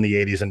grow up in the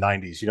 80s and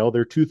 90s. You know,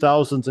 they're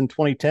 2000s and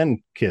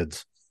 2010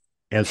 kids.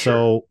 And sure.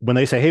 so when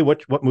they say, "Hey,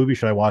 what movie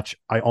should I watch?"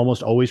 I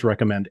almost always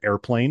recommend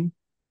Airplane.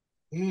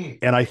 Mm,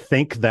 And I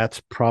think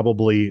that's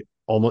probably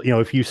almost,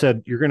 if you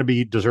said you're going to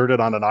be deserted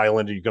on an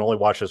island and you can only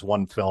watch this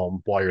one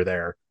film while you're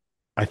there,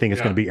 I think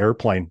it's going yeah, to be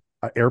Airplane.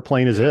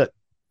 Airplane is yeah. it.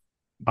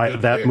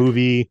 Good That pick.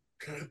 movie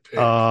Good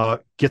pick.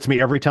 gets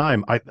me every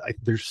time.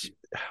 There's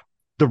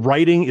the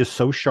writing is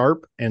so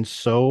sharp and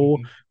so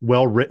Mhm.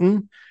 well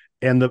written,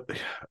 and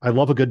I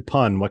love a good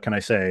pun. What can I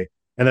say?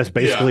 And that's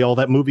basically Yeah. all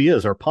that movie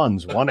is, are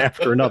puns, one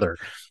after another.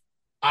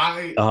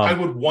 I Um,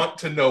 would want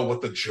to know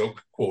what the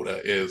joke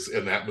quota is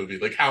in that movie.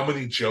 Like how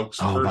many jokes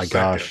oh per my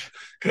second? gosh,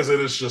 Because it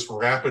is just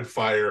rapid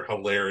fire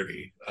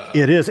hilarity.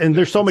 it is, and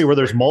there's so It's many a where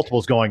there's great movie.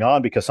 multiples going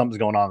on because something's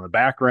going on in the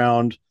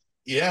background,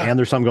 Yeah. and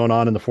there's something going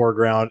on in the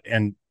foreground,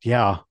 and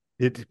yeah,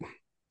 it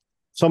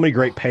so many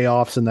great Oh,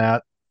 payoffs in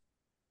that.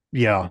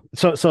 Yeah,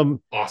 so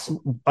some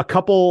awesome. a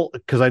couple,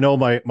 because I know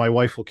my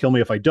wife will kill me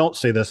if I don't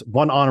say this.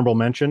 One honorable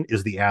mention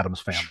is the Adams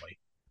Family.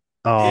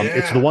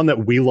 It's the Yeah. one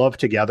that we love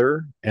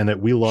together and that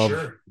we love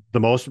Sure.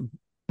 the most.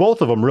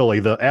 Both of them, really,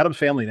 the Adams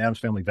Family and Adams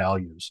Family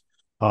Values,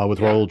 with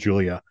Yeah. Raul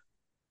Julia,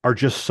 are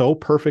just so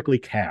perfectly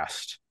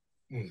cast.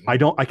 Hmm.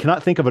 I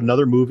cannot think of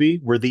another movie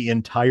where the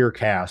entire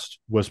cast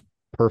was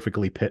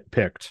perfectly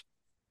picked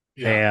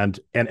Yeah.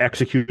 and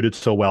executed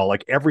so well.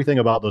 Like everything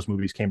about those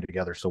movies came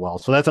together so well.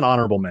 So that's an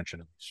honorable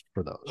mention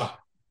for those. Oh,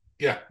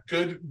 yeah.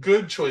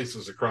 Good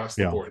choices across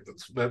the Yeah, board.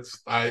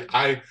 That's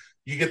I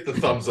you get the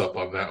thumbs up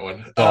on that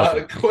one.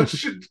 awesome.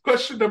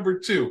 Question number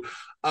two.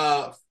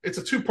 It's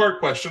a two-part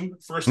question.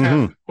 First half of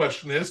Hmm. the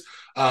question is,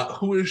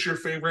 who is your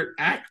favorite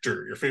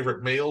actor, your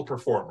favorite male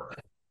performer?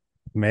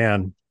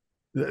 Man,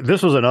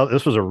 this was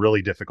a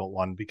really difficult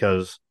one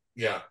because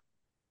Yeah.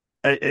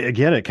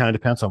 again, it kind of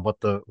depends on what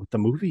the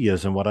movie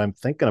is and what I'm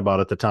thinking about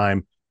at the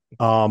time.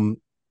 Um,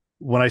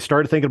 when I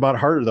started thinking about it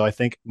harder, though, I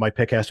think my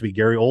pick has to be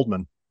Gary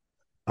Oldman.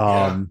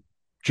 Yeah. Um,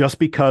 just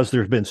because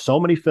there's been so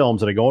many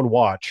films that I go and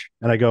watch,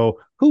 and I go,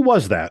 "Who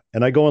was that?"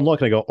 And I go and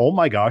look, and I go, "Oh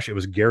my gosh, it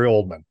was Gary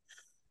Oldman."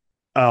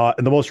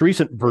 And the most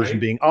recent version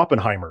Right. being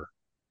Oppenheimer,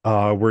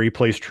 where he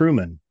plays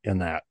Truman in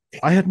that.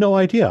 I had no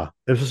idea.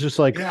 It was just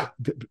like, Yeah.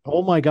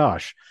 oh my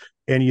gosh.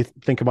 And you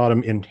think about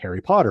him in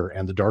Harry Potter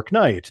and The Dark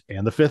Knight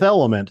and The Fifth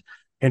Element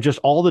and just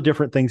all the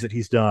different things that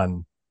he's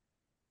done.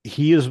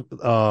 He is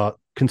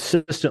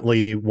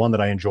consistently one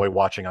that I enjoy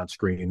watching on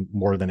screen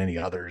more than any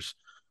others.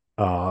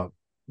 Uh,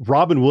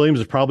 Robin Williams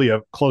is probably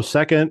a close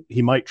second.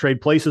 He might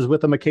trade places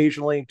with him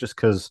occasionally just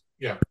because,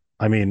 Yeah.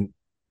 I mean,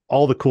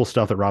 all the cool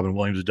stuff that Robin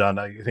Williams has done,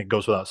 I think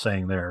goes without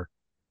saying there.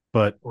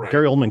 But Right.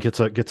 Gary Oldman gets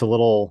a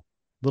little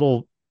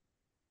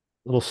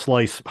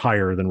slice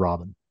higher than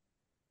Robin.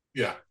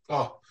 Yeah.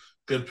 Oh,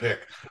 good pick.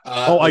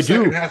 Oh, The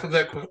second half of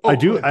that. Go I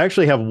ahead.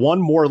 actually have one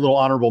more little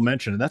honorable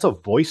mention, and that's a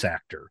voice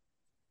actor.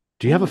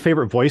 Do you have a Ooh.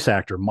 favorite voice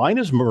actor? Mine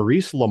is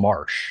Maurice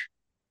LaMarche.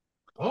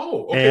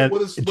 Oh, okay. And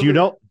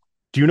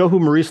do you know who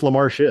Maurice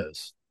LaMarche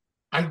is?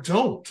 I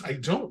don't. I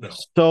don't know.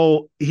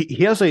 So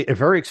he has a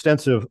very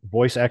extensive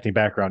voice acting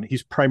background.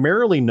 He's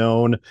primarily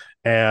known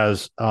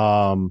as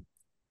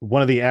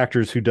one of the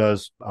actors who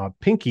does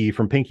Pinky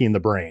from Pinky and the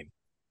Brain.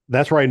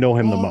 That's where I know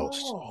him the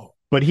most. Oh.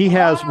 But he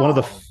has one of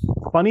the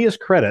Oh. funniest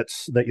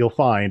credits that you'll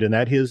find,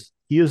 and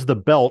he is the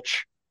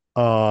Belch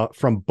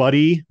from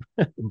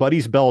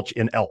Buddy's Belch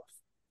in Elf.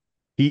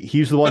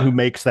 He's the one who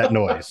makes that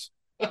noise.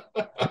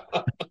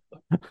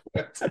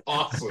 That's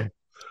awesome.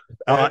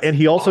 That's And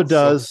he also awesome.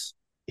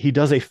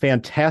 does a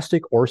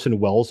fantastic Orson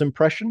Welles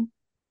impression.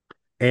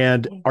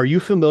 And are you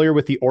familiar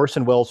with the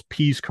Orson Welles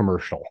Peas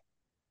commercial?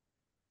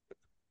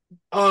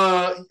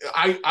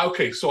 I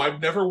okay, so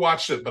I've never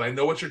watched it, but I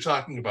know what you're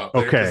talking about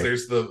there because Okay,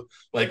 there's the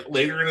like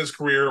later in his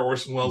career,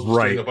 Orson Welles was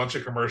doing right. a bunch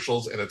of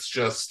commercials, and it's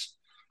just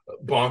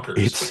bonkers.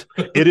 It's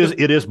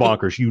it is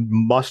bonkers. You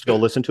must go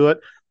listen to it,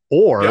 Yeah.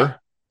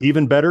 or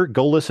even better,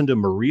 go listen to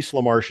Maurice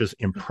LaMarche's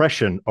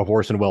impression of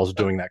Orson Welles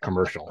doing that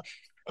commercial.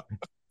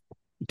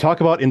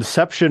 Talk about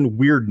Inception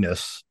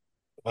weirdness.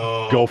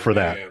 Go Oh for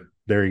that. man.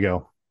 There you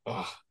go.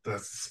 Oh,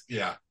 that's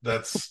yeah.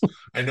 That's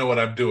I know what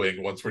I'm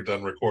doing once we're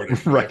done recording.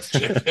 Right.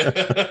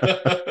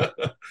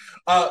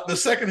 The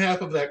second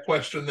half of that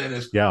question then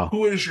is Yeah.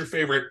 who is your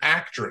favorite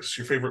actress,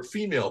 your favorite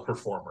female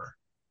performer?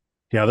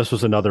 Yeah, this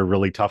was another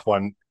really tough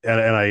one.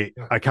 And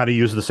Yeah. I kind of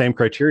use the same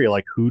criteria.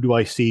 Like, who do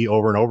I see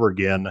over and over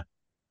again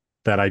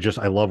that I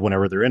love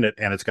whenever they're in it?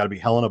 And it's got to be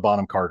Helena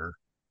Bonham Carter.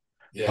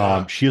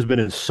 Yeah. She has been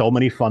in so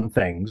many fun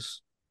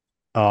things,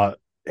 uh,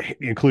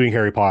 including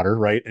Harry Potter,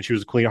 right? And she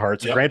was Queen of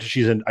Hearts. Yep. Granted,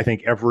 she's in, I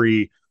think,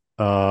 every,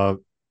 what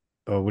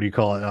do you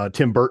call it?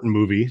 Tim Burton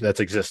movie that's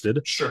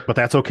existed, Sure. but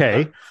that's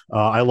okay. Okay.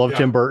 I love Yeah.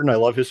 Tim Burton. I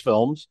love his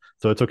films.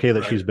 So it's okay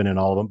that Right. she's been in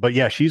all of them. But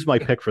yeah, she's my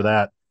pick for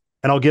that.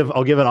 And I'll give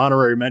an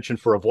honorary mention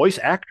for a voice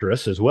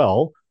actress as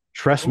well,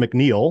 Tress Oh,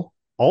 MacNeille,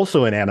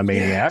 also in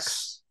Animaniacs.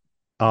 yes.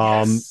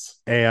 Yes.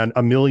 and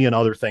a million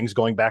other things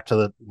going back to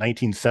the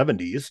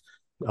 1970s.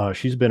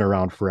 She's been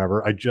around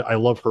forever. I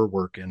love her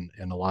work and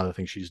a lot of the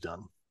things she's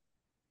done.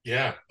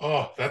 Yeah.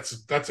 Oh, that's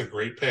a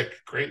great pick.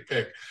 Great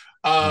pick.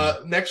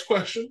 Next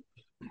question.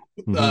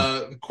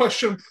 Mm-hmm.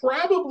 Question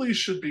probably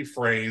should be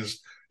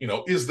phrased,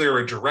 is there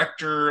a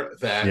director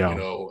that, Yeah.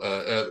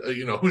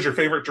 who's your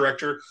favorite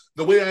director?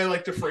 The way I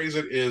like to phrase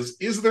it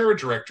is there a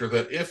director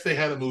that if they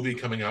had a movie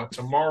coming out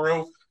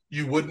tomorrow,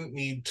 you wouldn't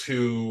need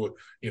to,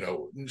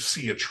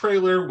 see a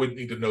trailer, wouldn't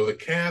need to know the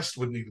cast,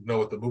 wouldn't need to know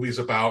what the movie's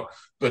about,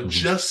 but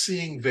just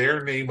seeing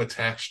their name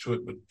attached to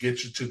it would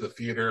get you to the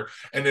theater.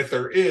 And if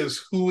there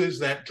is, who is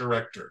that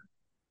director?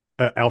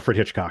 Alfred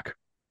Hitchcock.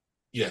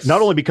 Yes.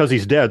 Not only because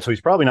he's dead, so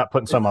he's probably not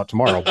putting some out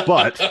tomorrow,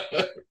 but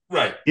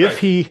right. if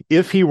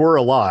he were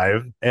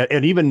alive,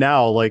 and even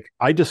now, like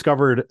I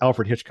discovered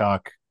Alfred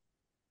Hitchcock,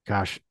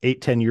 gosh,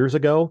 8-10 years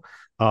ago.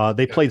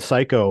 They played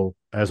Psycho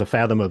as a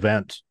Fathom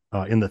event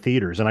in the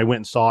theaters, and I went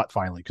and saw it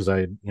finally because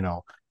I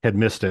had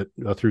missed it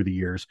through the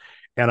years,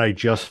 and I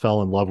just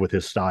fell in love with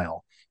his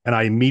style. And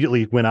I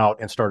immediately went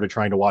out and started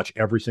trying to watch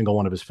every single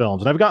one of his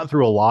films. And I've gotten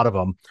through a lot of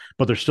them,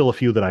 but there's still a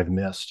few that I've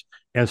missed.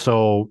 And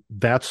so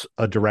that's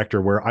a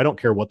director where I don't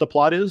care what the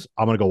plot is,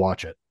 I'm going to go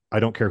watch it. I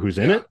don't care who's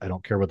in it. I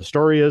don't care what the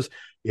story is.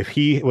 If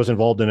he was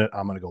involved in it,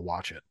 I'm going to go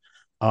watch it.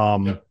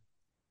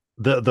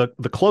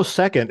 The close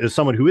second is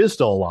someone who is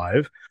still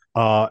alive,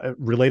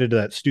 related to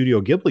that Studio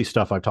Ghibli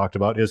stuff I've talked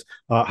about, is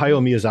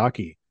Hayao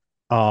Miyazaki.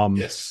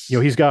 Yes.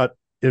 He's got,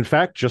 in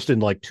fact, just in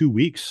like 2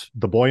 weeks,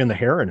 The Boy and the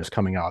Heron is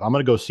coming out. I'm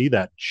going to go see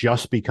that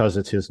just because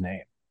it's his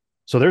name.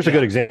 So there's a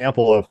good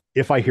example of,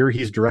 if I hear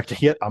he's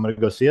directing it, I'm going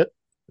to go see it.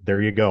 There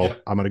you go.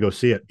 I'm going to go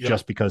see it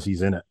just because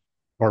he's in it,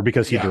 or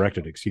because he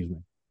directed it, excuse me.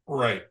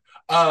 Right.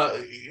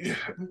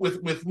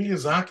 With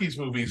Miyazaki's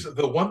movies,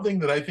 the one thing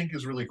that I think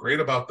is really great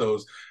about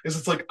those is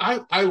it's like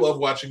I love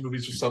watching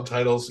movies with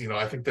subtitles.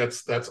 I think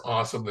that's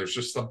awesome. There's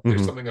just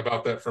there's something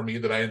about that for me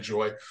that I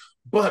enjoy.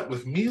 But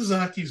with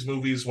Miyazaki's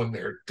movies, when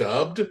they're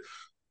dubbed,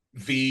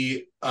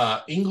 the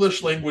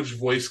English language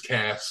voice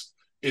cast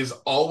is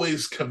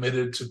always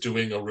committed to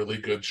doing a really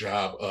good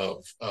job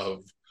of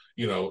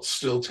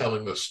still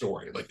telling the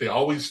story. Like they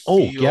always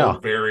feel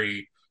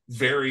very,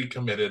 very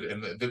committed,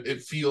 and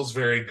it feels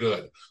very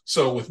good.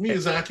 So with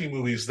Miyazaki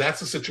movies,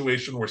 that's a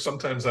situation where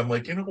sometimes I'm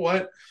like, you know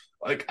what?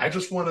 Like I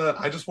just want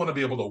to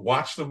be able to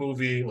watch the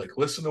movie, like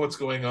listen to what's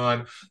going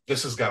on.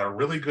 This has got a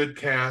really good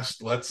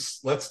cast.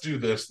 Let's do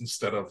this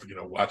instead of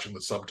watching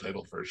the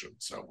subtitle version.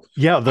 So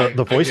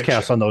the voice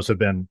casts on those have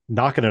been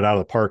knocking it out of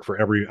the park for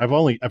every. I've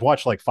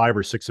watched like 5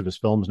 or 6 of his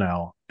films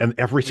now, and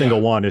every single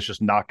one is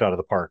just knocked out of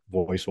the park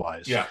voice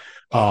wise.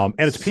 And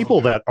it's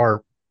people that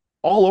are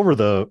all over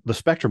the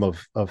spectrum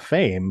of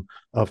fame,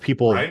 of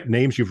people,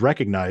 names you've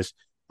recognized.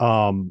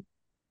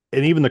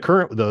 And even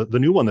the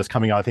new one that's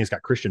coming out, I think it's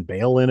got Christian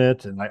Bale in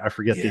it, and I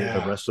forget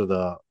the rest of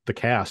the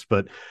cast.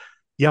 But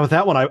with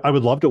that one, I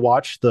would love to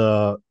watch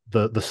the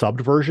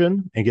subbed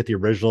version and get the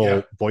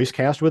original voice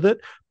cast with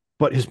it.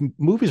 But his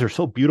movies are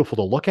so beautiful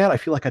to look at. I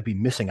feel like I'd be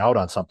missing out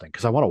on something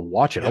because I want to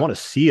watch it. I want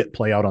to see it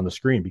play out on the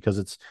screen because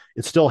it's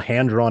still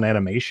hand drawn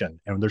animation,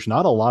 and there's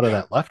not a lot of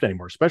that left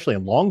anymore, especially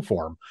in long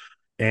form.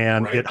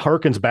 And it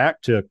harkens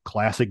back to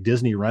classic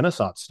Disney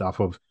Renaissance stuff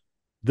of,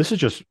 this is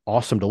just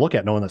awesome to look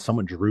at, knowing that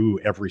someone drew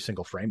every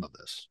single frame of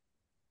this.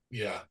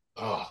 Yeah.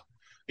 Oh,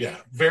 yeah.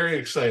 Very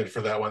excited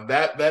for that one.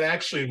 That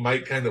actually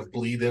might kind of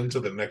bleed into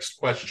the next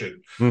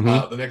question.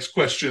 The next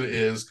question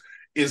is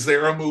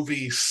there a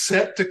movie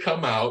set to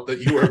come out that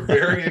you are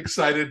very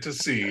excited to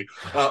see,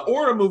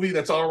 or a movie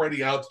that's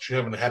already out that you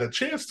haven't had a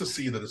chance to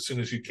see, that as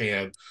soon as you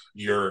can,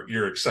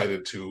 you're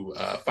excited to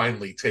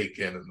finally take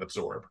in and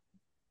absorb?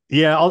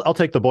 Yeah, I'll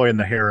take The Boy and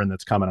the Heron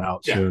that's coming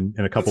out soon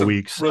in a couple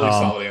weeks. Really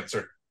solid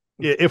answer.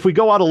 If we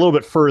go out a little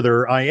bit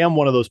further, I am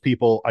one of those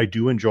people. I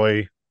do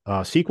enjoy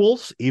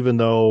sequels, even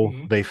though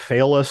they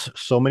fail us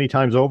so many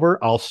times over.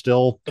 I'll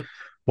still,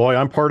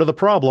 I'm part of the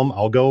problem.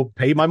 I'll go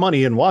pay my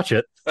money and watch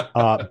it.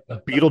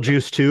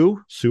 Beetlejuice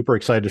 2, super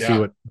excited to see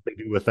what they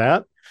do with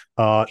that.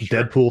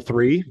 Deadpool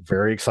 3,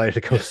 very excited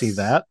to go see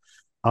that.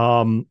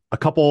 A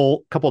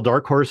couple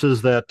dark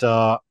horses that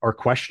are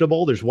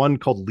questionable. There's one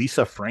called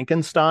Lisa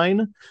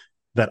Frankenstein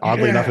that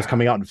oddly enough is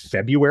coming out in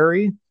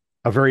February.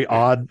 A very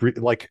odd,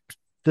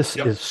 this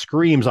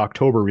screams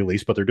October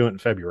release, but they're doing it in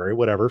February.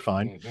 Whatever,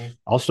 fine.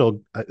 I'll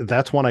still,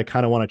 that's one I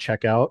kind of want to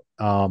check out.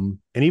 And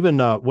even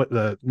what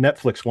the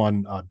Netflix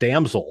one,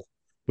 Damsel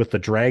with the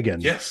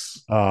dragon.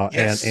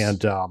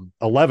 And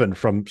 11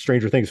 from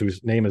Stranger Things,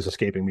 whose name is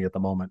escaping me at the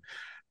moment.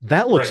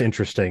 That looks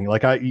interesting.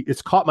 Like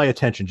it's caught my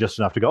attention just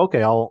enough to go,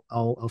 okay,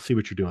 I'll see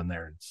what you're doing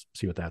there and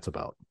see what that's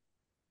about.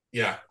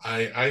 Yeah,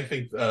 I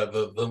think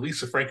the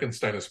Lisa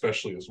Frankenstein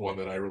especially is one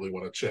that I really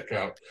want to check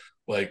out.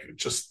 Like,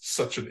 just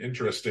such an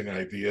interesting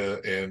idea,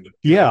 and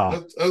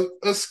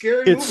a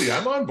scary movie.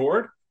 I'm on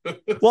board.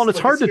 Well, and it's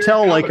hard to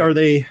tell. Comedy. Like,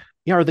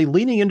 are they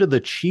leaning into the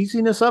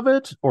cheesiness of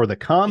it, or the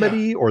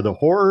comedy, or the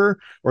horror,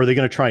 or are they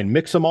going to try and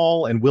mix them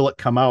all? And will it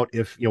come out?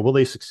 Will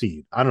they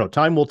succeed? I don't know.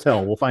 Time will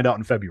tell. We'll find out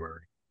in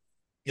February.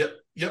 Yep.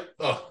 Yep.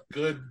 Oh,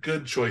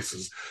 good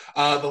choices.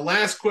 The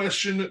last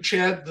question,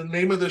 Chad, the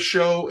name of the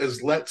show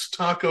is Let's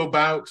Talk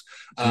About.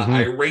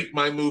 I Hmm. rate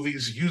my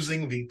movies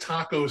using the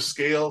taco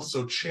scale.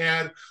 So,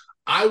 Chad,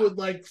 I would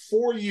like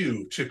for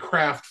you to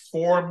craft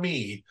for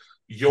me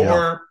Yeah.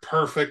 your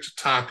perfect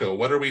taco.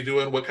 What are we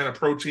doing? What kind of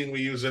protein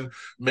we using?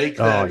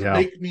 Oh, yeah.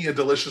 Make me a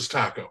delicious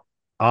taco.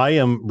 I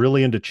am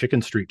really into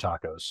chicken street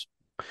tacos.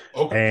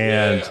 Oh,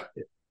 And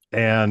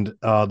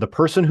yeah. the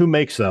person who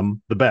makes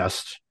them the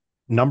best,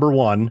 number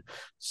one,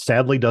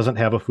 sadly doesn't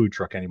have a food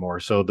truck anymore.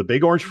 So the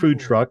Big Orange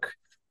food Ooh, truck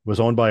was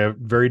owned by a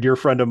very dear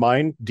friend of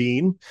mine,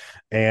 Dean,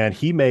 and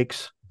he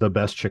makes the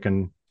best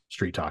chicken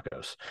street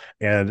tacos.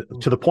 And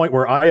to the point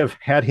where I have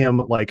had him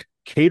like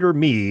cater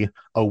me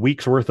a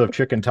week's worth of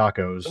chicken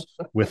tacos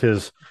with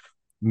his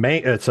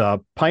it's a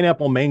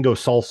pineapple mango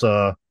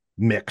salsa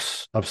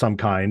mix of some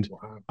kind.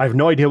 wow. I have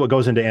no idea what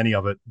goes into any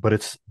of it, but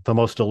it's the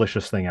most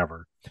delicious thing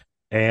ever.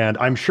 And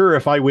I'm sure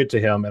if I went to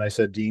him and I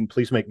said, Dean,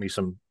 please make me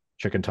some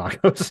chicken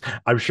tacos,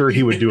 I'm sure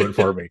he would do it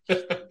for me.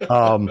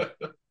 Um,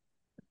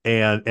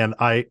 and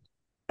I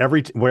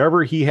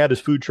wherever he had his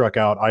food truck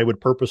out, I would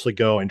purposely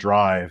go and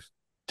drive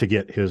to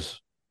get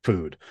his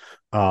food.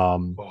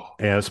 Oh,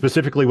 And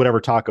specifically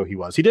whatever taco he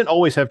was. He didn't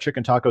always have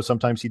chicken tacos.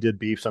 Sometimes he did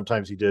beef,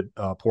 sometimes he did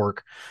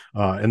pork.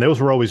 And those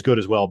were always good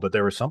as well. But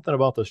there was something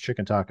about those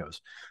chicken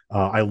tacos.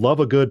 I love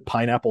a good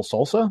pineapple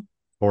salsa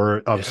or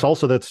a yeah,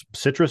 salsa that's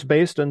citrus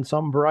based in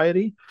some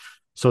variety.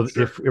 So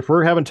sure. if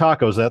we're having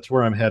tacos, that's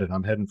where I'm headed.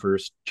 I'm heading for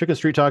chicken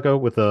street taco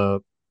with a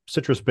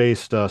citrus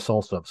based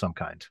salsa of some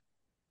kind.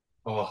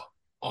 Oh,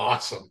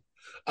 awesome.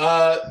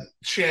 Uh,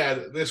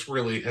 Chad, this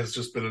really has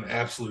just been an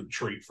absolute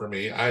treat for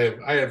me.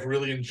 I have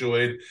really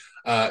enjoyed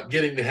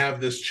getting to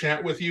have this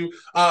chat with you.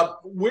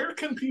 Where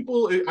can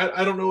people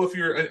I don't know if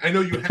I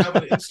know you have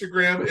an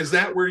Instagram. Is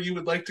that where you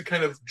would like to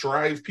kind of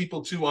drive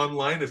people to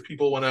online if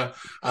people want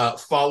to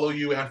follow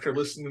you after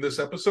listening to this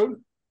episode?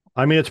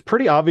 I mean, it's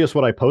pretty obvious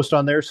what I post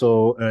on there.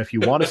 So if you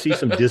want to see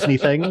some Disney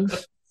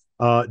things,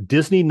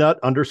 Disney Nut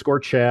underscore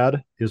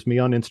Chad is me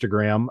on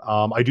Instagram.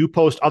 I do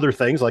post other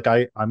things like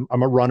I'm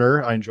a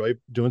runner. I enjoy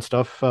doing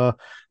stuff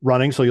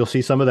running, so you'll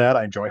see some of that.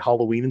 I enjoy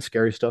Halloween and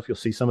scary stuff. You'll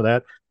see some of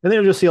that, and then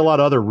you'll just see a lot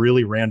of other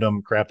really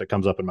random crap that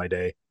comes up in my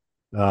day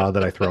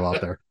that I throw out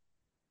there.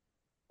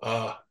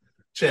 Uh,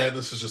 Chad,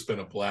 this has just been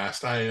a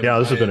blast. Yeah,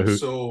 this I has been a am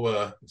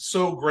hoot.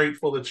 so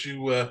grateful that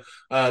you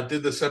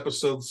did this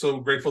episode. So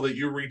grateful that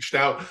you reached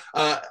out.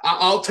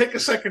 I'll take a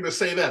second to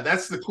say that.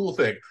 That's the cool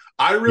thing.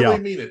 I really Yeah,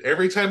 mean it.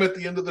 Every time at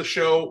the end of the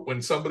show, when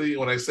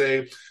I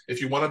say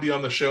if you want to be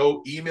on the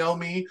show, email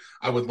me.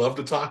 I would love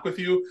to talk with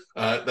you.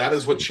 That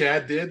is what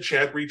Chad did.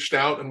 Chad reached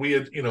out, and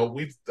we've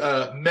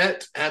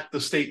met at the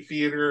State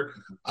Theater.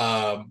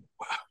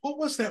 What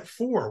was that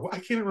for? I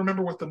can't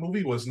remember what the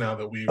movie was now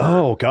that we were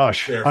oh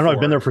gosh, there I don't know. I've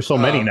been there for. for so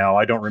many now.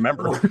 I don't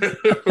remember.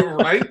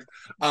 Right?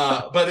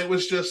 But it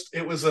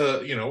was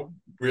a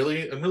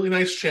really a really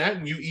nice chat,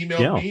 and you emailed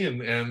Yeah, me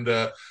and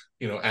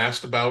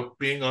asked about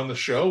being on the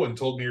show and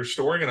told me your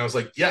story, and I was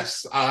like,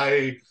 yes,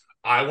 I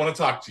want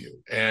to talk to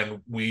you,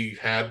 and we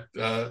had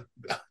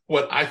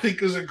what I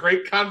think is a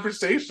great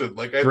conversation.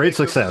 Like I great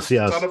think this is success. just a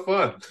ton Yes. of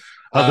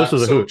fun. This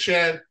was a So hoot.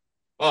 Chad.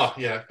 Oh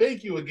yeah,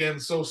 thank you again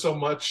so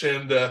much,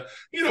 and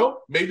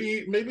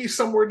maybe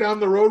somewhere down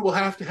the road we'll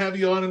have to have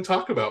you on and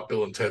talk about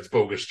Bill and Ted's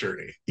Bogus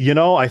Journey.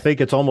 I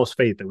think it's almost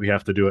fate that we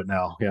have to do it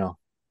now. Yeah.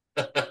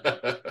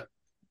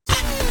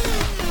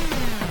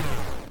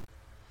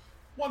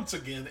 Once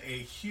again, a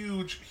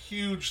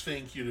huge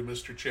thank you to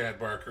Mr. Chad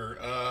Barker.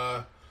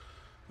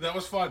 That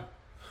was fun.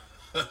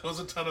 That was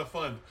a ton of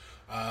fun.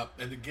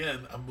 And again,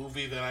 a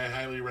movie that I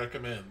highly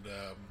recommend.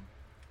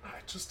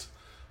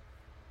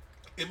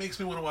 It makes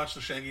me want to watch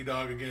The Shaggy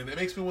Dog again. It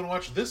makes me want to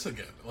watch this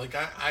again. Like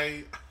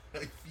I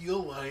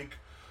feel like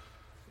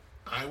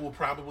I will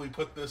probably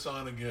put this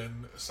on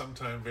again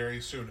sometime very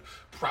soon.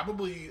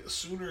 Probably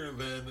sooner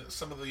than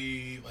some of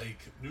the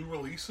new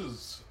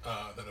releases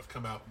that have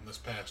come out in this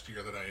past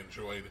year that I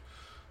enjoyed.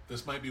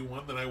 This might be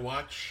one that I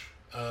watch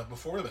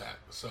before that.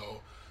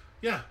 So,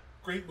 yeah,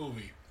 great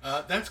movie.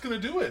 That's going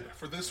to do it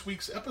for this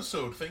week's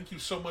episode. Thank you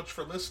so much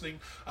for listening.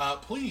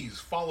 Please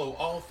follow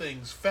all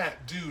things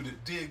Fat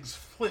Dude Digs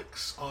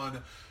Flicks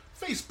on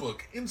Facebook,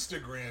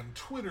 Instagram,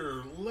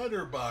 Twitter,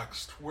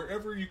 Letterboxd,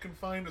 wherever you can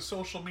find a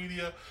social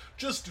media.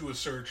 Just do a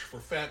search for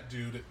Fat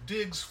Dude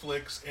Digs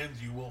Flicks and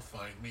you will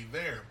find me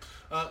there.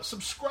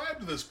 Subscribe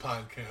to this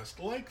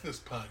podcast, like this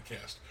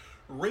podcast,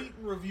 rate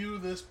and review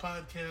this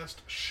podcast,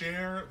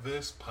 share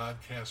this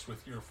podcast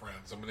with your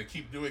friends. I'm going to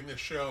keep doing this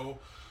show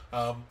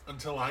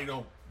until I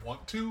don't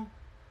want to,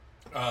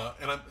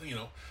 and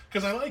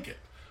because I like it.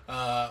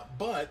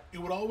 But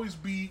it would always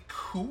be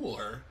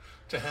cooler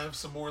to have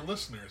some more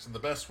listeners, and the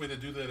best way to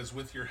do that is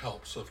with your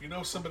help. So if you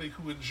know somebody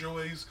who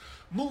enjoys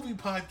movie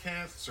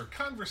podcasts or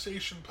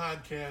conversation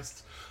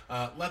podcasts,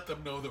 let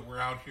them know that we're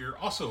out here.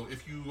 Also,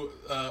 if you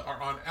are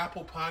on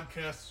Apple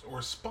Podcasts or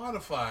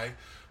Spotify,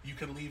 you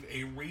can leave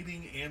a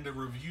rating and a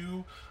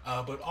review,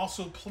 but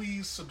also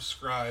please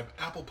subscribe.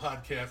 Apple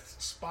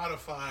Podcasts,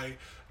 Spotify,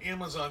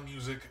 Amazon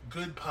Music,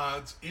 Good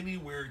Pods,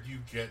 anywhere you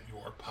get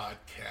your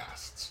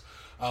podcasts.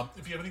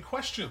 If you have any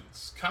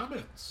questions,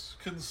 comments,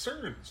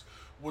 concerns,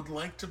 would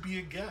like to be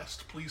a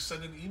guest, please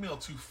send an email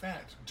to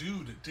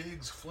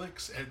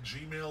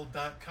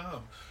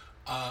fatdudedigsflicks@gmail.com.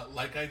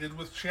 Like I did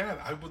with Chad,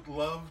 I would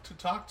love to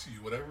talk to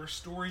you. Whatever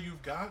story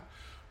you've got,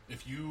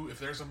 if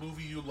there's a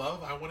movie you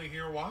love, I want to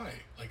hear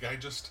why.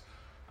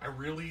 I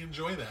really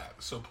enjoy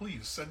that. So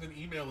please send an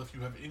email if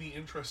you have any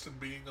interest in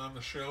being on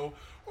the show,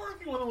 or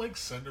if you want to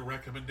send a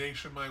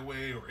recommendation my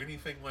way or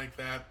anything like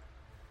that.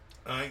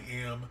 I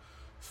am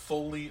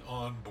fully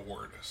on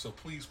board. So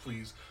please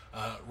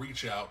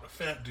reach out.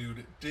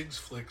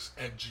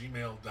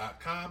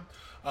 fatdudedigsflicks@gmail.com.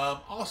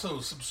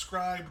 Also,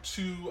 subscribe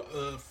to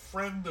a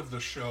friend of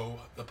the show,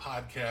 the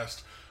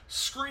podcast,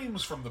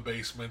 Screams from the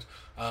Basement.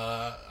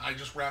 I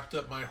just wrapped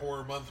up my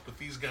horror month, but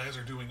these guys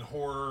are doing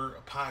horror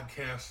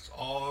podcasts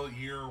all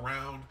year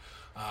round,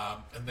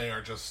 and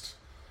they're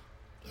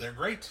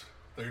great.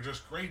 They're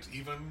just great,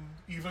 even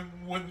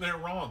when they're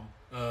wrong.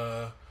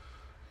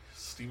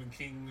 Stephen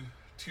King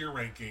tier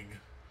ranking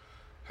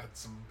had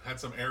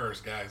some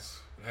errors, guys.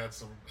 It had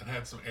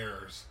some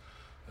errors.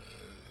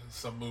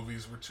 Some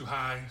movies were too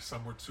high,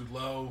 some were too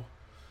low.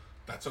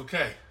 That's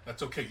okay.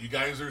 You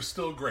guys are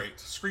still great.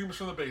 Screams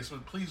from the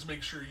Basement. Please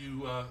make sure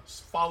you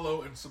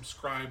follow and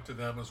subscribe to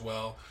them as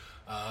well.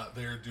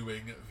 They're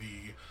doing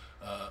the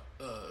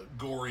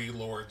gory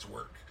Lord's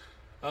work.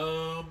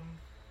 I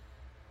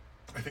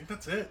think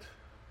that's it.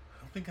 I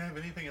don't think I have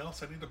anything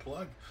else I need to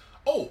plug.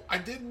 Oh, I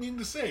did mean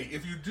to say,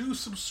 if you do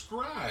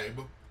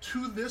subscribe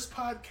to this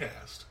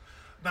podcast,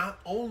 not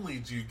only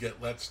do you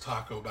get Let's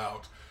Talk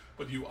About,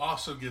 but you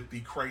also get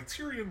the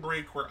Criterion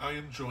Break, where I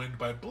am joined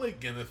by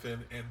Blake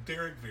Ginnathan and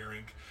Derek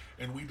Vierink,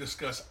 and we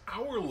discuss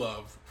our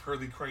love for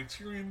the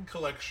Criterion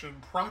Collection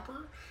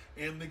proper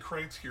and the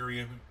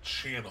Criterion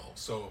Channel.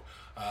 So,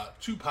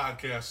 two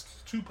podcasts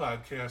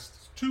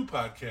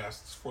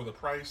for the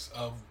price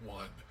of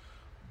one.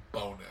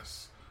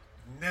 Bonus.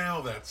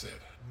 Now that's it.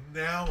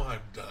 Now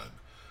I'm done.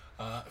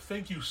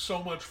 Thank you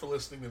so much for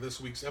listening to this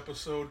week's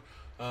episode.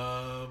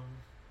 I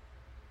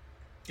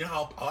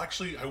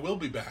will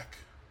be back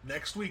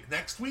next week.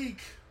 Next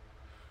week,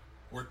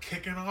 we're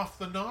kicking off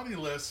the naughty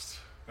list.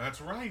 That's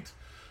right.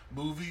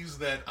 Movies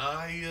that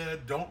I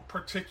don't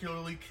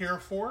particularly care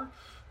for,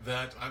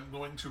 that I'm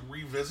going to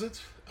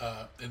revisit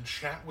and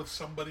chat with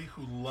somebody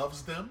who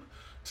loves them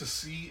to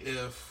see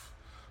if...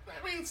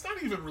 it's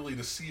not even really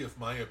to see if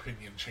my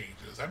opinion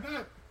changes.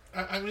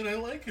 I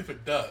like if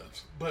it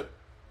does, but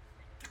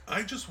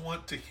I just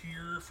want to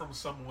hear from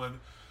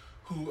someone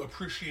who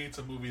appreciates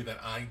a movie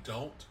that I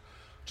don't,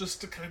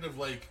 just to kind of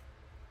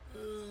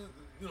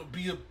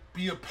be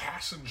a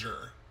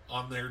passenger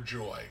on their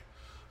joy.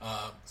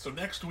 So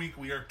next week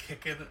we are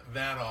kicking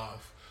that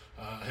off.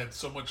 I had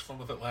so much fun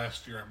with it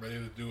last year. I'm ready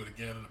to do it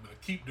again, and I'm going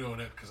to keep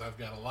doing it because I've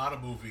got a lot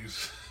of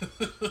movies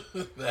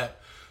that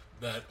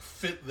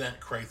fit that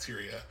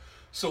criteria.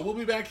 So we'll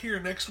be back here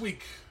next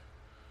week.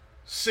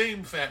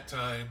 Same fat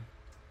time,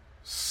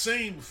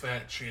 same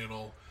fat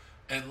channel,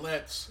 and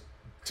let's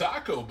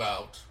talk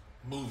about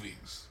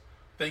movies.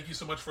 Thank you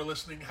so much for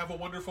listening. Have a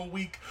wonderful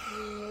week.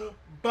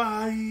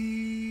 Bye.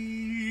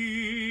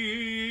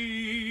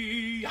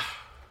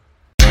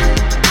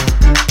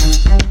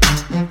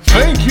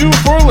 Thank you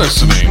for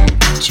listening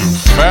to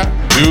Fat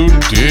Dude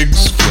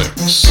Digs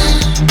Flicks.